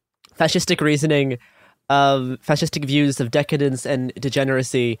for fascistic reasoning, fascistic views of decadence and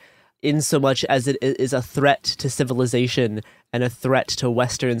degeneracy, in so much as it is a threat to civilization and a threat to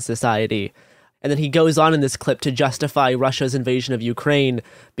Western society. And then he goes on in this clip to justify Russia's invasion of Ukraine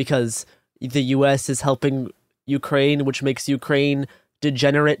because the US is helping Ukraine, which makes Ukraine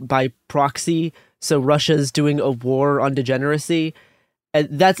degenerate by proxy. So Russia's doing a war on degeneracy. And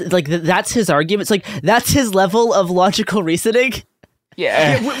that's his argument. It's like, that's his level of logical reasoning.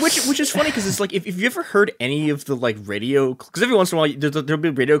 Yeah, which is funny because it's like, if you ever heard any of the like radio, because every once in a while there'll be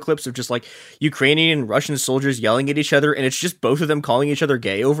radio clips of just like Ukrainian and Russian soldiers yelling at each other, and it's just both of them calling each other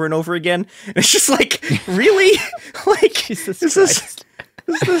gay over and over again. And it's just like, really? Like,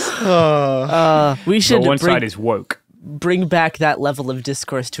 we should one side is woke. Bring back that level of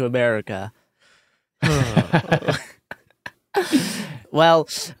discourse to America. Well,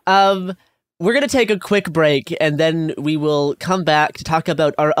 we're going to take a quick break, and then we will come back to talk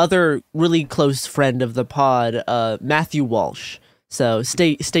about our other really close friend of the pod, Matthew Walsh. So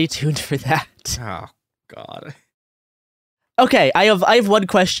stay tuned for that. Oh, God. Okay, I have one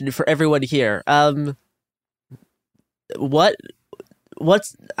question for everyone here. How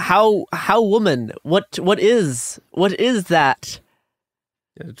woman? What is that?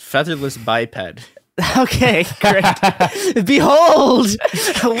 Featherless biped. Okay, great. Behold,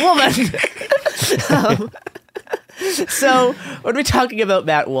 a woman. So, when we're talking about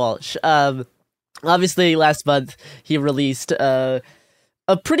Matt Walsh, obviously last month he released a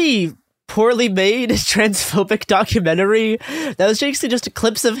pretty poorly made transphobic documentary that was basically just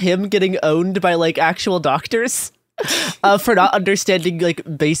clips of him getting owned by like actual doctors for not understanding like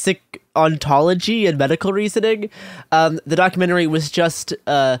basic ontology and medical reasoning. The documentary was just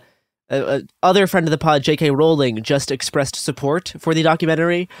other friend of the pod, J.K. Rowling, just expressed support for the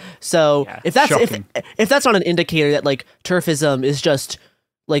documentary. So if that's not an indicator that like TERFism is just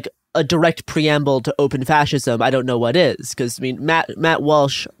like a direct preamble to open fascism, I don't know what is. Because I mean, Matt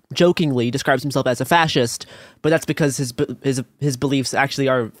Walsh jokingly describes himself as a fascist, but that's because his beliefs actually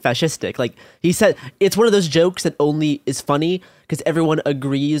are fascistic. Like he said, it's one of those jokes that only is funny because everyone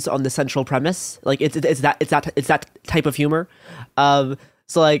agrees on the central premise. Like it's that type of humor. So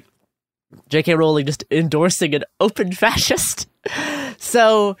like J.K. Rowling just endorsing an open fascist.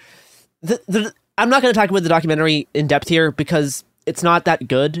 So I'm not going to talk about the documentary in depth here because it's not that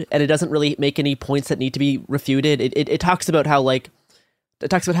good and it doesn't really make any points that need to be refuted. It talks about how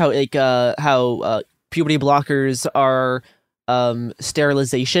puberty blockers are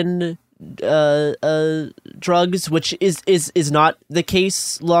sterilization drugs, which is not the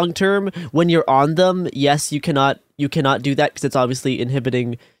case long term. When you're on them, yes, you cannot do that because it's obviously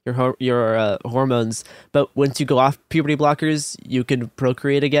inhibiting your hormones. But once you go off puberty blockers, you can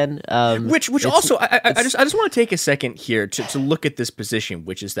procreate again. Which also I just want to take a second here to look at this position,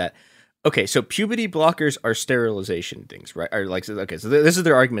 which is that, okay, so puberty blockers are sterilization things, right? Or like, okay, so this is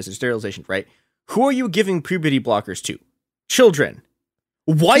their argument, is sterilization, right? Who are you giving puberty blockers to? Children.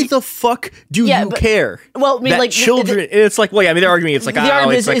 Why the fuck do you care? Well, I mean, that like children. It's like, well, yeah, I mean, they're arguing. It's like, the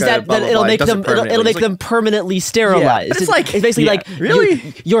argument it's like is that it'll make them permanently sterilized. Yeah, it's basically like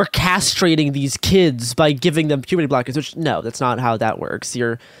really you're castrating these kids by giving them puberty blockers. Which no, that's not how that works.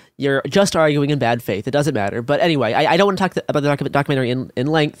 You're just arguing in bad faith. It doesn't matter. But anyway, I don't want to talk about the documentary in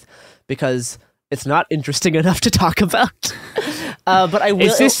length because it's not interesting enough to talk about. But I will.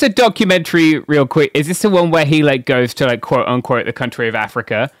 Is this a documentary, real quick? Is this the one where he like goes to like quote unquote the country of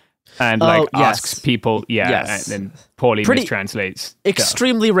Africa and asks people, and then poorly mistranslates?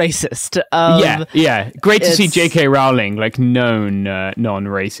 Extremely racist. Yeah. Great to see J.K. Rowling, like known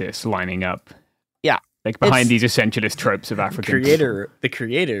non-racist, lining up. Yeah. Like behind these essentialist tropes of African. The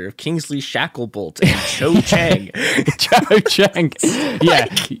creator of Kingsley Shacklebolt and Cho Chang. Cho Chang. Yeah.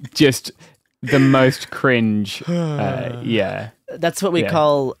 Just the most cringe. That's what we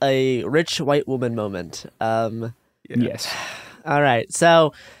call a rich white woman moment. Yes. All right.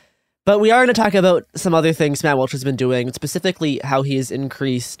 So, but we are going to talk about some other things Matt Walsh has been doing, specifically how he has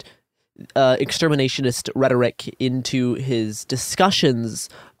increased exterminationist rhetoric into his discussions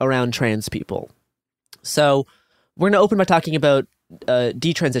around trans people. So we're going to open by talking about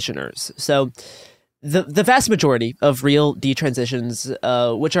detransitioners. So the vast majority of real detransitions,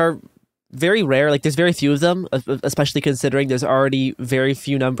 which are very rare, like there's very few of them, especially considering there's already very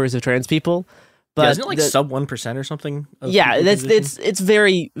few numbers of trans people. But isn't it like sub 1% or something? It's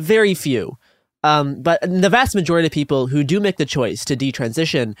very, very few. But the vast majority of people who do make the choice to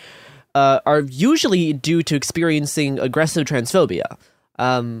detransition are usually due to experiencing aggressive transphobia.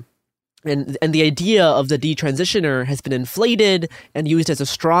 And the idea of the detransitioner has been inflated and used as a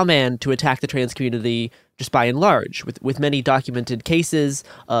straw man to attack the trans community just by and large, with many documented cases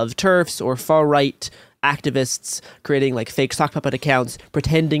of TERFs or far-right activists creating like fake sock puppet accounts,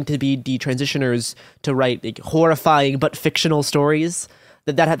 pretending to be detransitioners to write like, horrifying but fictional stories.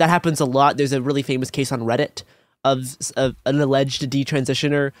 That happens a lot. There's a really famous case on Reddit of an alleged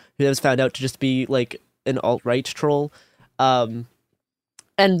detransitioner who was found out to just be like an alt-right troll. And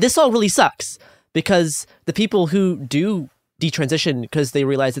this all really sucks because the people who do detransition because they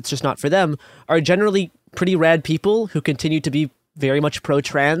realize it's just not for them are generally pretty rad people who continue to be very much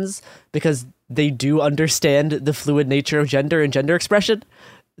pro-trans because they do understand the fluid nature of gender and gender expression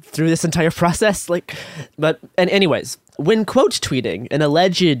through this entire process. Anyways, when quote tweeting an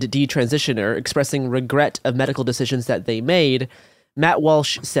alleged detransitioner expressing regret of medical decisions that they made, Matt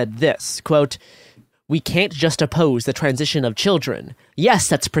Walsh said this, quote, "We can't just oppose the transition of children. Yes,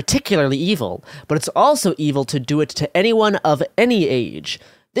 that's particularly evil, but it's also evil to do it to anyone of any age.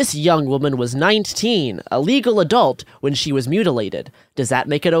 This young woman was 19, a legal adult, when she was mutilated. Does that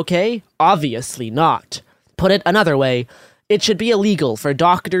make it okay? Obviously not. Put it another way, it should be illegal for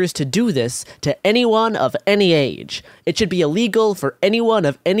doctors to do this to anyone of any age. It should be illegal for anyone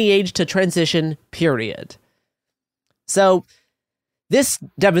of any age to transition, period." So this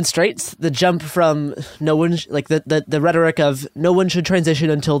demonstrates the jump from no one, like the rhetoric of no one should transition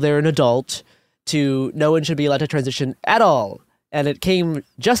until they're an adult to no one should be allowed to transition at all. And it came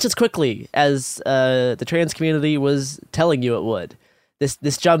just as quickly as the trans community was telling you it would.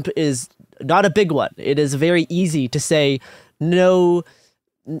 This jump is not a big one. It is very easy to say no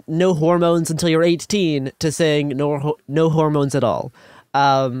hormones until you're 18 to saying no hormones at all.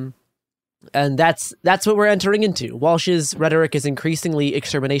 And that's what we're entering into. Walsh's rhetoric is increasingly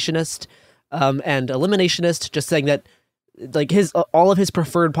exterminationist and eliminationist, just saying that like all of his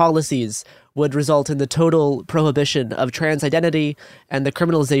preferred policies would result in the total prohibition of trans identity and the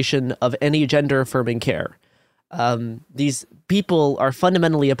criminalization of any gender affirming care. These people are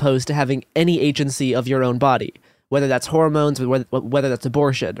fundamentally opposed to having any agency of your own body, whether that's hormones, whether that's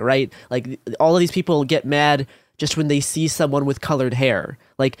abortion, right? Like all of these people get mad just when they see someone with colored hair.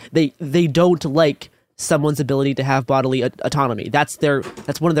 Like they don't like someone's ability to have bodily autonomy. That's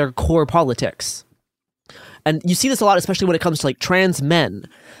one of their core politics. And you see this a lot, especially when it comes to like trans men,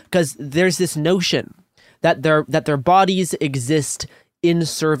 because there's this notion that their bodies exist in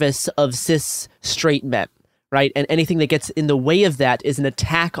service of cis straight men, right? And anything that gets in the way of that is an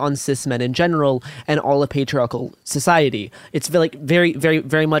attack on cis men in general and all a patriarchal society. It's very, very,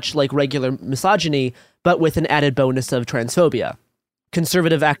 very much like regular misogyny, but with an added bonus of transphobia.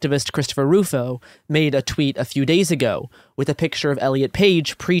 Conservative activist Christopher Rufo made a tweet a few days ago with a picture of Elliot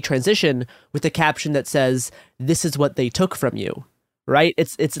Page pre-transition with a caption that says, "This is what they took from you," right?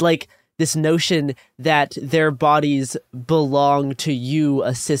 It's like this notion that their bodies belong to you,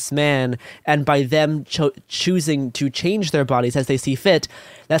 a cis man, and by them choosing to change their bodies as they see fit,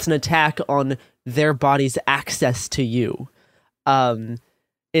 that's an attack on their body's access to you.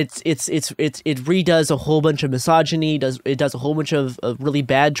 It redoes a whole bunch of misogyny. It does a whole bunch of really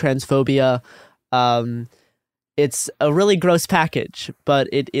bad transphobia. It's a really gross package, but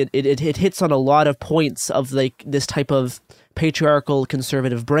it hits on a lot of points of like this type of patriarchal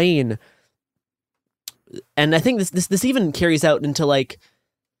conservative brain. And I think this even carries out into like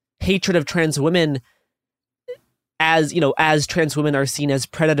hatred of trans women, as as trans women are seen as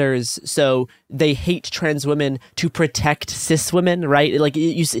predators, so they hate trans women to protect cis women, right? Like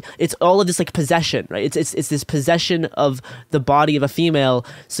you see, it's all of this like possession, right? It's this possession of the body of a female,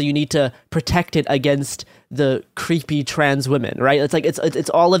 so you need to protect it against the creepy trans women, right? It's like it's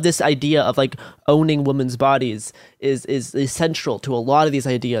all of this idea of like owning women's bodies is central to a lot of these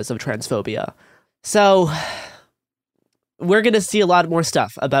ideas of transphobia. So we're gonna see a lot more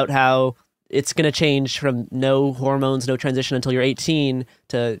stuff about how it's going to change from no hormones, no transition until you're 18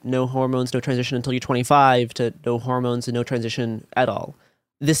 to no hormones, no transition until you're 25 to no hormones and no transition at all.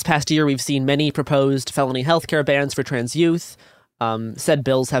 This past year, we've seen many proposed felony healthcare bans for trans youth. Said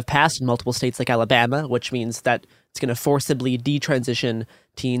bills have passed in multiple states like Alabama, which means that it's going to forcibly detransition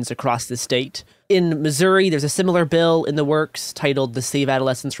teens across the state. In Missouri, there's a similar bill in the works titled the Save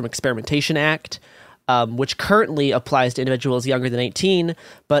Adolescents from Experimentation Act, which currently applies to individuals younger than 18,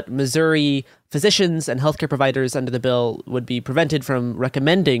 but Missouri physicians and healthcare providers under the bill would be prevented from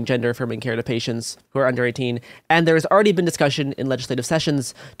recommending gender-affirming care to patients who are under 18, and there has already been discussion in legislative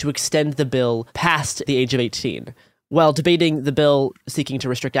sessions to extend the bill past the age of 18. While debating the bill seeking to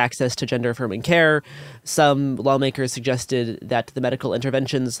restrict access to gender-affirming care, some lawmakers suggested that the medical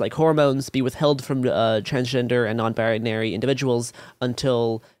interventions like hormones be withheld from transgender and non-binary individuals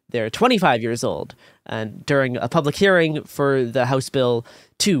until they're 25 years old. And during a public hearing for the House Bill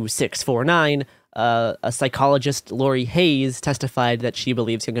 2649, a psychologist, Lori Hayes, testified that she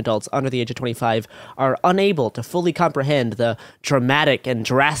believes young adults under the age of 25 are unable to fully comprehend the dramatic and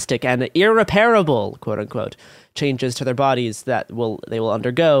drastic and irreparable, quote-unquote, changes to their bodies that they will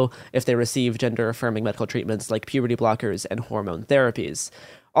undergo if they receive gender-affirming medical treatments like puberty blockers and hormone therapies.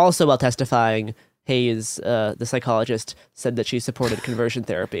 Also, while testifying, Hayes, the psychologist, said that she supported conversion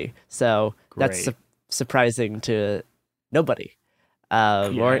therapy. So that's surprising to nobody.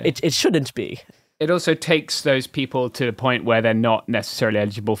 Or it shouldn't be. It also takes those people to the point where they're not necessarily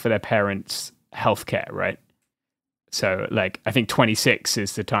eligible for their parents' healthcare, right? So, like, I think 26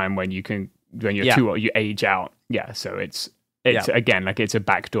 is the time when you can, when you're too old, you age out. Yeah, so it's again, like, it's a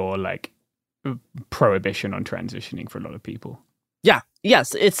backdoor, like, prohibition on transitioning for a lot of people. Yeah,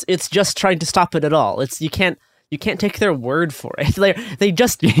 yes, it's just trying to stop it at all. You can't take their word for it. They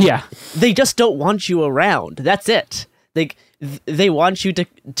just don't want you around. That's it. They want you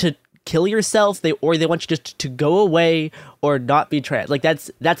to kill yourself. They want you just to go away or not be trans. Like that's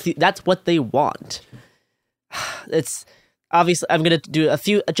what they want. It's obviously I'm gonna do a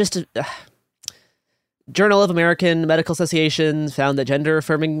few Journal of American Medical Association found that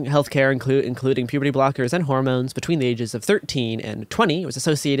gender-affirming healthcare, including puberty blockers and hormones between the ages of 13 and 20, was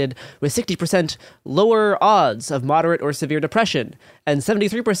associated with 60% lower odds of moderate or severe depression and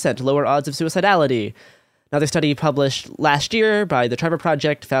 73% lower odds of suicidality. Another study published last year by the Trevor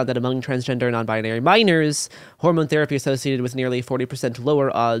Project found that among transgender and non-binary minors, hormone therapy associated with nearly 40%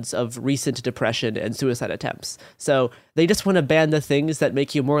 lower odds of recent depression and suicide attempts. So they just want to ban the things that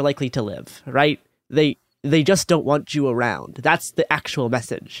make you more likely to live, right? They just don't want you around. That's the actual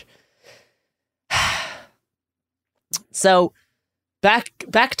message. So back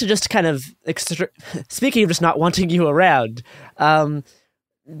to just kind of speaking of just not wanting you around. We're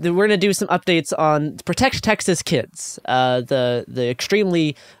going to do some updates on Protect Texas Kids, the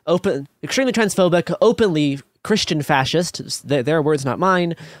extremely transphobic, openly Christian fascist, their words not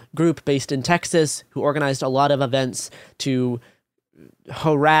mine, group based in Texas who organized a lot of events to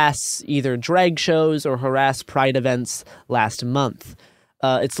harass either drag shows or harass pride events last month.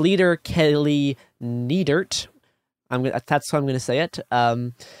 Its leader, Kelly Niedert, that's how I'm going to say it,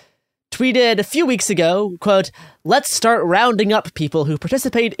 tweeted a few weeks ago, quote, "Let's start rounding up people who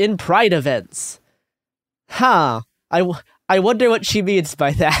participate in pride events." I I wonder what she means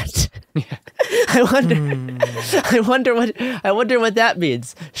by that. I wonder what that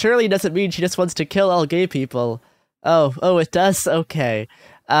means. Surely it doesn't mean she just wants to kill all gay people. Oh, it does? Okay.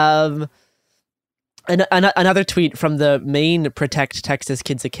 Another tweet from the main Protect Texas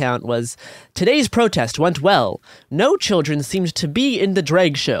Kids account was, today's protest went well. No children seemed to be in the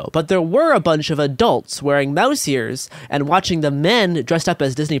drag show, but there were a bunch of adults wearing mouse ears and watching the men dressed up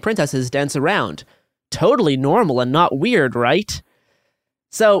as Disney princesses dance around. Totally normal and not weird, right?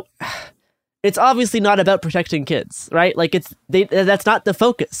 So, it's obviously not about protecting kids, right? Like that's not the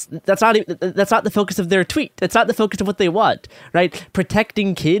focus. That's not the focus of their tweet. That's not the focus of what they want, right?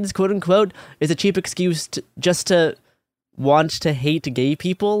 Protecting kids, quote unquote, is a cheap excuse just to want to hate gay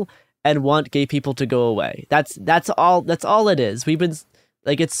people and want gay people to go away. That's all it is. We're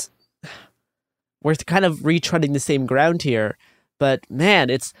kind of retreading the same ground here, but man,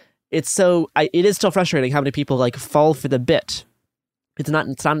 it is still frustrating how many people like fall for the bit. It's not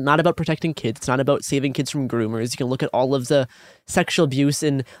about protecting kids. It's not about saving kids from groomers. You can look at all of the sexual abuse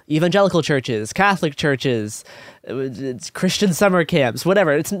in evangelical churches, Catholic churches, it's Christian summer camps,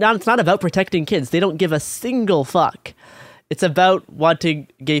 whatever. It's not about protecting kids. They don't give a single fuck. It's about wanting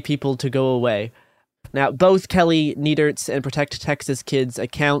gay people to go away. Now, both Kelly Niedert's and Protect Texas Kids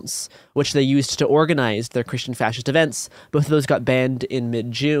accounts, which they used to organize their Christian fascist events, both of those got banned in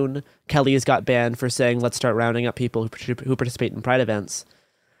mid-June. Kelly's got banned for saying, let's start rounding up people who participate in Pride events.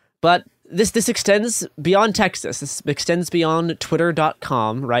 But this extends beyond Texas. This extends beyond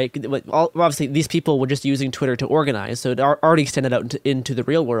Twitter.com, right? Obviously, these people were just using Twitter to organize, so it already extended out into the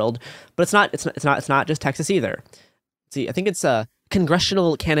real world. But it's not just Texas either. See, I think it's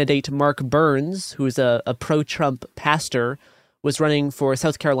congressional candidate Mark Burns, who's a pro-Trump pastor, was running for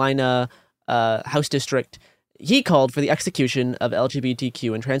South Carolina House District. He called for the execution of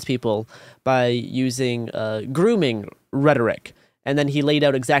LGBTQ and trans people by using grooming rhetoric. And then he laid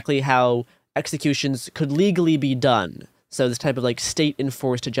out exactly how executions could legally be done. So this type of like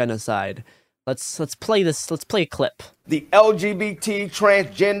state-enforced genocide. Let's play this. Let's play a clip. The LGBT,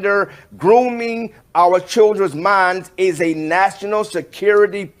 transgender, grooming our children's minds is a national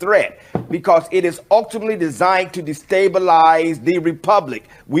security threat because it is ultimately designed to destabilize the republic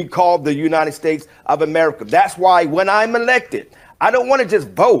we call the United States of America. That's why when I'm elected, I don't want to just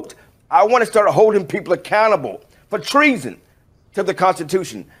vote. I want to start holding people accountable for treason to the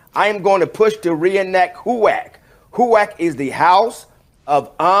Constitution. I am going to push to reenact HUAC. HUAC is the House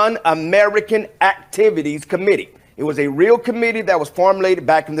of Un-American Activities Committee. It was a real committee that was formulated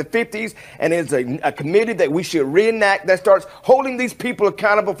back in the 50s, and it's a committee that we should reenact that starts holding these people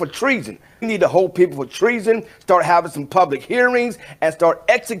accountable for treason. We need to hold people for treason, start having some public hearings, and start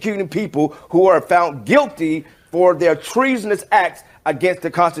executing people who are found guilty for their treasonous acts against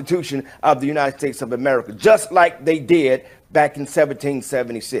the Constitution of the United States of America, just like they did back in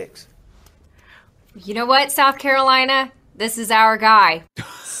 1776. You know what, South Carolina? This is our guy.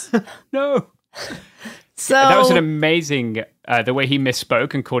 No. So that was an amazing, the way he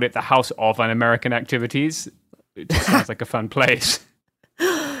misspoke and called it the House of Un-American Activities. It just sounds like a fun place.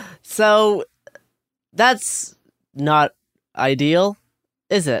 So that's not ideal,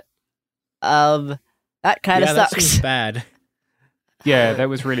 is it? That kind of sucks. That seems bad. Yeah, that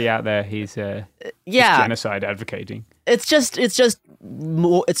was really out there. He's genocide advocating. They're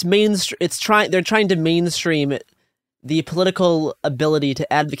trying to mainstream the political ability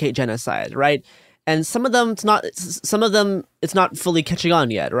to advocate genocide, right? And some of them it's not fully catching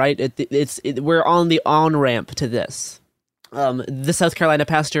on yet, right? We're on the on-ramp to this. The South Carolina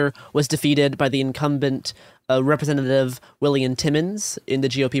pastor was defeated by the incumbent Representative William Timmons in the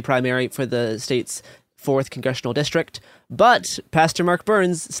GOP primary for the state's 4th congressional district, but Pastor Mark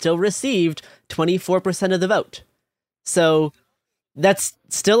Burns still received 24% of the vote. So that's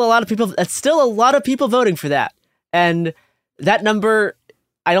still a lot of people. That's still a lot of people voting for that. And that number,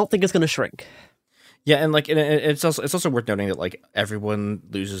 I don't think is going to shrink. Yeah, and it's also worth noting that like everyone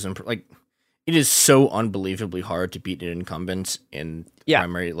loses, and like it is so unbelievably hard to beat an incumbent in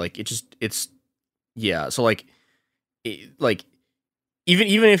primary. Like so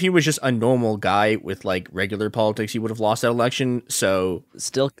even if he was just a normal guy with like regular politics, he would have lost that election. So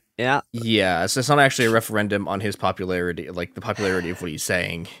still, so it's not actually a referendum on his popularity, like the popularity of what he's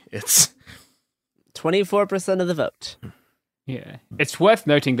saying. It's 24% of the vote. Yeah. It's worth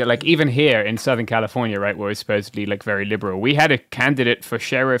noting that like even here in Southern California, right, where it's supposedly like very liberal, we had a candidate for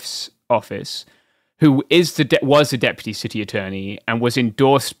sheriff's office who was the deputy city attorney and was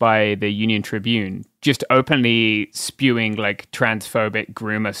endorsed by the Union Tribune, just openly spewing like transphobic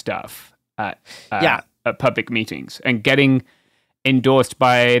groomer stuff at public meetings and getting endorsed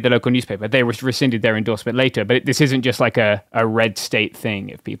by the local newspaper. They rescinded their endorsement later, but this isn't just like a red state thing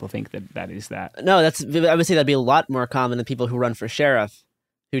if people think that is that. No, I would say that'd be a lot more common than people who run for sheriff,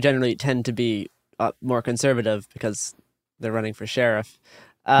 who generally tend to be more conservative because they're running for sheriff.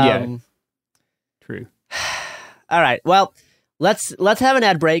 True. All right, well, let's have an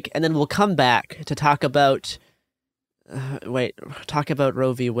ad break, and then we'll come back to talk about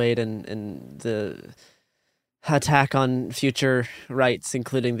Roe v. Wade and the attack on future rights,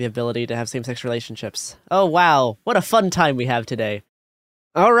 including the ability to have same-sex relationships. Oh, wow. What a fun time we have today.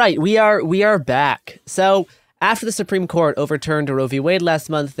 All right, we are back. So after the Supreme Court overturned Roe v. Wade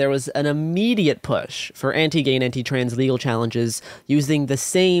last month, there was an immediate push for anti-gay and anti-trans legal challenges using the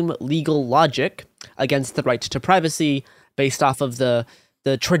same legal logic against the right to privacy based off of the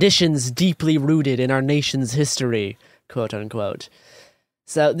traditions deeply rooted in our nation's history, quote unquote.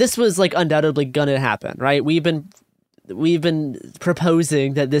 So this was like undoubtedly gonna happen, right? We've been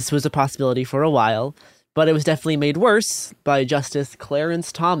proposing that this was a possibility for a while, but it was definitely made worse by Justice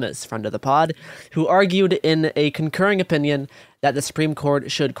Clarence Thomas, friend of the pod, who argued in a concurring opinion that the Supreme Court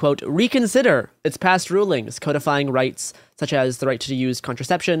should, quote, reconsider its past rulings codifying rights such as the right to use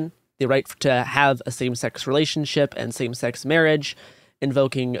contraception, the right to have a same-sex relationship and same-sex marriage,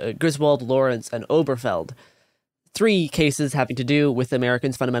 invoking Griswold, Lawrence, and Oberfeld. 3 cases having to do with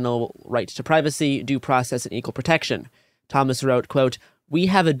Americans' fundamental right to privacy, due process, and equal protection. Thomas wrote, quote, we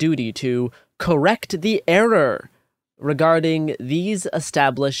have a duty to correct the error regarding these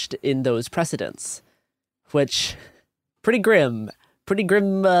established in those precedents. Which, pretty grim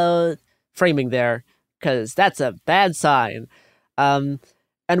framing there, because that's a bad sign. And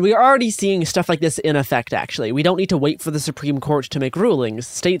we are already seeing stuff like this in effect, actually. We don't need to wait for the Supreme Court to make rulings.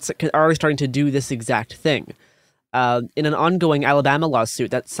 States are already starting to do this exact thing. In an ongoing Alabama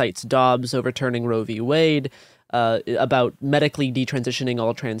lawsuit that cites Dobbs overturning Roe v. Wade about medically detransitioning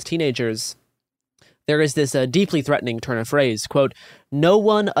all trans teenagers, there is this deeply threatening turn of phrase, quote, no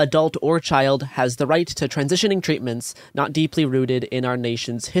one, adult or child, has the right to transitioning treatments not deeply rooted in our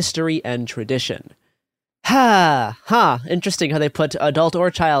nation's history and tradition. Interesting how they put adult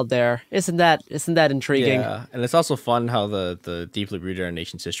or child there. Isn't that intriguing? Yeah, and it's also fun how the deeply rooted in our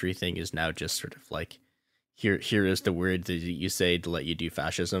nation's history thing is now just sort of like, Here is the word that you say to let you do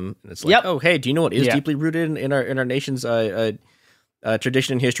fascism. And it's like, oh, hey, do you know what is deeply rooted in our nation's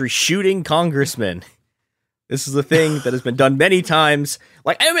tradition and history? Shooting congressmen. This is a thing that has been done many times.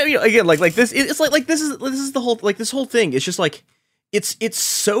 Like, I mean, again, like this. It's like this is the whole, like, this whole thing. It's just like it's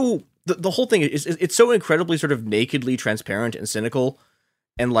so the whole thing is it's so incredibly sort of nakedly transparent and cynical.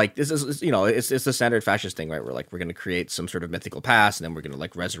 And like this is, it's the standard fascist thing, right? We're going to create some sort of mythical past, and then we're going to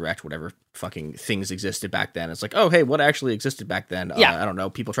like resurrect whatever fucking things existed back then. It's like, oh, hey, what actually existed back then? I don't know.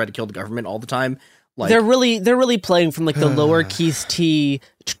 People tried to kill the government all the time. Like, they're really playing from like the lowercase t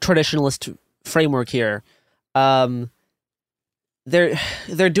traditionalist framework here. They're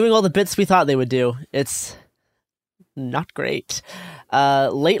doing all the bits we thought they would do. It's not great.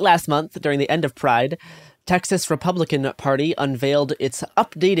 Late last month, during the end of Pride, Texas Republican Party unveiled its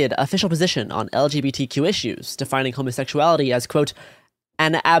updated official position on LGBTQ issues, defining homosexuality as, quote,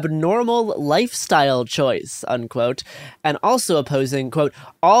 an abnormal lifestyle choice, unquote, and also opposing, quote,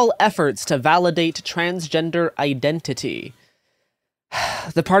 all efforts to validate transgender identity.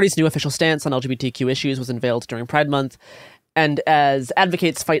 The party's new official stance on LGBTQ issues was unveiled during Pride Month, and as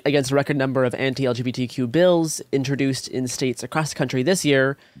advocates fight against a record number of anti-LGBTQ bills introduced in states across the country this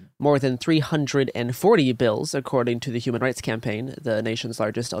year, more than 340 bills, according to the Human Rights Campaign, the nation's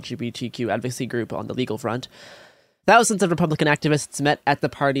largest LGBTQ advocacy group on the legal front. Thousands of Republican activists met at the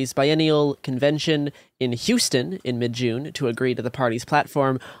party's biennial convention in Houston in mid-June to agree to the party's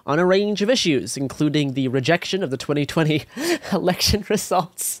platform on a range of issues, including the rejection of the 2020 election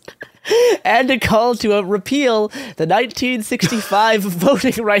results and a call to repeal the 1965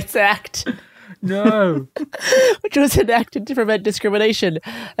 Voting Rights Act. No. Which was enacted to prevent discrimination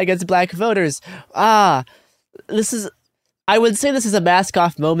against black voters. I would say this is a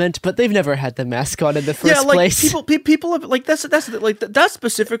mask-off moment, but they've never had the mask on in the first place. People have, like, that's like that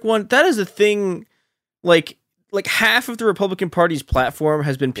specific one. That is a thing. Like half of the Republican Party's platform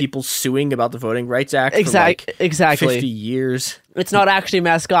has been people suing about the Voting Rights Act for like 50 years. It's not actually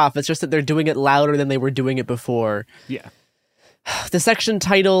mask-off. It's just that they're doing it louder than they were doing it before. Yeah. The section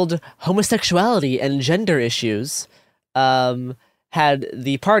titled Homosexuality and Gender Issues had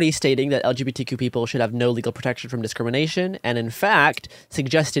the party stating that LGBTQ people should have no legal protection from discrimination, and in fact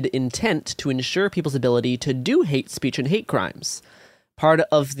suggested intent to ensure people's ability to do hate speech and hate crimes. Part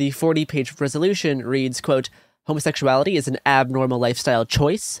of the 40-page resolution reads, quote, homosexuality is an abnormal lifestyle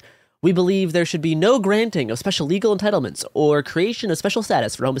choice. We believe there should be no granting of special legal entitlements or creation of special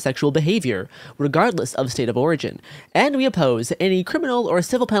status for homosexual behavior, regardless of state of origin. And we oppose any criminal or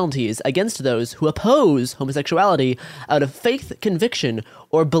civil penalties against those who oppose homosexuality out of faith, conviction,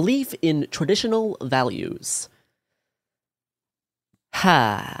 or belief in traditional values.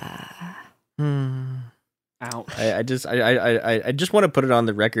 Ha. Ouch. I just want to put it on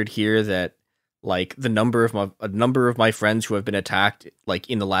the record here that like a number of my friends who have been attacked like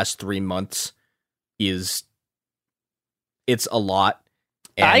in the last 3 months it's a lot.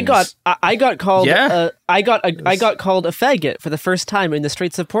 And I got called Yeah. I got called a faggot for the first time in the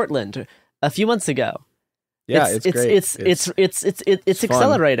streets of Portland a few months ago. Yeah, it's great. It's fun.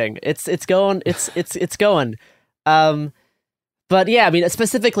 accelerating. It's going. But yeah, I mean,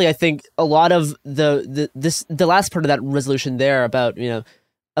 specifically, I think a lot of the last part of that resolution there about, you know,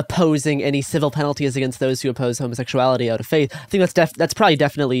 opposing any civil penalties against those who oppose homosexuality out of faith. I think that's probably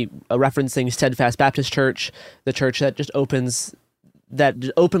definitely referencing Steadfast Baptist Church, the church that just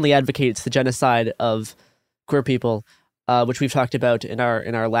openly advocates the genocide of queer people, which we've talked about in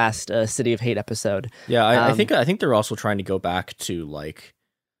our last City of Hate episode. Yeah, I think they're also trying to go back to like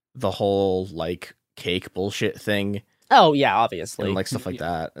the whole like cake bullshit thing. Oh yeah, obviously, and like stuff like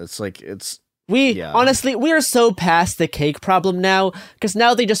that. It's like honestly, we are so past the cake problem now, because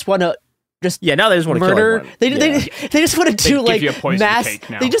now they just want to now they just want to murder. Kill everyone. They just want to do like mass.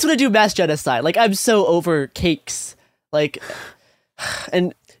 They just want to do mass genocide. Like, I'm so over cakes. Like,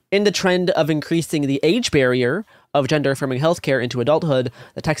 and in the trend of increasing the age barrier of gender-affirming healthcare into adulthood,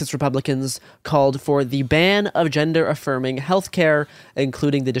 the Texas Republicans called for the ban of gender-affirming healthcare,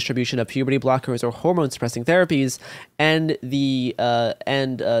 including the distribution of puberty blockers or hormone-suppressing therapies, and the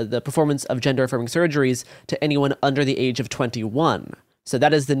performance of gender-affirming surgeries to anyone under the age of 21. So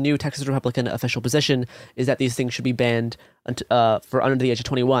that is the new Texas Republican official position: is that these things should be banned for under the age of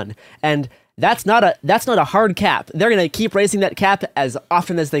 21. And that's not a hard cap. They're going to keep raising that cap as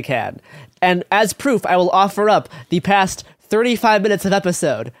often as they can. And as proof, I will offer up the past 35 minutes of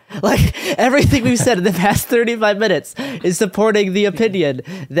episode. Like, everything we've said in the past 35 minutes is supporting the opinion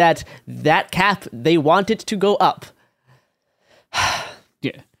that cap, they want it to go up.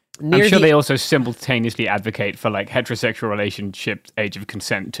 Yeah. I'm sure they also simultaneously advocate for like heterosexual relationship age of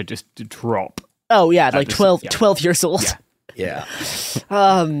consent to just drop. Oh yeah, like 12 years old. Yeah.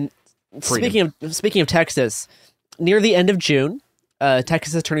 Speaking of Texas, near the end of June,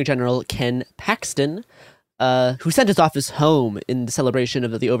 Texas Attorney General Ken Paxton, who sent his office home in the celebration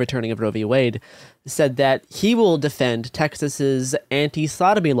of the overturning of Roe v. Wade, said that he will defend Texas's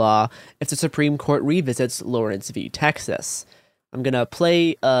anti-sodomy law if the Supreme Court revisits Lawrence v. Texas. I'm going to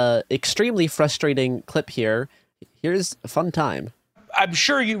play an extremely frustrating clip here. Here's a fun time. I'm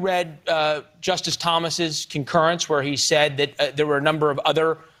sure you read Justice Thomas's concurrence where he said that there were a number of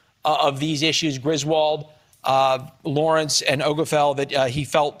other of these issues, Griswold, Lawrence, and Obergefell, that he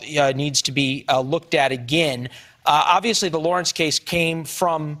felt needs to be looked at again. Obviously, the Lawrence case came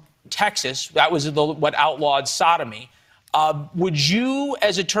from Texas. That was what outlawed sodomy. Would you,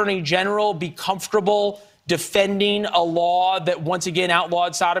 as Attorney General, be comfortable defending a law that once again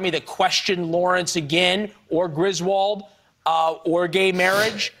outlawed sodomy, that questioned Lawrence again, or Griswold, or gay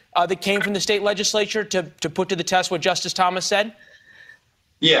marriage, that came from the state legislature to put to the test what Justice Thomas said?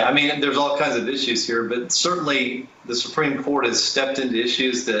 Yeah, I mean, there's all kinds of issues here, but certainly the Supreme Court has stepped into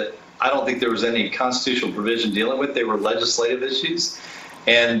issues that I don't think there was any constitutional provision dealing with. They were legislative issues.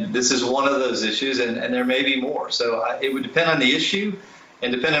 And this is one of those issues, and there may be more. So it would depend on the issue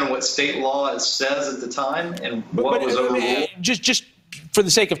and depend on what state law it says at the time and what was overruled. Just for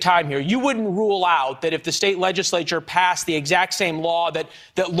the sake of time here, you wouldn't rule out that if the state legislature passed the exact same law that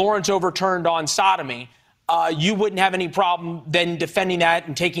Lawrence overturned on sodomy, you wouldn't have any problem then defending that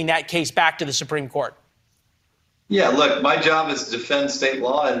and taking that case back to the Supreme Court? Yeah, look, my job is to defend state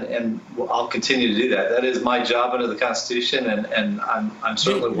law, and I'll continue to do that. That is my job under the Constitution, and I'm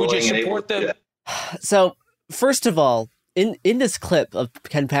certainly willing and able to do that. So, first of all, in this clip of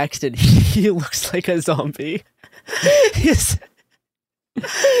Ken Paxton, he looks like a zombie.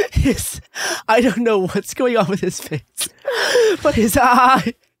 I don't know what's going on with his face, but his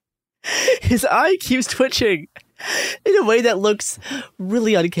eye keeps twitching in a way that looks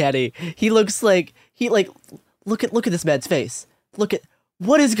really uncanny. He looks like look at this man's face. Look at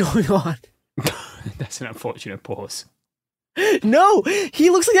what is going on. That's an unfortunate pause. No, he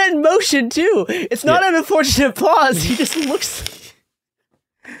looks like that in motion too. It's not an unfortunate pause. He just looks.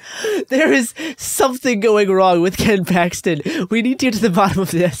 There is something going wrong with Ken Paxton. We need to get to the bottom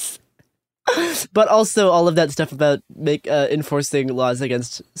of this. But also all of that stuff about enforcing laws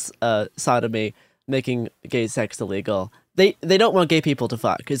against sodomy, making gay sex illegal. they don't want gay people to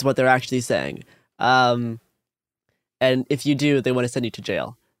fuck, is what they're actually saying. And if you do, they want to send you to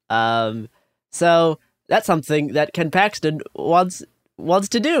jail. So that's something that Ken Paxton wants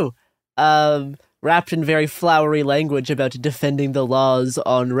to do. Wrapped in very flowery language about defending the laws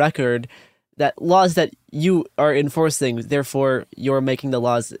on record, that laws that you are enforcing, therefore you're making the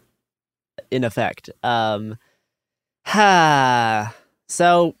laws in effect.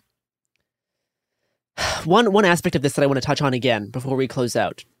 So one aspect of this that I want to touch on again before we close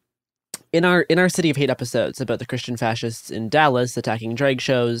out. In our City of Hate episodes about the Christian fascists in Dallas attacking drag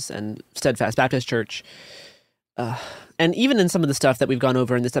shows and Steadfast Baptist Church, and even in some of the stuff that we've gone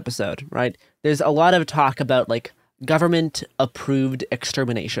over in this episode, right? There's a lot of talk about like government-approved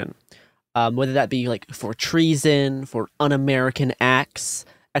extermination, whether that be like for treason, for un-American acts,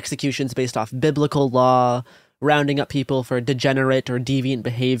 executions based off biblical law, rounding up people for degenerate or deviant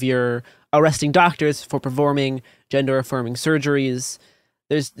behavior, arresting doctors for performing gender-affirming surgeries.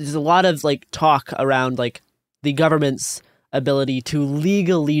 There's a lot of like talk around like the government's ability to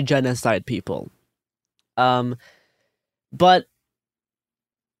legally genocide people. But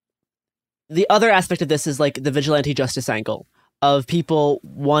the other aspect of this is like the vigilante justice angle of people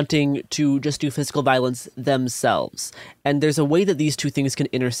wanting to just do physical violence themselves. And there's a way that these two things can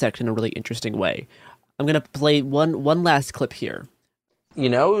intersect in a really interesting way. I'm going to play one last clip here. You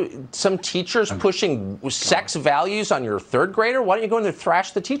know, some teachers pushing sex values on your third grader. Why don't you go in there and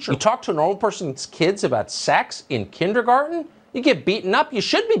thrash the teacher? You talk to a normal person's kids about sex in kindergarten, you get beaten up. You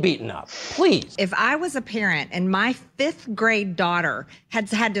should be beaten up. Please. If I was a parent and my 5th grade daughter had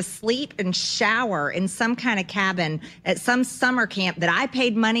to sleep and shower in some kind of cabin at some summer camp that I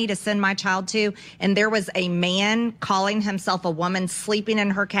paid money to send my child to, and there was a man calling himself a woman sleeping in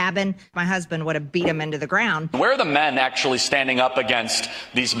her cabin, my husband would have beat him into the ground. Where are the men actually standing up against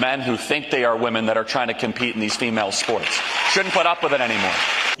these men who think they are women that are trying to compete in these female sports? Shouldn't put up with it anymore.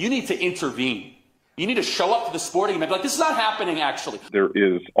 You need to intervene. You need to show up to the sporting event. Like, this is not happening, actually. There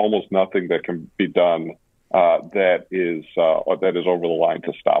is almost nothing that can be done that is over the line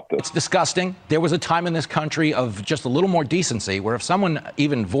to stop this. It's disgusting. There was a time in this country of just a little more decency where if someone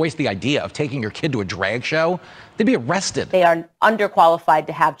even voiced the idea of taking your kid to a drag show, they'd be arrested. They are underqualified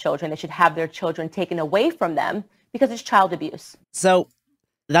to have children. They should have their children taken away from them because it's child abuse. So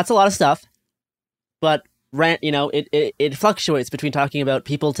that's a lot of stuff, but it fluctuates between talking about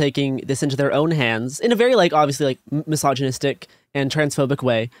people taking this into their own hands in a very like obviously like misogynistic and transphobic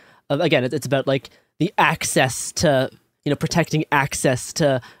way. Again, it's about like the access to, protecting access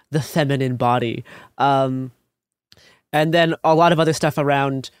to the feminine body. And then a lot of other stuff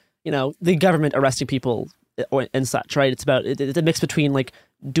around, the government arresting people and such, right? It's about, it's a mix between like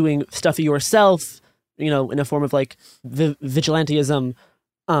doing stuff yourself, in a form of like vigilantism,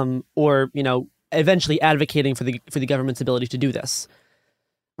 or, eventually advocating for the government's ability to do this.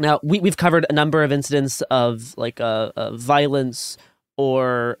 Now, we've covered a number of incidents of like violence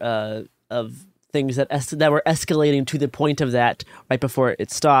or of things that were escalating to the point of that right before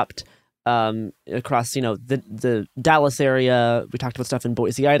it stopped across the Dallas area. We talked about stuff in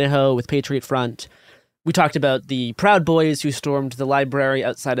Boise, Idaho with Patriot Front. We talked about the Proud Boys who stormed the library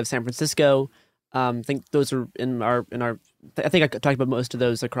outside of San Francisco. I think those are in our. I think I talked about most of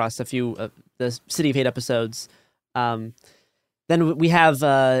those across a few of the City of Hate episodes. Then we have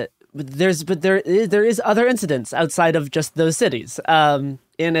there is other incidents outside of just those cities. In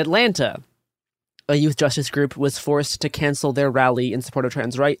Atlanta, a youth justice group was forced to cancel their rally in support of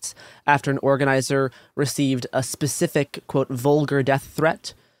trans rights after an organizer received a specific, quote, vulgar death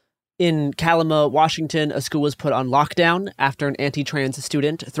threat. In Kalama, Washington, a school was put on lockdown after an anti-trans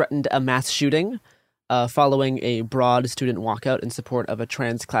student threatened a mass shooting following a broad student walkout in support of a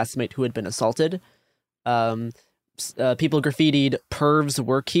trans classmate who had been assaulted. People graffitied "Pervs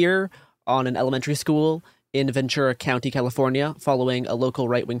Work Here" on an elementary school in Ventura County, California, following a local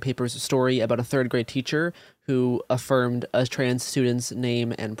right-wing paper's story about a third-grade teacher who affirmed a trans student's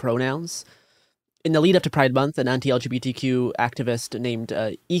name and pronouns. In the lead-up to Pride Month, an anti-LGBTQ activist named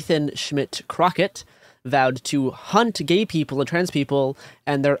Ethan Schmidt Crockett vowed to hunt gay people and trans people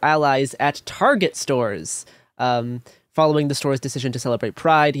and their allies at Target stores. Following the store's decision to celebrate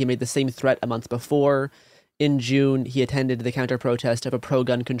Pride, he made the same threat a month before. In June, he attended the counter-protest of a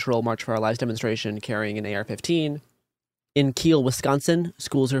pro-gun control March for Our Lives demonstration carrying an AR-15. In Kiel, Wisconsin,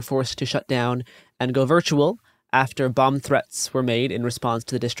 schools were forced to shut down and go virtual after bomb threats were made in response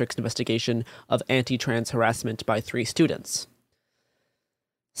to the district's investigation of anti-trans harassment by 3 students.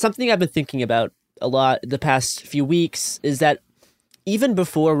 Something I've been thinking about a lot the past few weeks is that even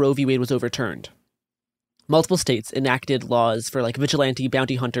before Roe v. Wade was overturned, multiple states enacted laws for like vigilante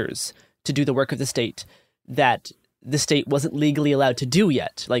bounty hunters to do the work of the state that the state wasn't legally allowed to do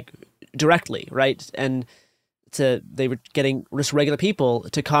yet, like directly, right? And they were getting just regular people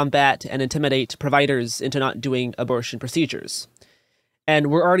to combat and intimidate providers into not doing abortion procedures. And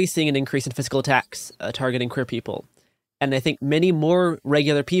we're already seeing an increase in physical attacks targeting queer people. And I think many more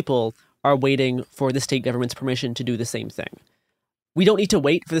regular people are waiting for the state government's permission to do the same thing. We don't need to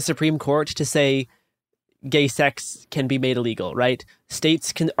wait for the Supreme Court to say gay sex can be made illegal, right?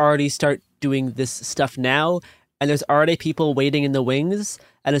 States can already start doing this stuff now, and there's already people waiting in the wings,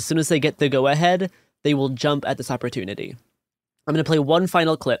 and as soon as they get the go-ahead, they will jump at this opportunity. I'm going to play one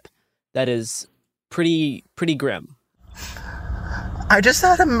final clip that is pretty grim. I just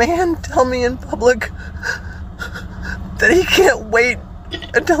had a man tell me in public that he can't wait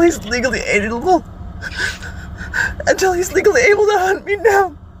until he's legally able to hunt me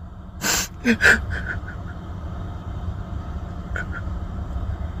down.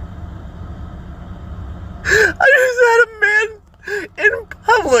 I just had a man in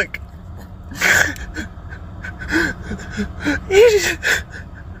public.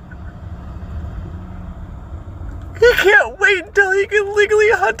 He can't wait until he can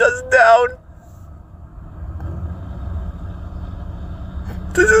legally hunt us down.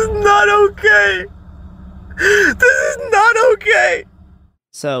 This is not okay. This is not okay.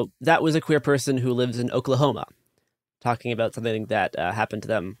 So that was a queer person who lives in Oklahoma talking about something that happened to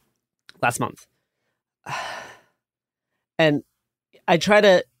them last month. And I try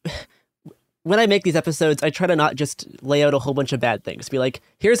to, when I make these episodes, I try to not just lay out a whole bunch of bad things. Be like,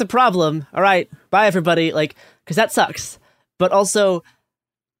 here's a problem. All right, bye everybody. Like, because that sucks. But also,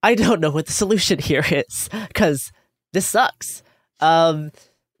 I don't know what the solution here is, because this sucks.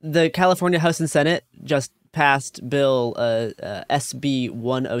 The California House and Senate just passed Bill SB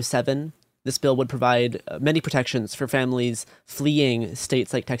 107. This bill would provide many protections for families fleeing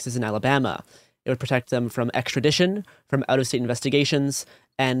states like Texas and Alabama. It would protect them from extradition, from out-of-state investigations,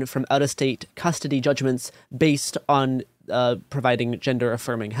 and from out-of-state custody judgments based on providing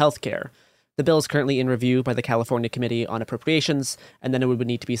gender-affirming healthcare. The bill is currently in review by the California Committee on Appropriations, and then it would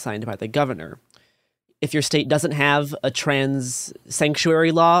need to be signed by the governor. If your state doesn't have a trans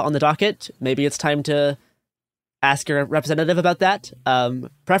sanctuary law on the docket, maybe it's time to ask your representative about that.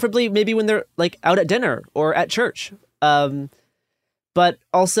 Preferably maybe when they're like out at dinner or at church. But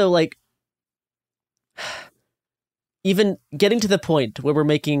also like even getting to the point where we're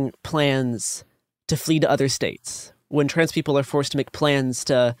making plans to flee to other states, when trans people are forced to make plans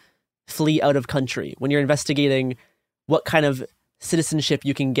to flee out of country, when you're investigating what kind of citizenship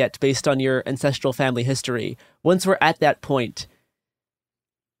you can get based on your ancestral family history. Once we're at that point,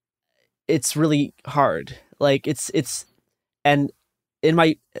 it's really hard. Like and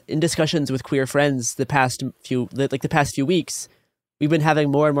in discussions with queer friends the past few weeks, we've been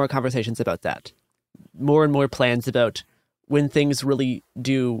having more and more conversations about that. More and more plans about when things really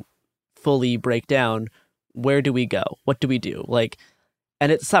do fully break down, where do we go? What do we do? Like,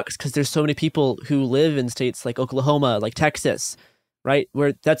 and it sucks because there's so many people who live in states like Oklahoma, like Texas, right?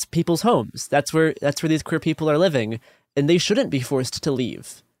 Where that's people's homes. That's where these queer people are living, and they shouldn't be forced to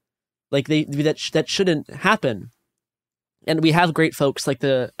leave. Like that shouldn't happen. And we have great folks like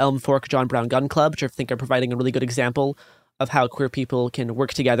the Elm Fork John Brown Gun Club, which I think are providing a really good example of how queer people can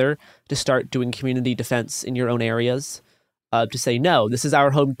work together to start doing community defense in your own areas. To say, no, this is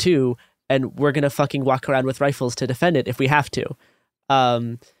our home too, and we're going to fucking walk around with rifles to defend it if we have to.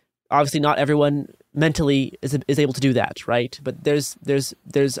 Obviously not everyone mentally is able to do that, right? But there's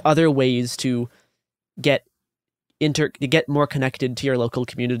other ways to get more connected to your local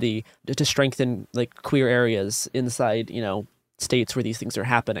community to strengthen like queer areas inside, states where these things are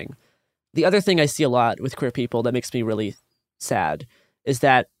happening. The other thing I see a lot with queer people that makes me really sad is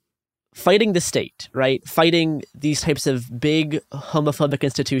that fighting the state, right? Fighting these types of big homophobic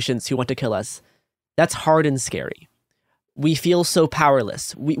institutions who want to kill us, that's hard and scary. We feel so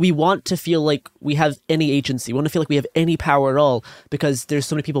powerless. We want to feel like we have any agency. We want to feel like we have any power at all because there's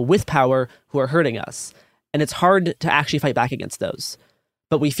so many people with power who are hurting us. And it's hard to actually fight back against those.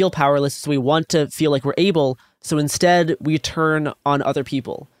 But we feel powerless, so we want to feel like we're able. So instead, we turn on other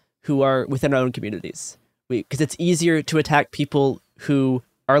people who are within our own communities. Because it's easier to attack people who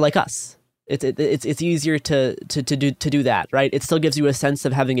are like us. It's easier to do that, right? It still gives you a sense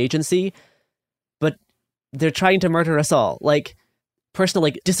of having agency, but they're trying to murder us all. Like personal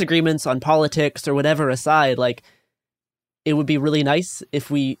disagreements on politics or whatever aside, it would be really nice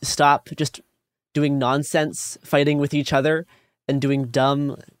if we stop just doing nonsense, fighting with each other, and doing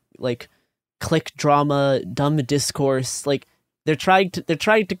dumb click drama, dumb discourse. They're trying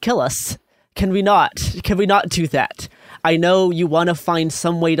to kill us. Can we not do that? I know you want to find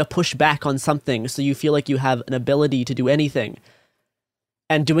some way to push back on something so you feel like you have an ability to do anything.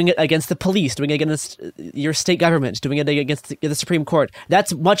 And doing it against the police, doing it against your state government, doing it against the Supreme Court,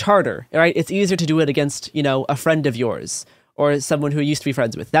 that's much harder, right? It's easier to do it against, a friend of yours or someone who you used to be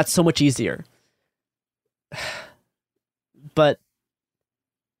friends with. That's so much easier. But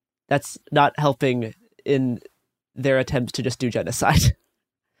that's not helping in their attempts to just do genocide.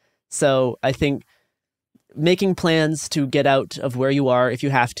 So I think making plans to get out of where you are if you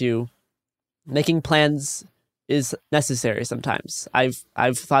have to, making plans is necessary sometimes. I've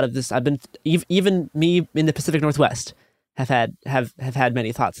thought of this. I've been even me in the Pacific Northwest have had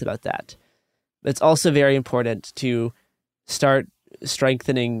many thoughts about that. It's also very important to start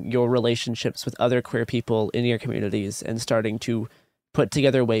strengthening your relationships with other queer people in your communities and starting to put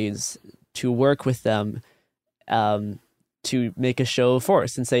together ways to work with them, to make a show of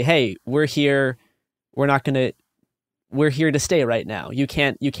force and say, hey, we're here. We're here to stay right now. You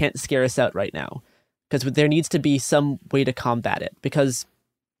can't scare us out right now. Because there needs to be some way to combat it. Because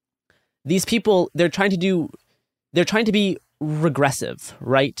these people, they're trying to be regressive,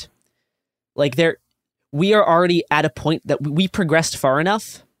 right? Like we are already at a point that we progressed far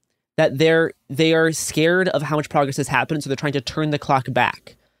enough that they are scared of how much progress has happened, so they're trying to turn the clock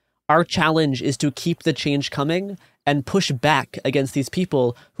back. Our challenge is to keep the change coming and push back against these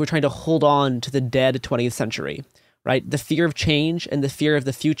people who are trying to hold on to the dead 20th century. Right? The fear of change and the fear of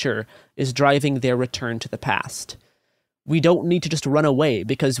the future is driving their return to the past. We don't need to just run away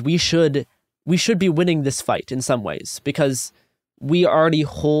because we should be winning this fight in some ways because we already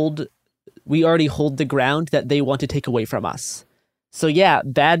hold the ground that they want to take away from us. So yeah,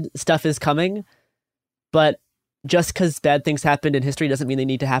 bad stuff is coming, but just because bad things happened in history doesn't mean they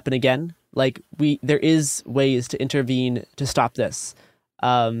need to happen again. Like there is ways to intervene to stop this.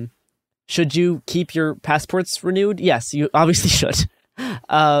 Should you keep your passports renewed? Yes, you obviously should.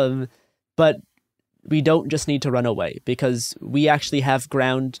 But we don't just need to run away because we actually have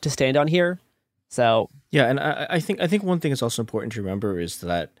ground to stand on here. So yeah, and I think one thing that's also important to remember is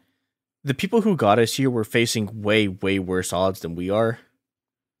that the people who got us here were facing way, way worse odds than we are.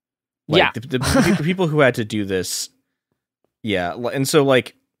 Like, the people who had to do this. Yeah. And so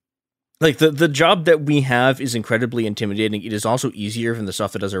like the job that we have is incredibly intimidating. It is also easier from the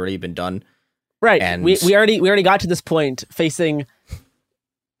stuff that has already been done. Right. And we already got to this point facing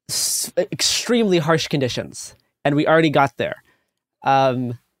extremely harsh conditions, and we already got there.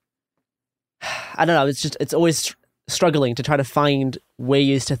 I don't know. It's always struggling to try to find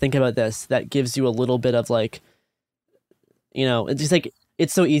ways to think about this that gives you a little bit of like, it's just like,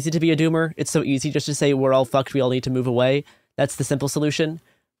 it's so easy to be a doomer. It's so easy just to say we're all fucked. We all need to move away. That's the simple solution.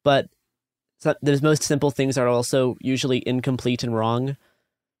 But the most simple things are also usually incomplete and wrong.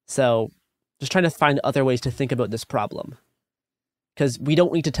 So just trying to find other ways to think about this problem. Because we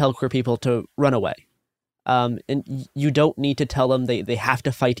don't need to tell queer people to run away. And you don't need to tell them they have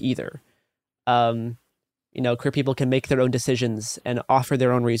to fight either. Queer people can make their own decisions and offer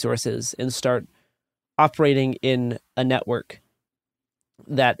their own resources and start operating in a network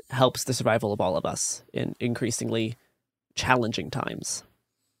that helps the survival of all of us in increasingly challenging times.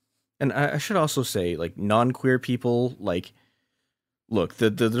 And I should also say, like, non-queer people, like, look, the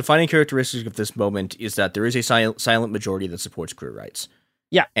defining characteristic of this moment is that there is a silent majority that supports queer rights.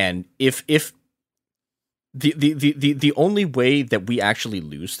 Yeah. And if the only way that we actually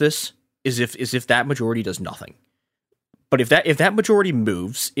lose this is if that majority does nothing. But if that majority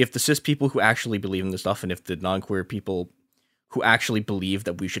moves, if the cis people who actually believe in this stuff, and if the non-queer people who actually believe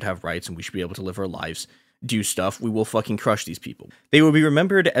that we should have rights and we should be able to live our lives do stuff, we will fucking crush these people. They will be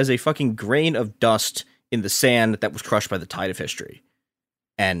remembered as a fucking grain of dust in the sand that was crushed by the tide of history.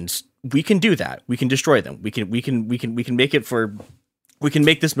 And we can do that. We can destroy them. We can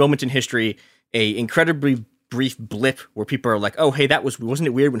make this moment in history a incredibly brief blip where people are like, oh, hey, wasn't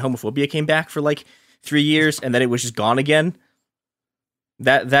it weird when homophobia came back for like 3 years and then it was just gone again?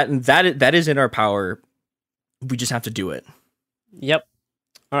 That is in our power. We just have to do it. Yep.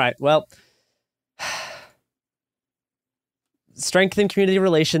 All right. Well, strengthen community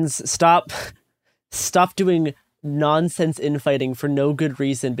relations. Stop doing nonsense infighting for no good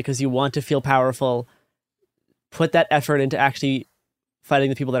reason because you want to feel powerful. Put that effort into actually fighting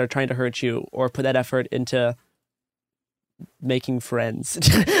the people that are trying to hurt you, or put that effort into making friends.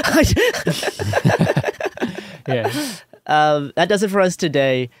 Yeah. That does it for us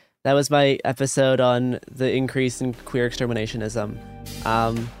today. That was my episode on the increase in queer exterminationism.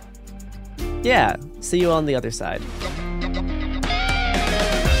 Yeah, see you on the other side.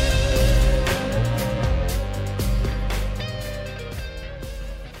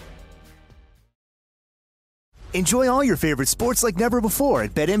 Enjoy all your favorite sports like never before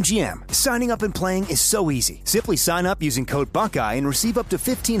at BetMGM. Signing up and playing is so easy. Simply sign up using code Buckeye and receive up to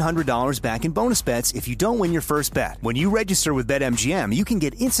 $1,500 back in bonus bets if you don't win your first bet. When you register with BetMGM, you can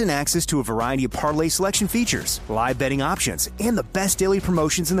get instant access to a variety of parlay selection features, live betting options, and the best daily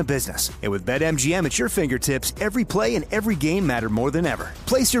promotions in the business. And with BetMGM at your fingertips, every play and every game matter more than ever.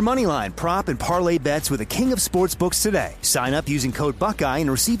 Place your moneyline, prop, and parlay bets with the king of sportsbooks today. Sign up using code Buckeye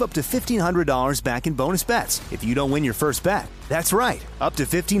and receive up to $1,500 back in bonus bets if you don't win your first bet. That's right, up to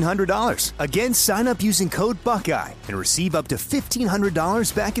 $1,500. Again, sign up using code Buckeye and receive up to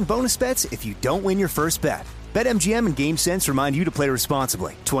 $1,500 back in bonus bets if you don't win your first bet. BetMGM and GameSense remind you to play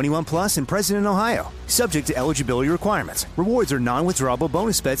responsibly. 21 plus and present in Ohio. Subject to eligibility requirements. Rewards are non-withdrawable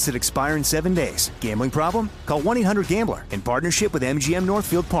bonus bets that expire in 7 days. Gambling problem? Call 1-800-GAMBLER in partnership with MGM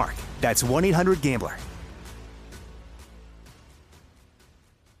Northfield Park. That's 1-800-GAMBLER.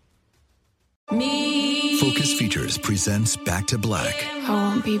 Focus Features presents Back to Black. I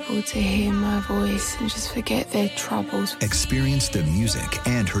want people to hear my voice and just forget their troubles. Experience the music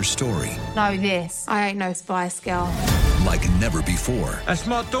and her story Know this. I ain't no Spice Girl. like never before. That's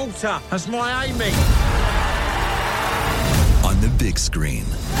my daughter. That's my Amy. On the big screen.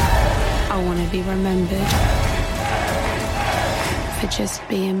 I want to be remembered for just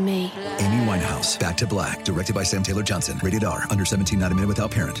being me. Amy Winehouse, Back to Black, directed by Sam Taylor Johnson. Rated R, under 17, not a minute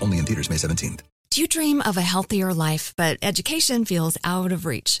without parent. Only in theaters May 17th. Do you dream of a healthier life, but education feels out of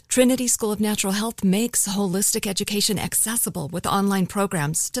reach? Trinity School of Natural Health makes holistic education accessible with online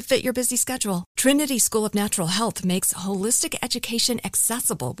programs to fit your busy schedule. Trinity School of Natural Health makes holistic education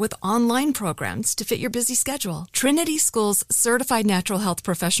accessible with online programs to fit your busy schedule. Trinity School's Certified Natural Health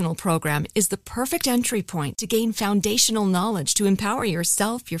Professional Program is the perfect entry point to gain foundational knowledge to empower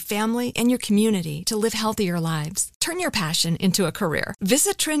yourself, your family, and your community to live healthier lives. Turn your passion into a career.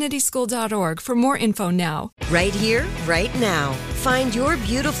 Visit trinityschool.org for more info now. Right here, right now. Find your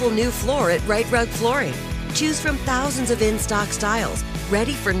beautiful new floor at Right Rug Flooring. Choose from thousands of in-stock styles,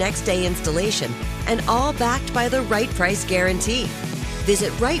 ready for next day installation, and all backed by the right price guarantee.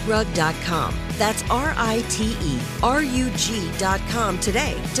 Visit rightrug.com. That's RITERUG.com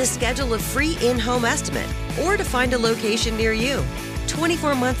today to schedule a free in-home estimate or to find a location near you.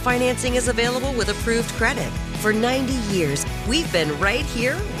 24-month financing is available with approved credit. For 90 years, we've been right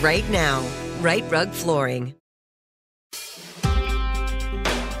here, right now. Right Rug Flooring.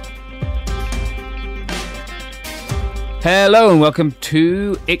 Hello and welcome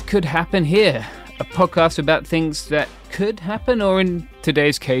to It Could Happen Here, a podcast about things that could happen or in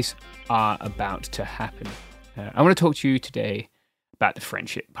today's case are about to happen. I want to talk to you today about the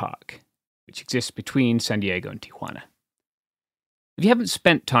Friendship Park, which exists between San Diego and Tijuana. If you haven't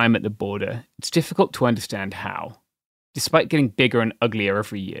spent time at the border, it's difficult to understand how, despite getting bigger and uglier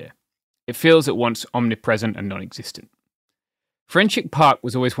every year, it feels at once omnipresent and non-existent. Friendship Park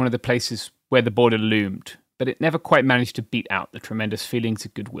was always one of the places where the border loomed, but it never quite managed to beat out the tremendous feelings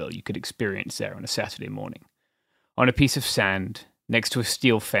of goodwill you could experience there on a Saturday morning, on a piece of sand next to a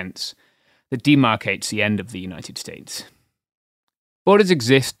steel fence that demarcates the end of the United States. Borders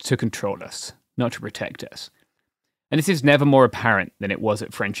exist to control us, not to protect us. And this is never more apparent than it was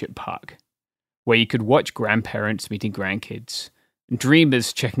at Friendship Park, where you could watch grandparents meeting grandkids and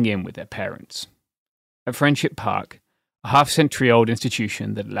dreamers checking in with their parents. At Friendship Park, a half-century-old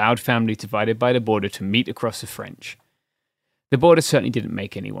institution that allowed families divided by the border to meet across the French, the border certainly didn't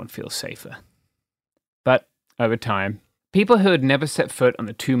make anyone feel safer. But, over time, people who had never set foot on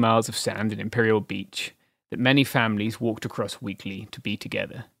the 2 miles of sand in Imperial Beach that many families walked across weekly to be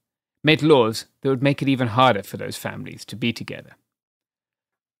together made laws that would make it even harder for those families to be together.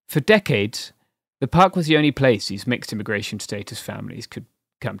 For decades, the park was the only place these mixed immigration status families could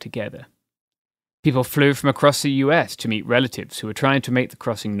come together. People flew from across the US to meet relatives who were trying to make the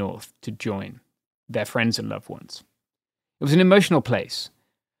crossing north to join their friends and loved ones. It was an emotional place,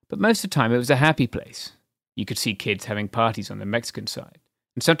 but most of the time it was a happy place. You could see kids having parties on the Mexican side,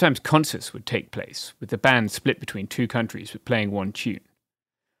 and sometimes concerts would take place, with the band split between two countries but playing one tune.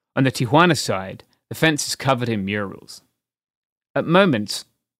 On the Tijuana side, the fence is covered in murals. At moments,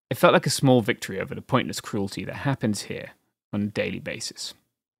 it felt like a small victory over the pointless cruelty that happens here on a daily basis.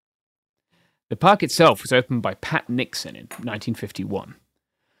 The park itself was opened by Pat Nixon in 1951.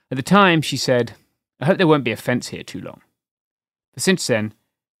 At the time, she said, "I hope there won't be a fence here too long." But since then,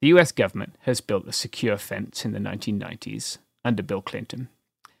 the US government has built a secure fence in the 1990s under Bill Clinton.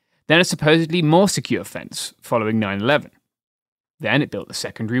 Then a supposedly more secure fence following 9/11. Then it built a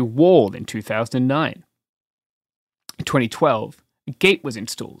secondary wall in 2009. In 2012, a gate was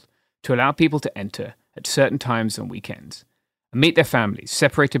installed to allow people to enter at certain times on weekends and meet their families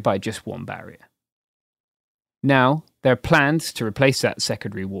separated by just one barrier. Now, there are plans to replace that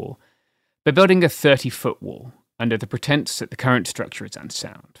secondary wall by building a 30-foot wall under the pretense that the current structure is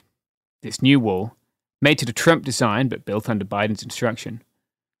unsound. This new wall, made to the Trump design but built under Biden's instruction,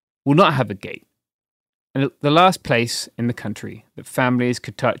 will not have a gate, and the last place in the country that families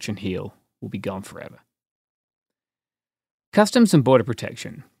could touch and heal will be gone forever. Customs and Border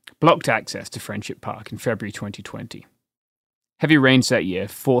Protection blocked access to Friendship Park in February 2020. Heavy rains that year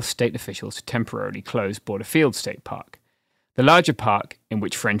forced state officials to temporarily close Border Field State Park, the larger park in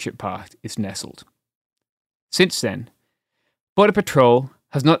which Friendship Park is nestled. Since then, Border Patrol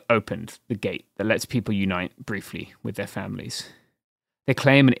has not opened the gate that lets people unite briefly with their families. They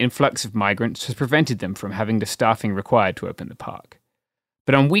claim an influx of migrants has prevented them from having the staffing required to open the park.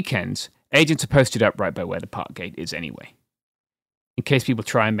 But on weekends, agents are posted up right by where the park gate is anyway, in case people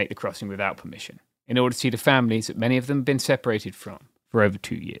try and make the crossing without permission, in order to see the families that many of them have been separated from for over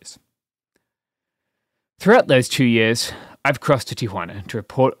 2 years. Throughout those 2 years, I've crossed to Tijuana to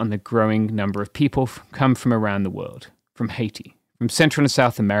report on the growing number of people come from around the world, from Haiti, from Central and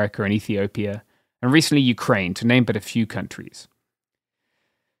South America and Ethiopia, and recently Ukraine, to name but a few countries.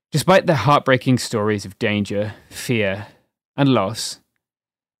 Despite their heartbreaking stories of danger, fear, and loss,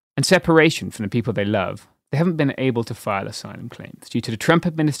 and separation from the people they love, they haven't been able to file asylum claims due to the Trump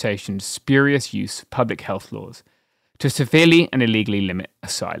administration's spurious use of public health laws to severely and illegally limit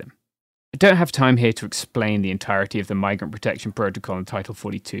asylum. I don't have time here to explain the entirety of the Migrant Protection Protocol in Title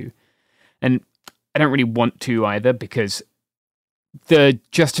 42, and I don't really want to either, because the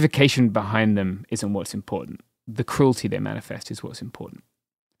justification behind them isn't what's important. The cruelty they manifest is what's important.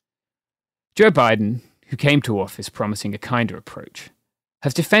 Joe Biden, who came to office promising a kinder approach,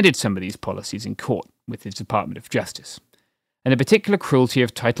 has defended some of these policies in court with his Department of Justice, and the particular cruelty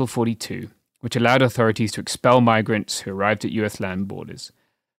of Title 42, which allowed authorities to expel migrants who arrived at US land borders,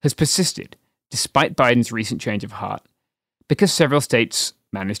 has persisted despite Biden's recent change of heart, because several states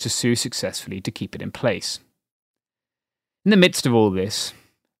managed to sue successfully to keep it in place. In the midst of all this,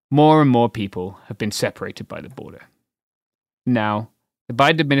 more and more people have been separated by the border. Now, the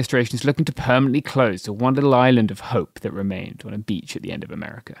Biden administration is looking to permanently close the one little island of hope that remained on a beach at the end of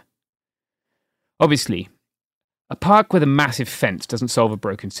America. Obviously, a park with a massive fence doesn't solve a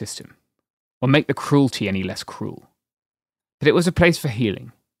broken system, or make the cruelty any less cruel. But it was a place for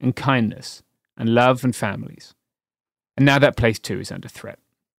healing, and kindness, and love and families. And now that place too is under threat.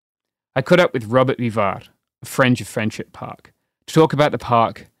 I caught up with Robert Vivar, a friend of Friendship Park, to talk about the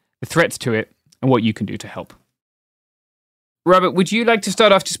park, the threats to it, and what you can do to help. Robert, would you like to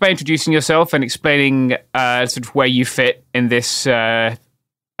start off just by introducing yourself and explaining sort of where you fit in this, in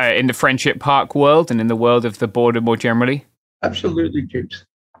the Friendship Park world and in the world of the border more generally? Absolutely, James.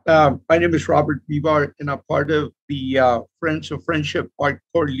 My name is Robert Vivar, and I'm part of the Friends of Friendship Park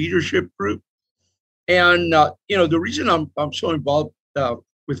core leadership group. And the reason I'm so involved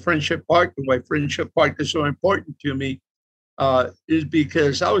with Friendship Park and why Friendship Park is so important to me is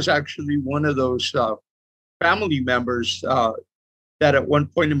because I was actually one of those family members that at one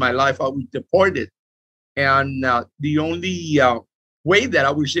point in my life I was deported. And the only way that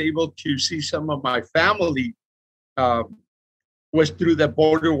I was able to see some of my family was through the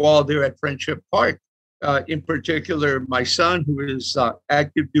border wall there at Friendship Park. In particular, my son, who is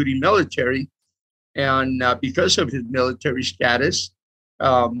active duty military, and because of his military status,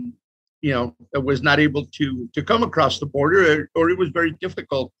 was not able to come across the border, or it was very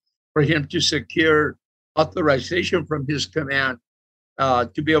difficult for him to secure authorization from his command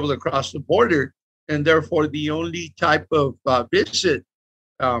to be able to cross the border. And therefore, the only type of visit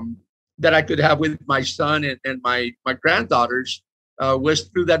that I could have with my son and my granddaughters was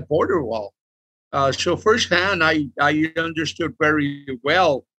through that border wall. So firsthand, I understood very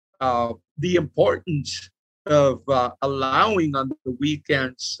well the importance of allowing on the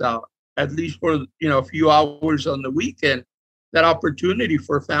weekends, at least for a few hours on the weekend, that opportunity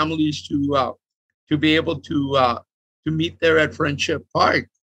for families to be able to meet there at Friendship Park.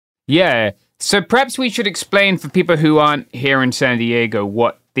 Yeah. So perhaps we should explain for people who aren't here in San Diego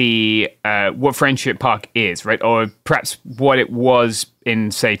what what Friendship Park is, right? Or perhaps what it was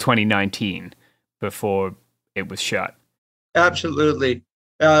in, say, 2019 before it was shut. Absolutely.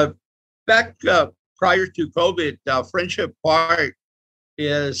 Back prior to COVID, Friendship Park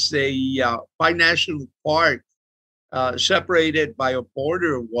is a binational park separated by a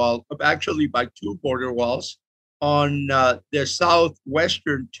border wall, actually by two border walls, on the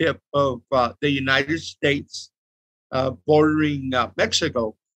southwestern tip of the United States, bordering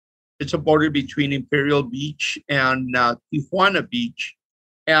Mexico. It's a border between Imperial Beach and Tijuana Beach.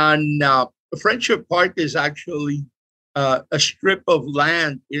 And Friendship Park is actually a strip of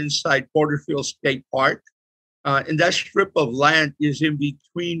land inside Borderfield State Park. and that strip of land is in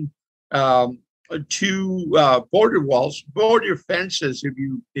between two border walls, border fences, if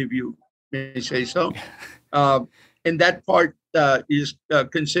you may say so. And that part is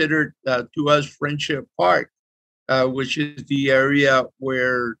considered to us Friendship Park, which is the area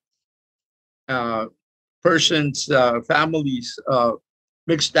where persons, families,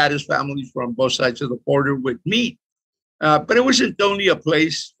 mixed status families from both sides of the border would meet. But it wasn't only a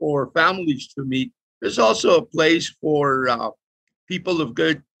place for families to meet. There's also a place for people of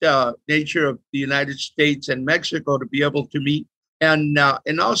good nature of the United States and Mexico to be able to meet and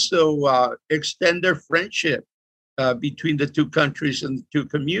also extend their friendship between the two countries and the two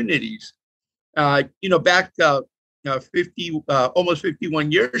communities. Back almost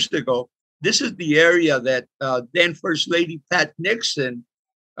 51 years ago, this is the area that then First Lady Pat Nixon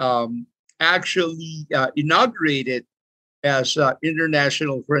actually inaugurated as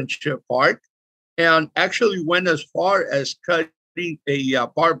International Friendship Park, and actually went as far as cutting a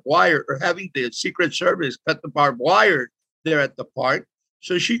barbed wire, or having the Secret Service cut the barbed wire there at the park,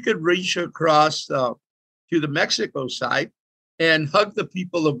 so she could reach across to the Mexico side and hug the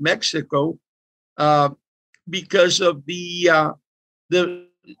people of Mexico because of the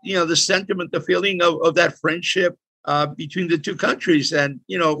sentiment, the feeling of that friendship between the two countries, and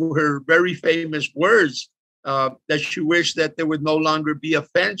her very famous words that she wished that there would no longer be a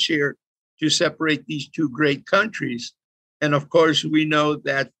fence here to separate these two great countries. And of course, we know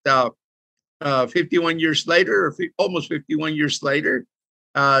that 51 years later, or almost 51 years later,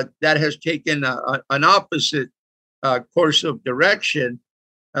 that has taken an opposite course of direction,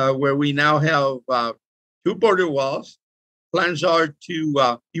 where we now have two border walls. Plans are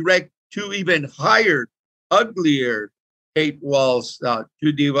to erect two even higher, uglier hate walls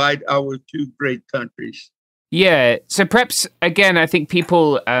to divide our two great countries. Yeah. So perhaps, again, I think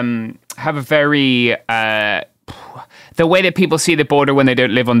people have a very... the way that people see the border when they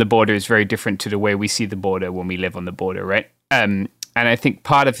don't live on the border is very different to the way we see the border when we live on the border, right? And I think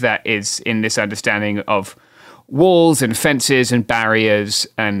part of that is in this understanding of walls and fences and barriers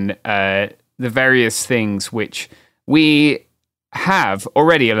and the various things which we have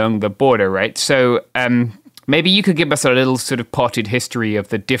already along the border, right? So maybe you could give us a little sort of potted history of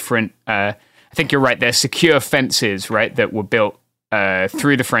the different... I think you're right, there's secure fences, right, that were built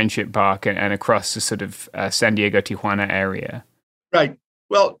through the Friendship Park and across the sort of San Diego, Tijuana area. Right.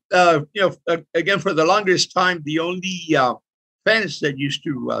 Well, again, for the longest time, the only fence that used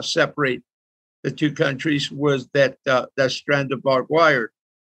to separate the two countries was that strand of barbed wire.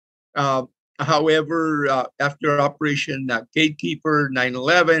 However, after Operation Gatekeeper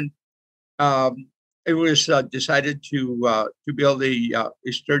 9/11, it was decided to build a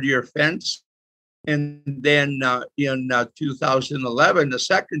sturdier fence. And then in 2011, a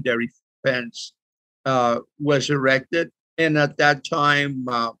secondary fence was erected. And at that time,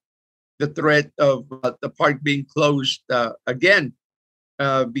 the threat of the park being closed again,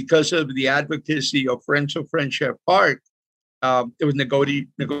 because of the advocacy of Friends of Friendship Park, it was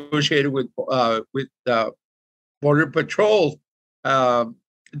negotiated with Border Patrol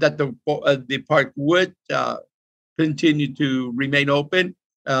that the park would continue to remain open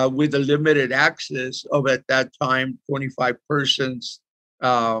with a limited access of, at that time, 25 persons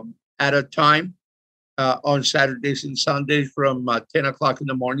at a time on Saturdays and Sundays from 10 o'clock in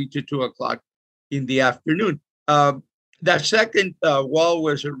the morning to 2 o'clock in the afternoon. That second wall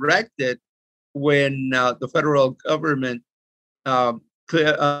was erected when the federal government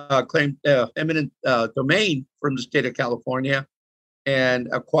claimed eminent domain from the state of California and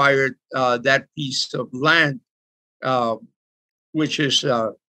acquired that piece of land, which is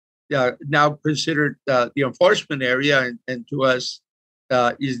now considered the enforcement area, and to us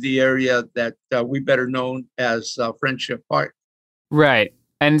is the area that we better known as Friendship Park. Right.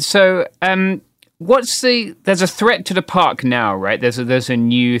 And so there's a threat to the park now, right? There's a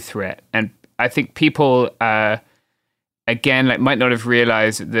new threat. And I think people, again, might not have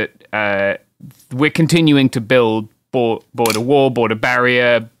realized that we're continuing to build border wall, border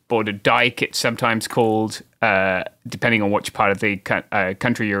barrier, border dike, it's sometimes called, depending on which part of the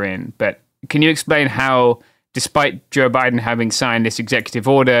country you're in. But can you explain how, despite Joe Biden having signed this executive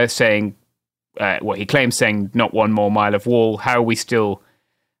order saying, what he claims saying not one more mile of wall, how are we still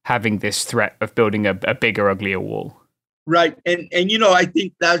having this threat of building a bigger, uglier wall? Right. And I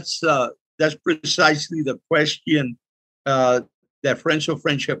think that's precisely the question that Friends of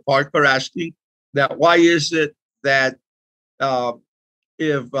Friendship Park are asking, that why is it that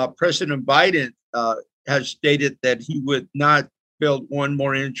if President Biden has stated that he would not build one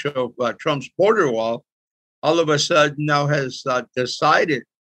more inch of Trump's border wall, all of a sudden now has decided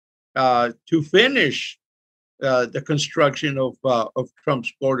to finish the construction of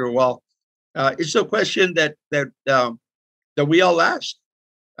Trump's border wall. It's a question that we all ask,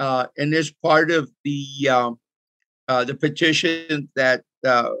 and is part of the petition that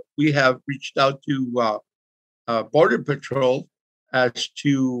we have reached out to Border Patrol as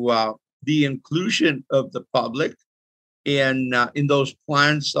to the inclusion of the public in those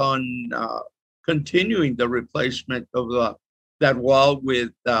plans on continuing the replacement of that wall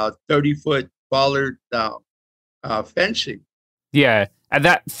with 30-foot bollard fencing. Yeah, and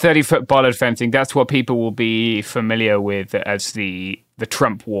that 30-foot bollard fencing, that's what people will be familiar with as the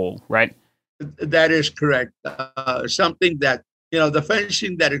Trump wall, right? That is correct. Something that, the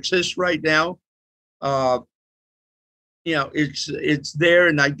fencing that exists right now, it's there,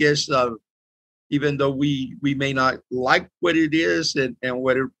 and I guess even though we may not like what it is and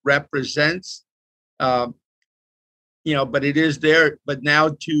what it represents, but it is there. But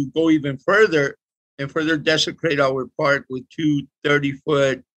now to go even further and further desecrate our park with two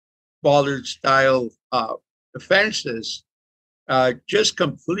 30-foot bollard-style fences just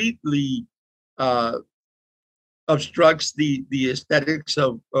completely obstructs the aesthetics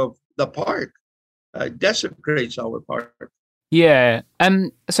of the park, desecrates our park. Yeah.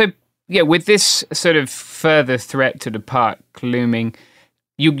 So, with this sort of further threat to the park looming,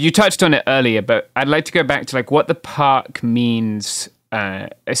 you touched on it earlier, but I'd like to go back to like what the park means,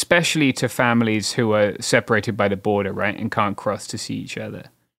 especially to families who are separated by the border, right, and can't cross to see each other.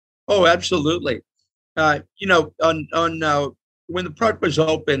 Oh, absolutely. On when the park was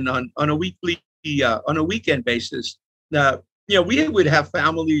open on a weekend basis, we would have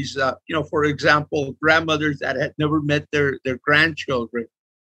families, for example, grandmothers that had never met their grandchildren,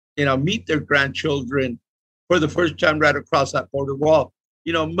 meet their grandchildren for the first time right across that border wall.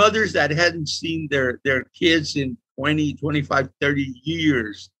 Mothers that hadn't seen their kids in 20, 25, 30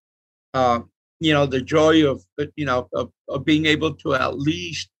 years. The joy of being able to at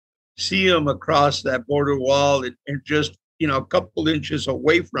least see them across that border wall and just, a couple inches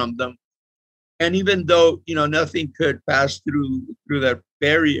away from them. And even though, nothing could pass through that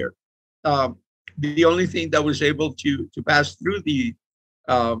barrier, the only thing that was able to pass through the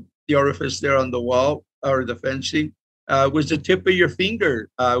orifice there on the wall or the fencing was the tip of your finger,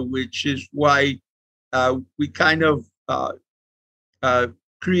 which is why we kind of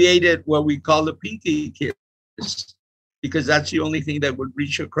created what we call the pinky kiss, because that's the only thing that would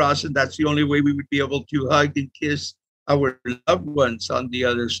reach across, and that's the only way we would be able to hug and kiss our loved ones on the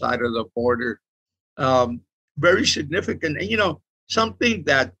other side of the border. Very significant, and something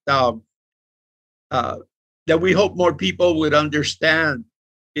that that we hope more people would understand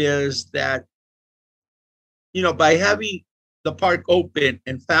is that by having the park open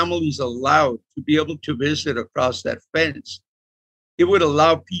and families allowed to be able to visit across that fence, it would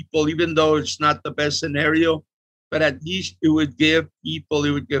allow people, even though it's not the best scenario, but at least it would give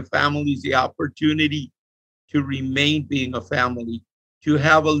families the opportunity to remain being a family, to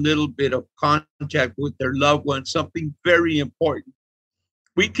have a little bit of contact with their loved ones, something very important.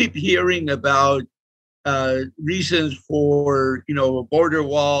 We keep hearing about reasons for, border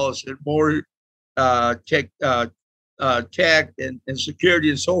walls and more tech and security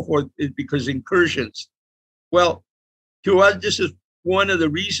and so forth, is because incursions. Well, to us, this is one of the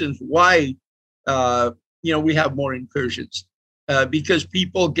reasons why, we have more incursions, because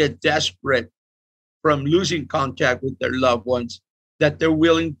people get desperate from losing contact with their loved ones, that they're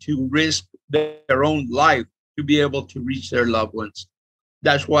willing to risk their own life to be able to reach their loved ones.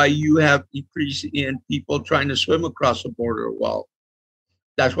 That's why you have increase in people trying to swim across a border wall.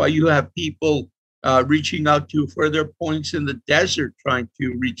 That's why you have people reaching out to further points in the desert trying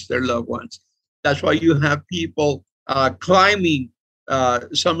to reach their loved ones. That's why you have people climbing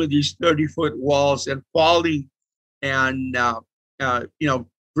some of these 30-foot walls and falling and,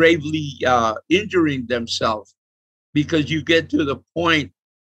 bravely injuring themselves, because you get to the point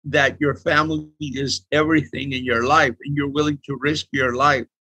that your family is everything in your life and you're willing to risk your life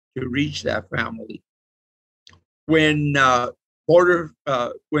to reach that family. When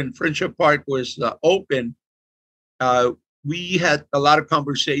when Friendship Park was open, we had a lot of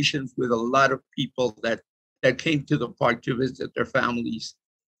conversations with a lot of people that came to the park to visit their families.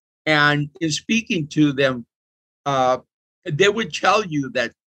 And in speaking to them, they would tell you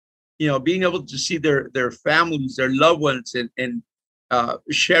that, being able to see their families, their loved ones, and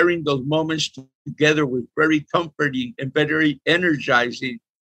sharing those moments together was very comforting and very energizing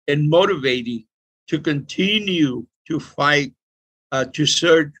and motivating to continue to fight, to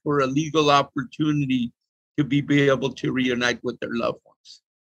search for a legal opportunity to be able to reunite with their loved ones.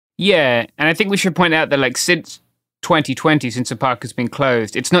 Yeah, and I think we should point out that, like, since 2020, since the park has been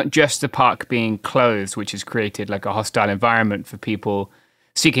closed, it's not just the park being closed, which has created like a hostile environment for people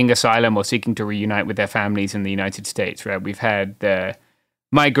seeking asylum or seeking to reunite with their families in the United States, right? We've had the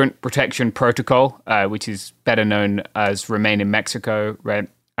Migrant Protection Protocol, which is better known as Remain in Mexico, right?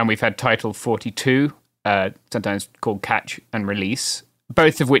 And we've had Title 42, sometimes called Catch and Release,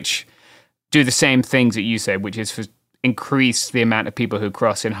 both of which do the same things that you said, which is for increase the amount of people who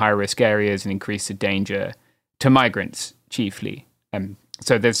cross in high-risk areas and increase the danger to migrants, chiefly.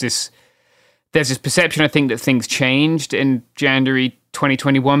 So there's this perception, I think, that things changed in January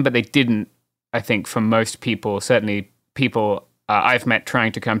 2021, but they didn't, I think, for most people, certainly people I've met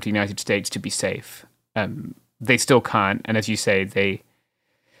trying to come to the United States to be safe. They still can't, and as you say,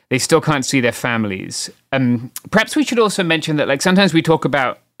 they still can't see their families. Perhaps we should also mention that, like, sometimes we talk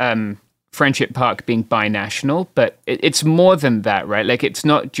about Friendship Park being binational, but it's more than that, right? Like, it's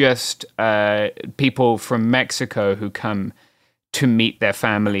not just people from Mexico who come to meet their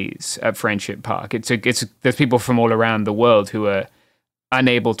families at Friendship Park. There's people from all around the world who are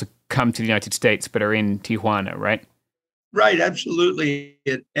unable to come to the United States but are in Tijuana, right? Right, absolutely.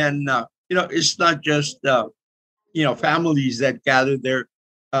 And it's not just families that gather there.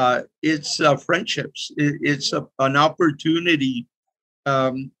 It's friendships. It's an opportunity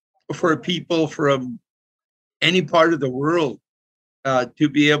for people from any part of the world to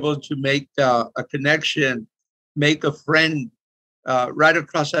be able to make a connection, make a friend right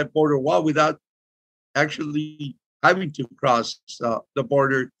across that border wall without actually having to cross the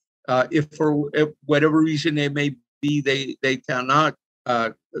border. If for whatever reason it may be, they cannot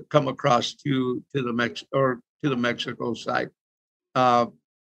come across to the Mexico side.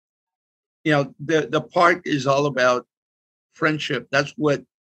 The park is all about friendship. That's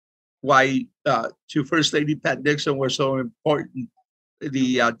why to First Lady Pat Nixon was so important,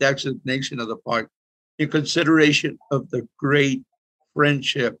 the designation of the park, in consideration of the great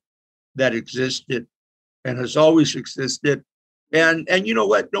friendship that existed and has always existed. And you know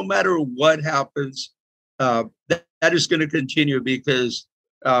what? No matter what happens, that is going to continue because,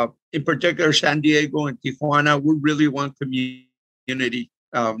 in particular, San Diego and Tijuana, we're really one community.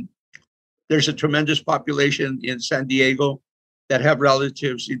 There's a tremendous population in San Diego that have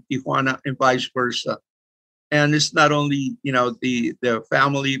relatives in Tijuana and vice versa. And it's not only, the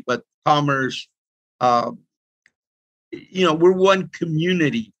family, but commerce. We're one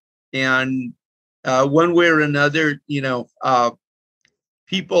community. And one way or another,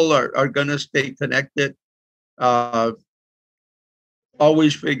 people are going to stay connected,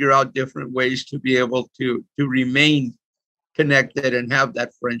 always figure out different ways to be able to remain connected and have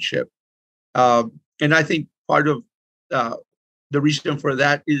that friendship. And I think part of the reason for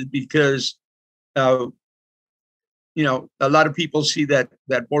that is because, a lot of people see that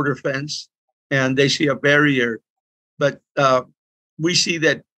border fence and they see a barrier, but we see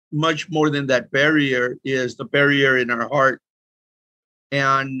that much more than that barrier is the barrier in our heart.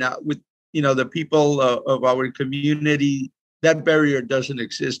 And with, the people of our community, that barrier doesn't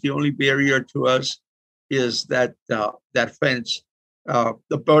exist. The only barrier to us is that fence.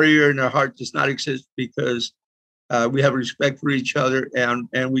 The barrier in our heart does not exist because we have respect for each other and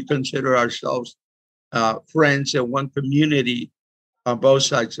we consider ourselves friends in one community on both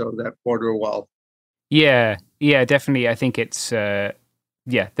sides of that border wall. Yeah, definitely. I think it's, the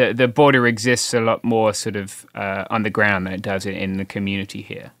border exists a lot more sort of on the ground than it does in the community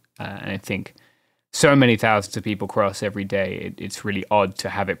here. And I think so many thousands of people cross every day. It's really odd to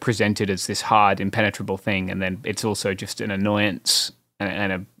have it presented as this hard, impenetrable thing. And then it's also just an annoyance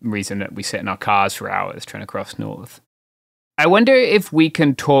and a reason that we sit in our cars for hours trying to cross north. I wonder if we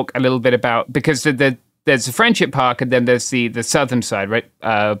can talk a little bit about, because there's the Friendship Park and then there's the southern side, right?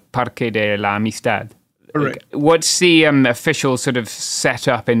 Parque de la Amistad. Correct. What's the official sort of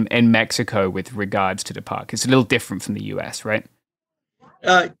setup in Mexico with regards to the park? It's a little different from the US, right?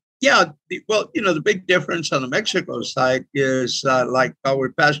 The big difference on the Mexico side is like our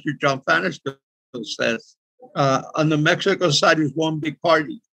Pastor John Fanister says, on the Mexico side is one big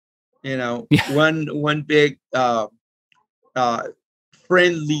party, one big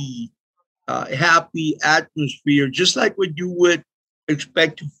friendly, happy atmosphere, just like what you would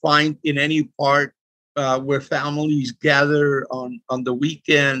expect to find in any park where families gather on the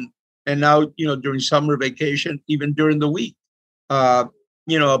weekend and now, during summer vacation, even during the week.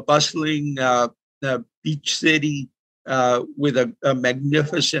 A bustling beach city with a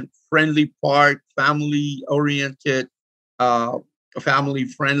magnificent, friendly park, family-oriented,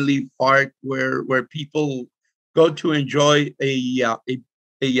 family-friendly park where people go to enjoy a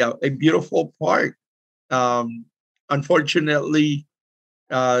beautiful park. Unfortunately,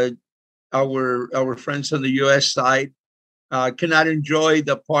 our friends on the U.S. side cannot enjoy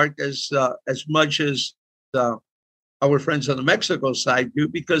the park as much as our friends on the Mexico side do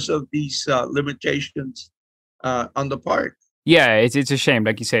because of these limitations on the park. Yeah, it's a shame.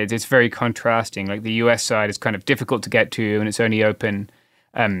 Like you said, it's very contrasting. Like the US side is kind of difficult to get to, and it's only open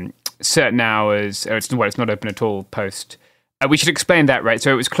certain hours, or it's not open at all post. We should explain that, right?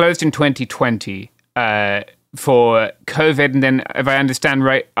 So it was closed in 2020 for COVID, and then, if I understand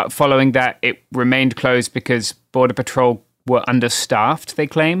right, following that, it remained closed because Border Patrol were understaffed, they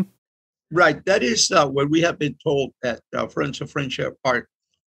claim? Right. That is what we have been told at Friends of Friendship Park.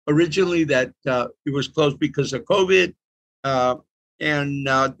 Originally, that it was closed because of COVID. And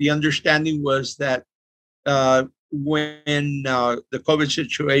the understanding was that when the COVID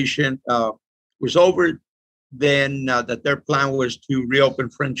situation was over, then that their plan was to reopen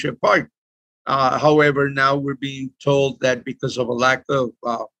Friendship Park. However, now we're being told that because of a lack of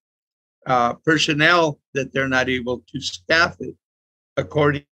personnel, that they're not able to staff it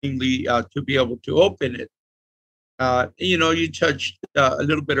accordingly to be able to open it. You touched a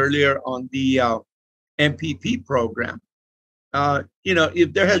little bit earlier on the MPP program.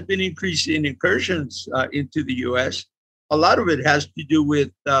 If there has been increase in incursions into the U.S., a lot of it has to do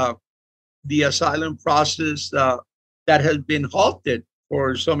with the asylum process that has been halted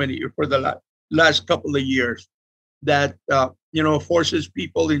for the last couple of years. That forces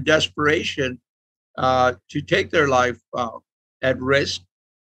people in desperation to take their life at risk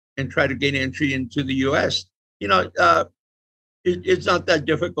and try to gain entry into the U.S. It's not that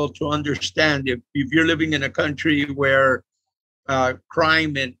difficult to understand if you're living in a country where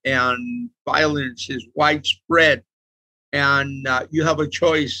crime and violence is widespread, and you have a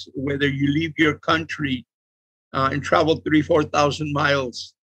choice whether you leave your country and travel 3,000-4,000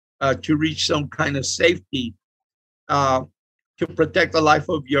 miles to reach some kind of safety, to protect the life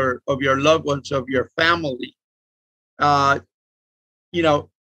of your loved ones, of your family. If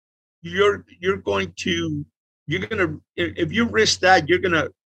you risk that, you're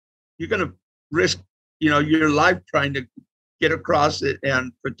gonna risk your life trying to get across it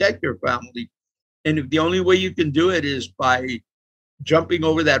and protect your family. And if the only way you can do it is by jumping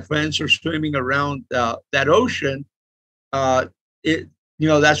over that fence or swimming around that ocean,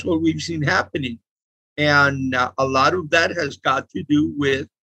 that's what we've seen happening. And a lot of that has got to do with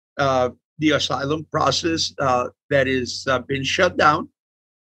the asylum process that is been shut down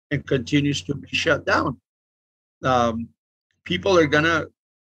and continues to be shut down. People are gonna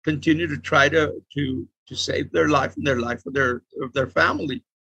continue to try to save their life and their life of their family.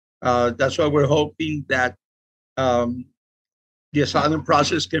 That's why we're hoping that the asylum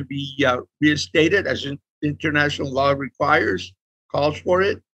process can be reinstated as international law calls for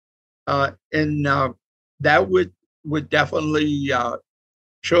it, and that would definitely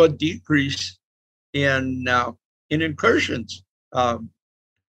show a decrease in incursions.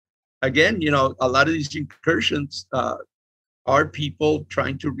 Again, a lot of these incursions are people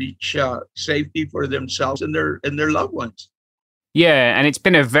trying to reach safety for themselves and their loved ones. Yeah, and it's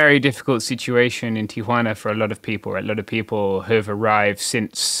been a very difficult situation in Tijuana for a lot of people. A lot of people who've arrived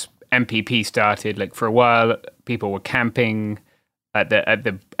since MPP started. Like for a while, people were camping at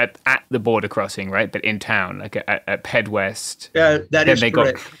the border crossing, right? But in town, like at Ped West. Yeah, that is correct.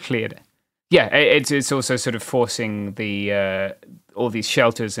 Got cleared. Yeah, it's also sort of forcing the all these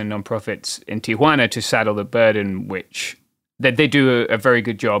shelters and nonprofits in Tijuana to saddle the burden, which that they do a very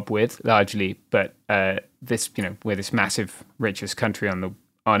good job with, largely. But we're this massive, richest country on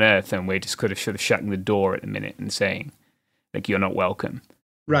earth, and we're just sort of shutting the door at the minute and saying, like, you're not welcome.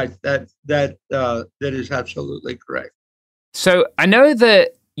 Right. That is absolutely correct. So I know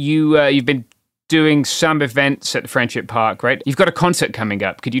that you've been doing some events at the Friendship Park, right? You've got a concert coming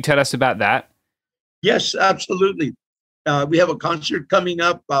up. Could you tell us about that? Yes, absolutely. We have a concert coming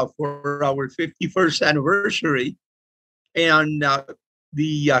up for our 51st anniversary. And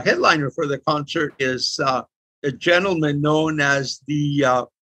the headliner for the concert is a gentleman known as the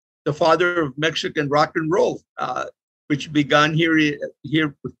father of Mexican rock and roll, which began here.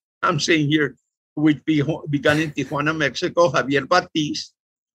 I'm saying here, which began in Tijuana, Mexico. Javier Batiz,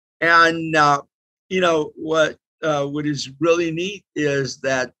 and what is really neat is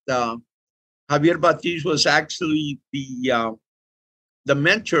that Javier Batiz was actually the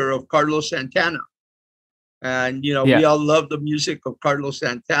mentor of Carlos Santana. And, we all love the music of Carlos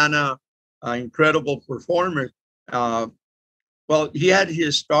Santana, incredible performer. Well, he had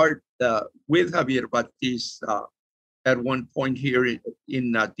his start with Javier Batiz at one point here in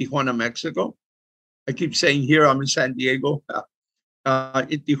Tijuana, Mexico. I keep saying here, I'm in San Diego,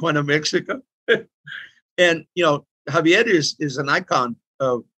 in Tijuana, Mexico. And, Javier is an icon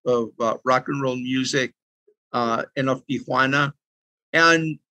of rock and roll music and of Tijuana.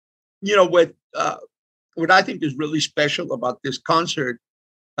 And what I think is really special about this concert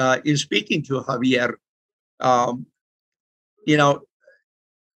is speaking to Javier.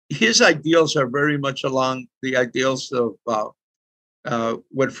 His ideals are very much along the ideals of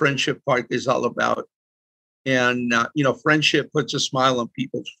what Friendship Park is all about. And, friendship puts a smile on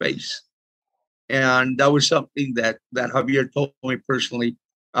people's face. And that was something that Javier told me personally.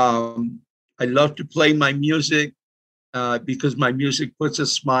 I love to play my music because my music puts a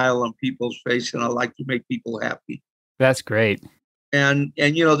smile on people's face, and I like to make people happy. That's great. And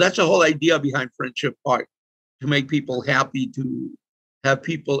that's the whole idea behind Friendship Park, to make people happy, to have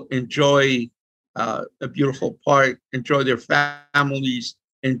people enjoy a beautiful park, enjoy their families,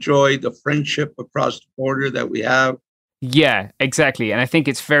 enjoy the friendship across the border that we have. Yeah, exactly. And I think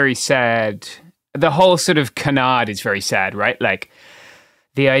it's very sad. The whole sort of canard is very sad, right? Like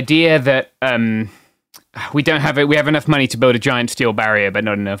the idea that we have enough money to build a giant steel barrier, but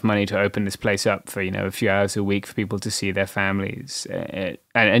not enough money to open this place up for, a few hours a week for people to see their families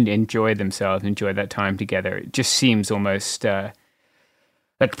and enjoy themselves, enjoy that time together. It just seems almost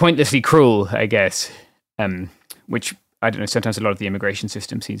like pointlessly cruel, I guess, which, I don't know, sometimes a lot of the immigration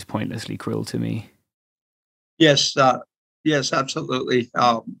system seems pointlessly cruel to me. Yes, absolutely.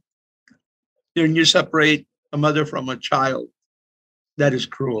 When you separate a mother from a child, that is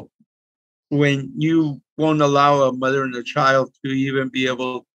cruel. When you won't allow a mother and a child to even be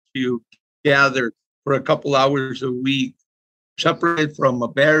able to gather for a couple hours a week, separated from a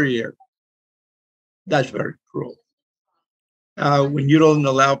barrier, that's very cruel. When you don't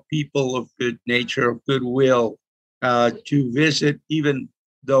allow people of good nature, of goodwill, to visit, even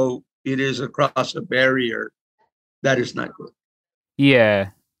though it is across a barrier, that is not good.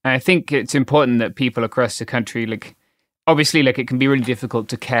 Yeah. I think it's important that people across the country, obviously, it can be really difficult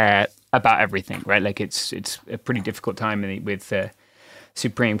to care about everything, right? It's a pretty difficult time with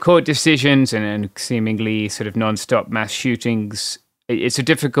Supreme Court decisions and seemingly sort of nonstop mass shootings. It's a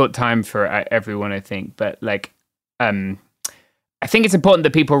difficult time for everyone, I think. But I think it's important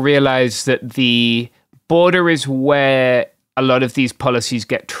that people realize that the border is where a lot of these policies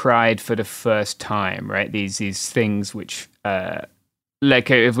get tried for the first time, right? These things which,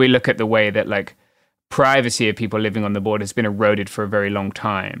 if we look at the way that privacy of people living on the border has been eroded for a very long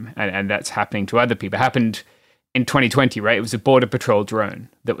time, and that's happening to other people. It happened in 2020, right? It was a Border Patrol drone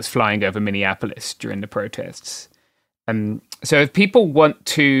that was flying over Minneapolis during the protests. So if people want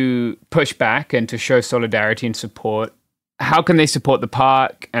to push back and to show solidarity and support, how can they support the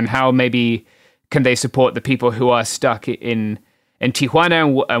park, and how maybe can they support the people who are stuck in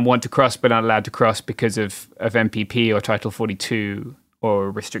Tijuana and want to cross but aren't allowed to cross because of MPP or Title 42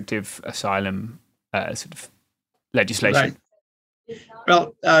 or restrictive asylum sort of legislation? Right.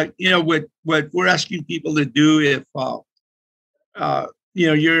 Well, what we're asking people to do, if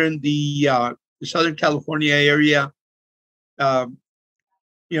you're in the Southern California area,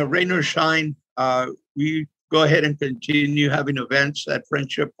 rain or shine, we go ahead and continue having events at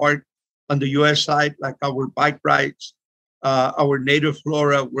Friendship Park on the U.S. side, like our bike rides, our native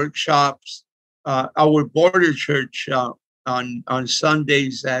flora workshops, our border church on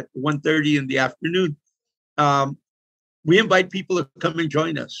Sundays at 1:30 in the afternoon. We invite people to come and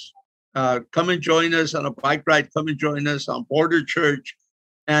join us. Come and join us on a bike ride. Come and join us on Border Church,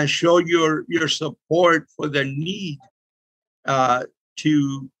 and show your support for the need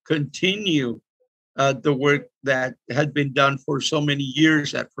to continue the work that had been done for so many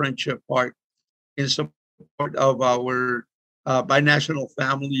years at Friendship Park in support of our binational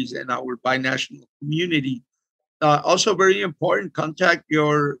families and our binational community. Also very important, contact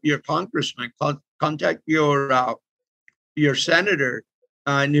your congressman, contact your senator.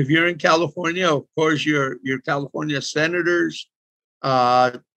 And if you're in California, of course, your California senators,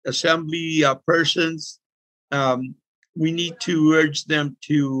 assembly persons, we need to urge them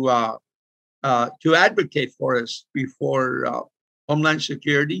to advocate for us before Homeland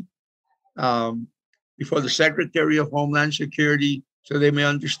Security, before the Secretary of Homeland Security, so they may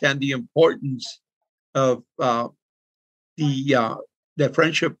understand the importance of that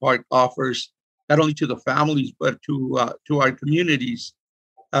Friendship Park offers, not only to the families but to our communities.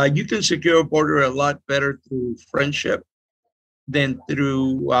 You can secure a border a lot better through friendship than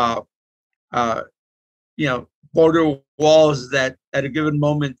through border walls that at a given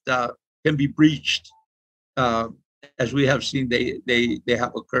moment can be breached, as we have seen they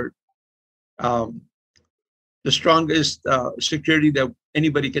have occurred. The strongest security that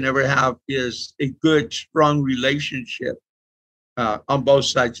anybody can ever have is a good, strong relationship on both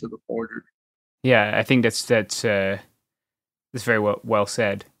sides of the border. Yeah, I think that's very well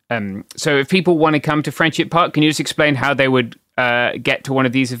said. So if people want to come to Friendship Park, can you just explain how they would get to one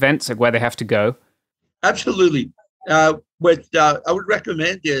of these events, like where they have to go? Absolutely. What I would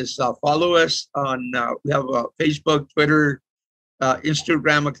recommend is follow us on, we have a Facebook, Twitter,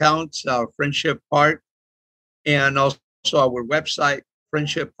 Instagram accounts, Friendship Park, and also our website,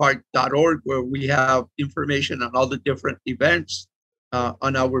 friendshippark.org, where we have information on all the different events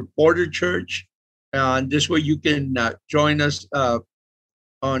on our border church. And this way you can join us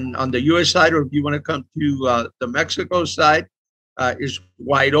on the U.S. side, or if you want to come to the Mexico side, is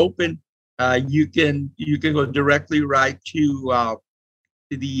wide open. You can go directly right to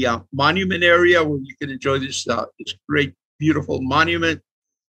the monument area, where you can enjoy this great, beautiful monument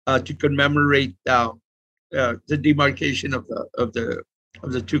to commemorate the demarcation of the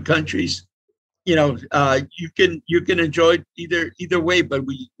two countries. You know, you can enjoy it either way, but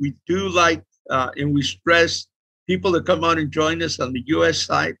we do like and we stress people to come out and join us on the U.S.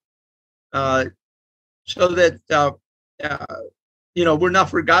 side, so that we're not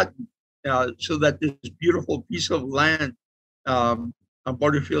forgotten. So that this beautiful piece of land on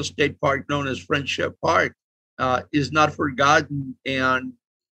Butterfield State Park, known as Friendship Park, is not forgotten. And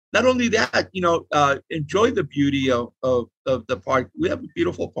not only that, enjoy the beauty of the park. We have a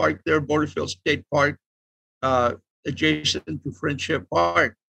beautiful park there, Butterfield State Park, adjacent to Friendship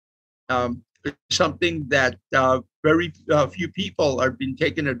Park. It's something that very few people are being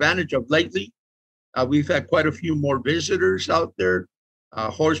taken advantage of lately. We've had quite a few more visitors out there.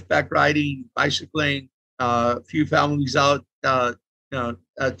 Horseback riding, bicycling, a few families out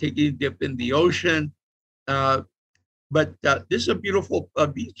taking a dip in the ocean. But this is a beautiful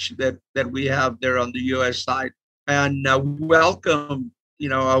beach that we have there on the U.S. side, and welcome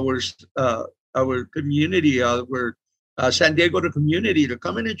our community, our San Diego community, to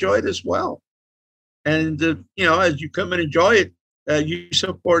come and enjoy it as well. And as you come and enjoy it, you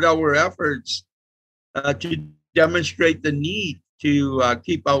support our efforts to demonstrate the need to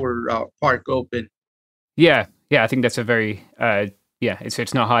keep our park open. Yeah, I think that's a very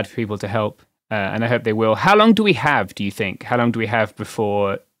it's not hard for people to help, and I hope they will. How long do we have, do you think? How long do we have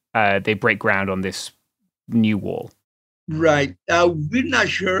before they break ground on this new wall? Right. We're not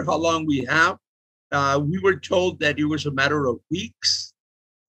sure how long we have. We were told that it was a matter of weeks.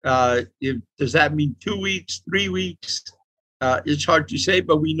 Does that mean 2 weeks, 3 weeks? It's hard to say,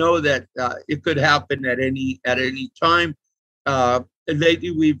 but we know that it could happen at any time.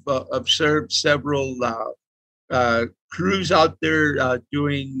 Lately, we've observed several crews out there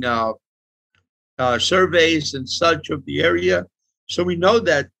doing surveys and such of the area. So we know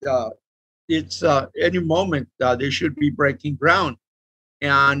that it's any moment they should be breaking ground.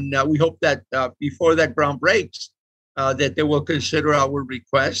 And we hope that before that ground breaks, that they will consider our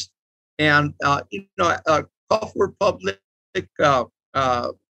request and call for public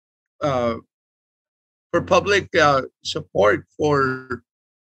support, for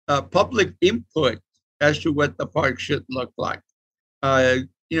public input as to what the park should look like.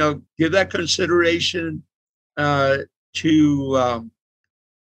 Give that consideration to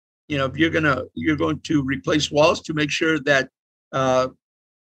if you're going to replace walls, to make sure that that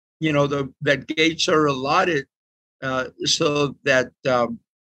gates are allotted so that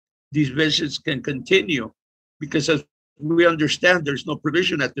these visits can continue, because as we understand, there's no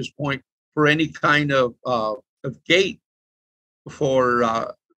provision at this point for any kind of gate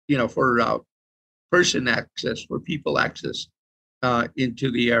for person access, for people access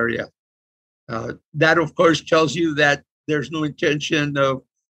into the area. That, of course, tells you that there's no intention of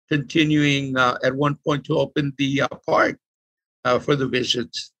continuing at one point to open the park for the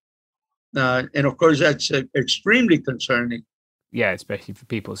visits. And of course, that's extremely concerning. Yeah, especially for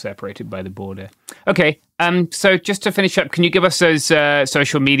people separated by the border. Okay, so just to finish up, can you give us those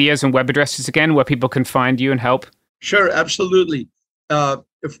social medias and web addresses again, where people can find you and help? Sure, absolutely. Our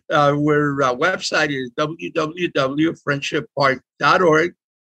website is www.friendshippark.org.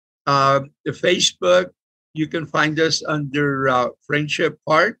 The Facebook, you can find us under Friendship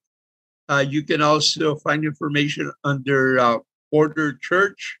Park. You can also find information under Border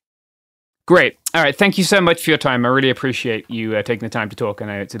Church. Great. All right. Thank you so much for your time. I really appreciate you taking the time to talk. I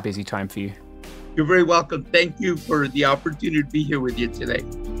know it's a busy time for you. You're very welcome. Thank you for the opportunity to be here with you today.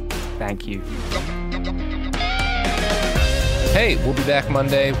 Thank you. Hey, we'll be back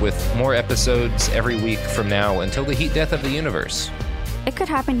Monday with more episodes every week from now until the heat death of the universe. It Could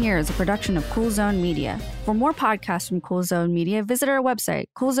Happen Here is a production of Cool Zone Media. For more podcasts from Cool Zone Media, visit our website,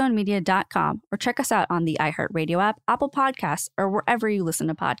 coolzonemedia.com, or check us out on the iHeartRadio app, Apple Podcasts, or wherever you listen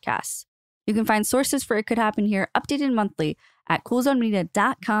to podcasts. You can find sources for It Could Happen Here updated monthly at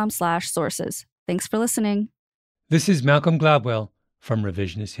coolzonemedia.com/sources. Thanks for listening. This is Malcolm Gladwell from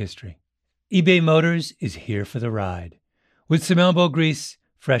revisionist history. eBay Motors is here for the ride. With some elbow grease,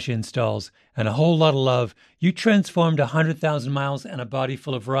 fresh installs, and a whole lot of love, you transformed 100,000 miles and a body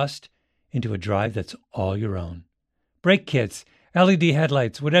full of rust into a drive that's all your own. Brake kits, LED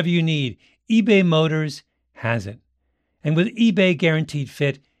headlights, whatever you need, eBay Motors has it. And with eBay Guaranteed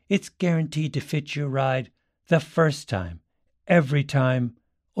Fit, it's guaranteed to fit your ride the first time, every time,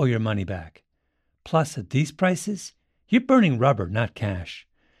 or your money back. Plus, at these prices, you're burning rubber, not cash.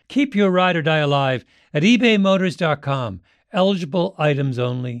 Keep your ride or die alive at ebaymotors.com. Eligible items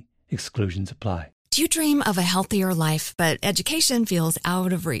only. Exclusions apply. Do you dream of a healthier life, but education feels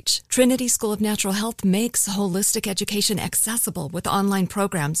out of reach? Trinity School of Natural Health makes holistic education accessible with online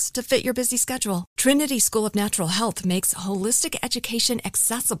programs to fit your busy schedule. Trinity School of Natural Health makes holistic education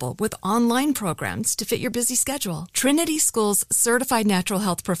accessible with online programs to fit your busy schedule. Trinity School's Certified Natural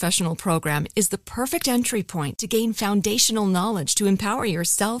Health Professional Program is the perfect entry point to gain foundational knowledge to empower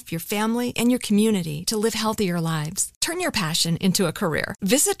yourself, your family, and your community to live healthier lives. Turn your passion into a career.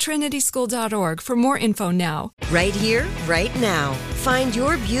 Visit trinityschool.org for more info now. Right here, right now. Find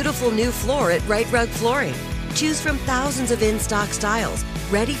your beautiful new floor at Right Rug Flooring. Choose from thousands of in-stock styles,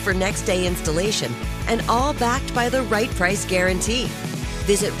 ready for next day installation, and all backed by the right price guarantee.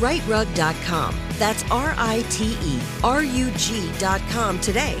 Visit rightrug.com. That's RITERUG.com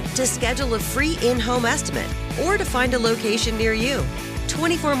today to schedule a free in-home estimate or to find a location near you.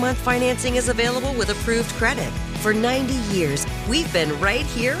 24-month financing is available with approved credit. For 90 years, we've been right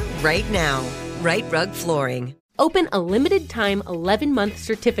here, right now. Right Rug Flooring. Open a limited-time 11-month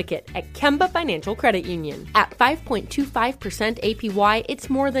certificate at Kemba Financial Credit Union. At 5.25% APY, it's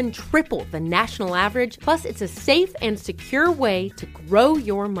more than triple the national average, plus it's a safe and secure way to grow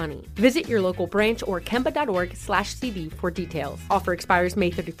your money. Visit your local branch or kemba.org/CD for details. Offer expires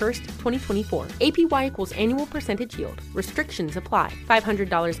May 31st, 2024. APY equals annual percentage yield. Restrictions apply.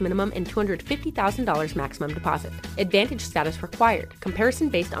 $500 minimum and $250,000 maximum deposit. Advantage status required. Comparison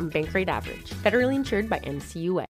based on bank rate average. Federally insured by NCUA.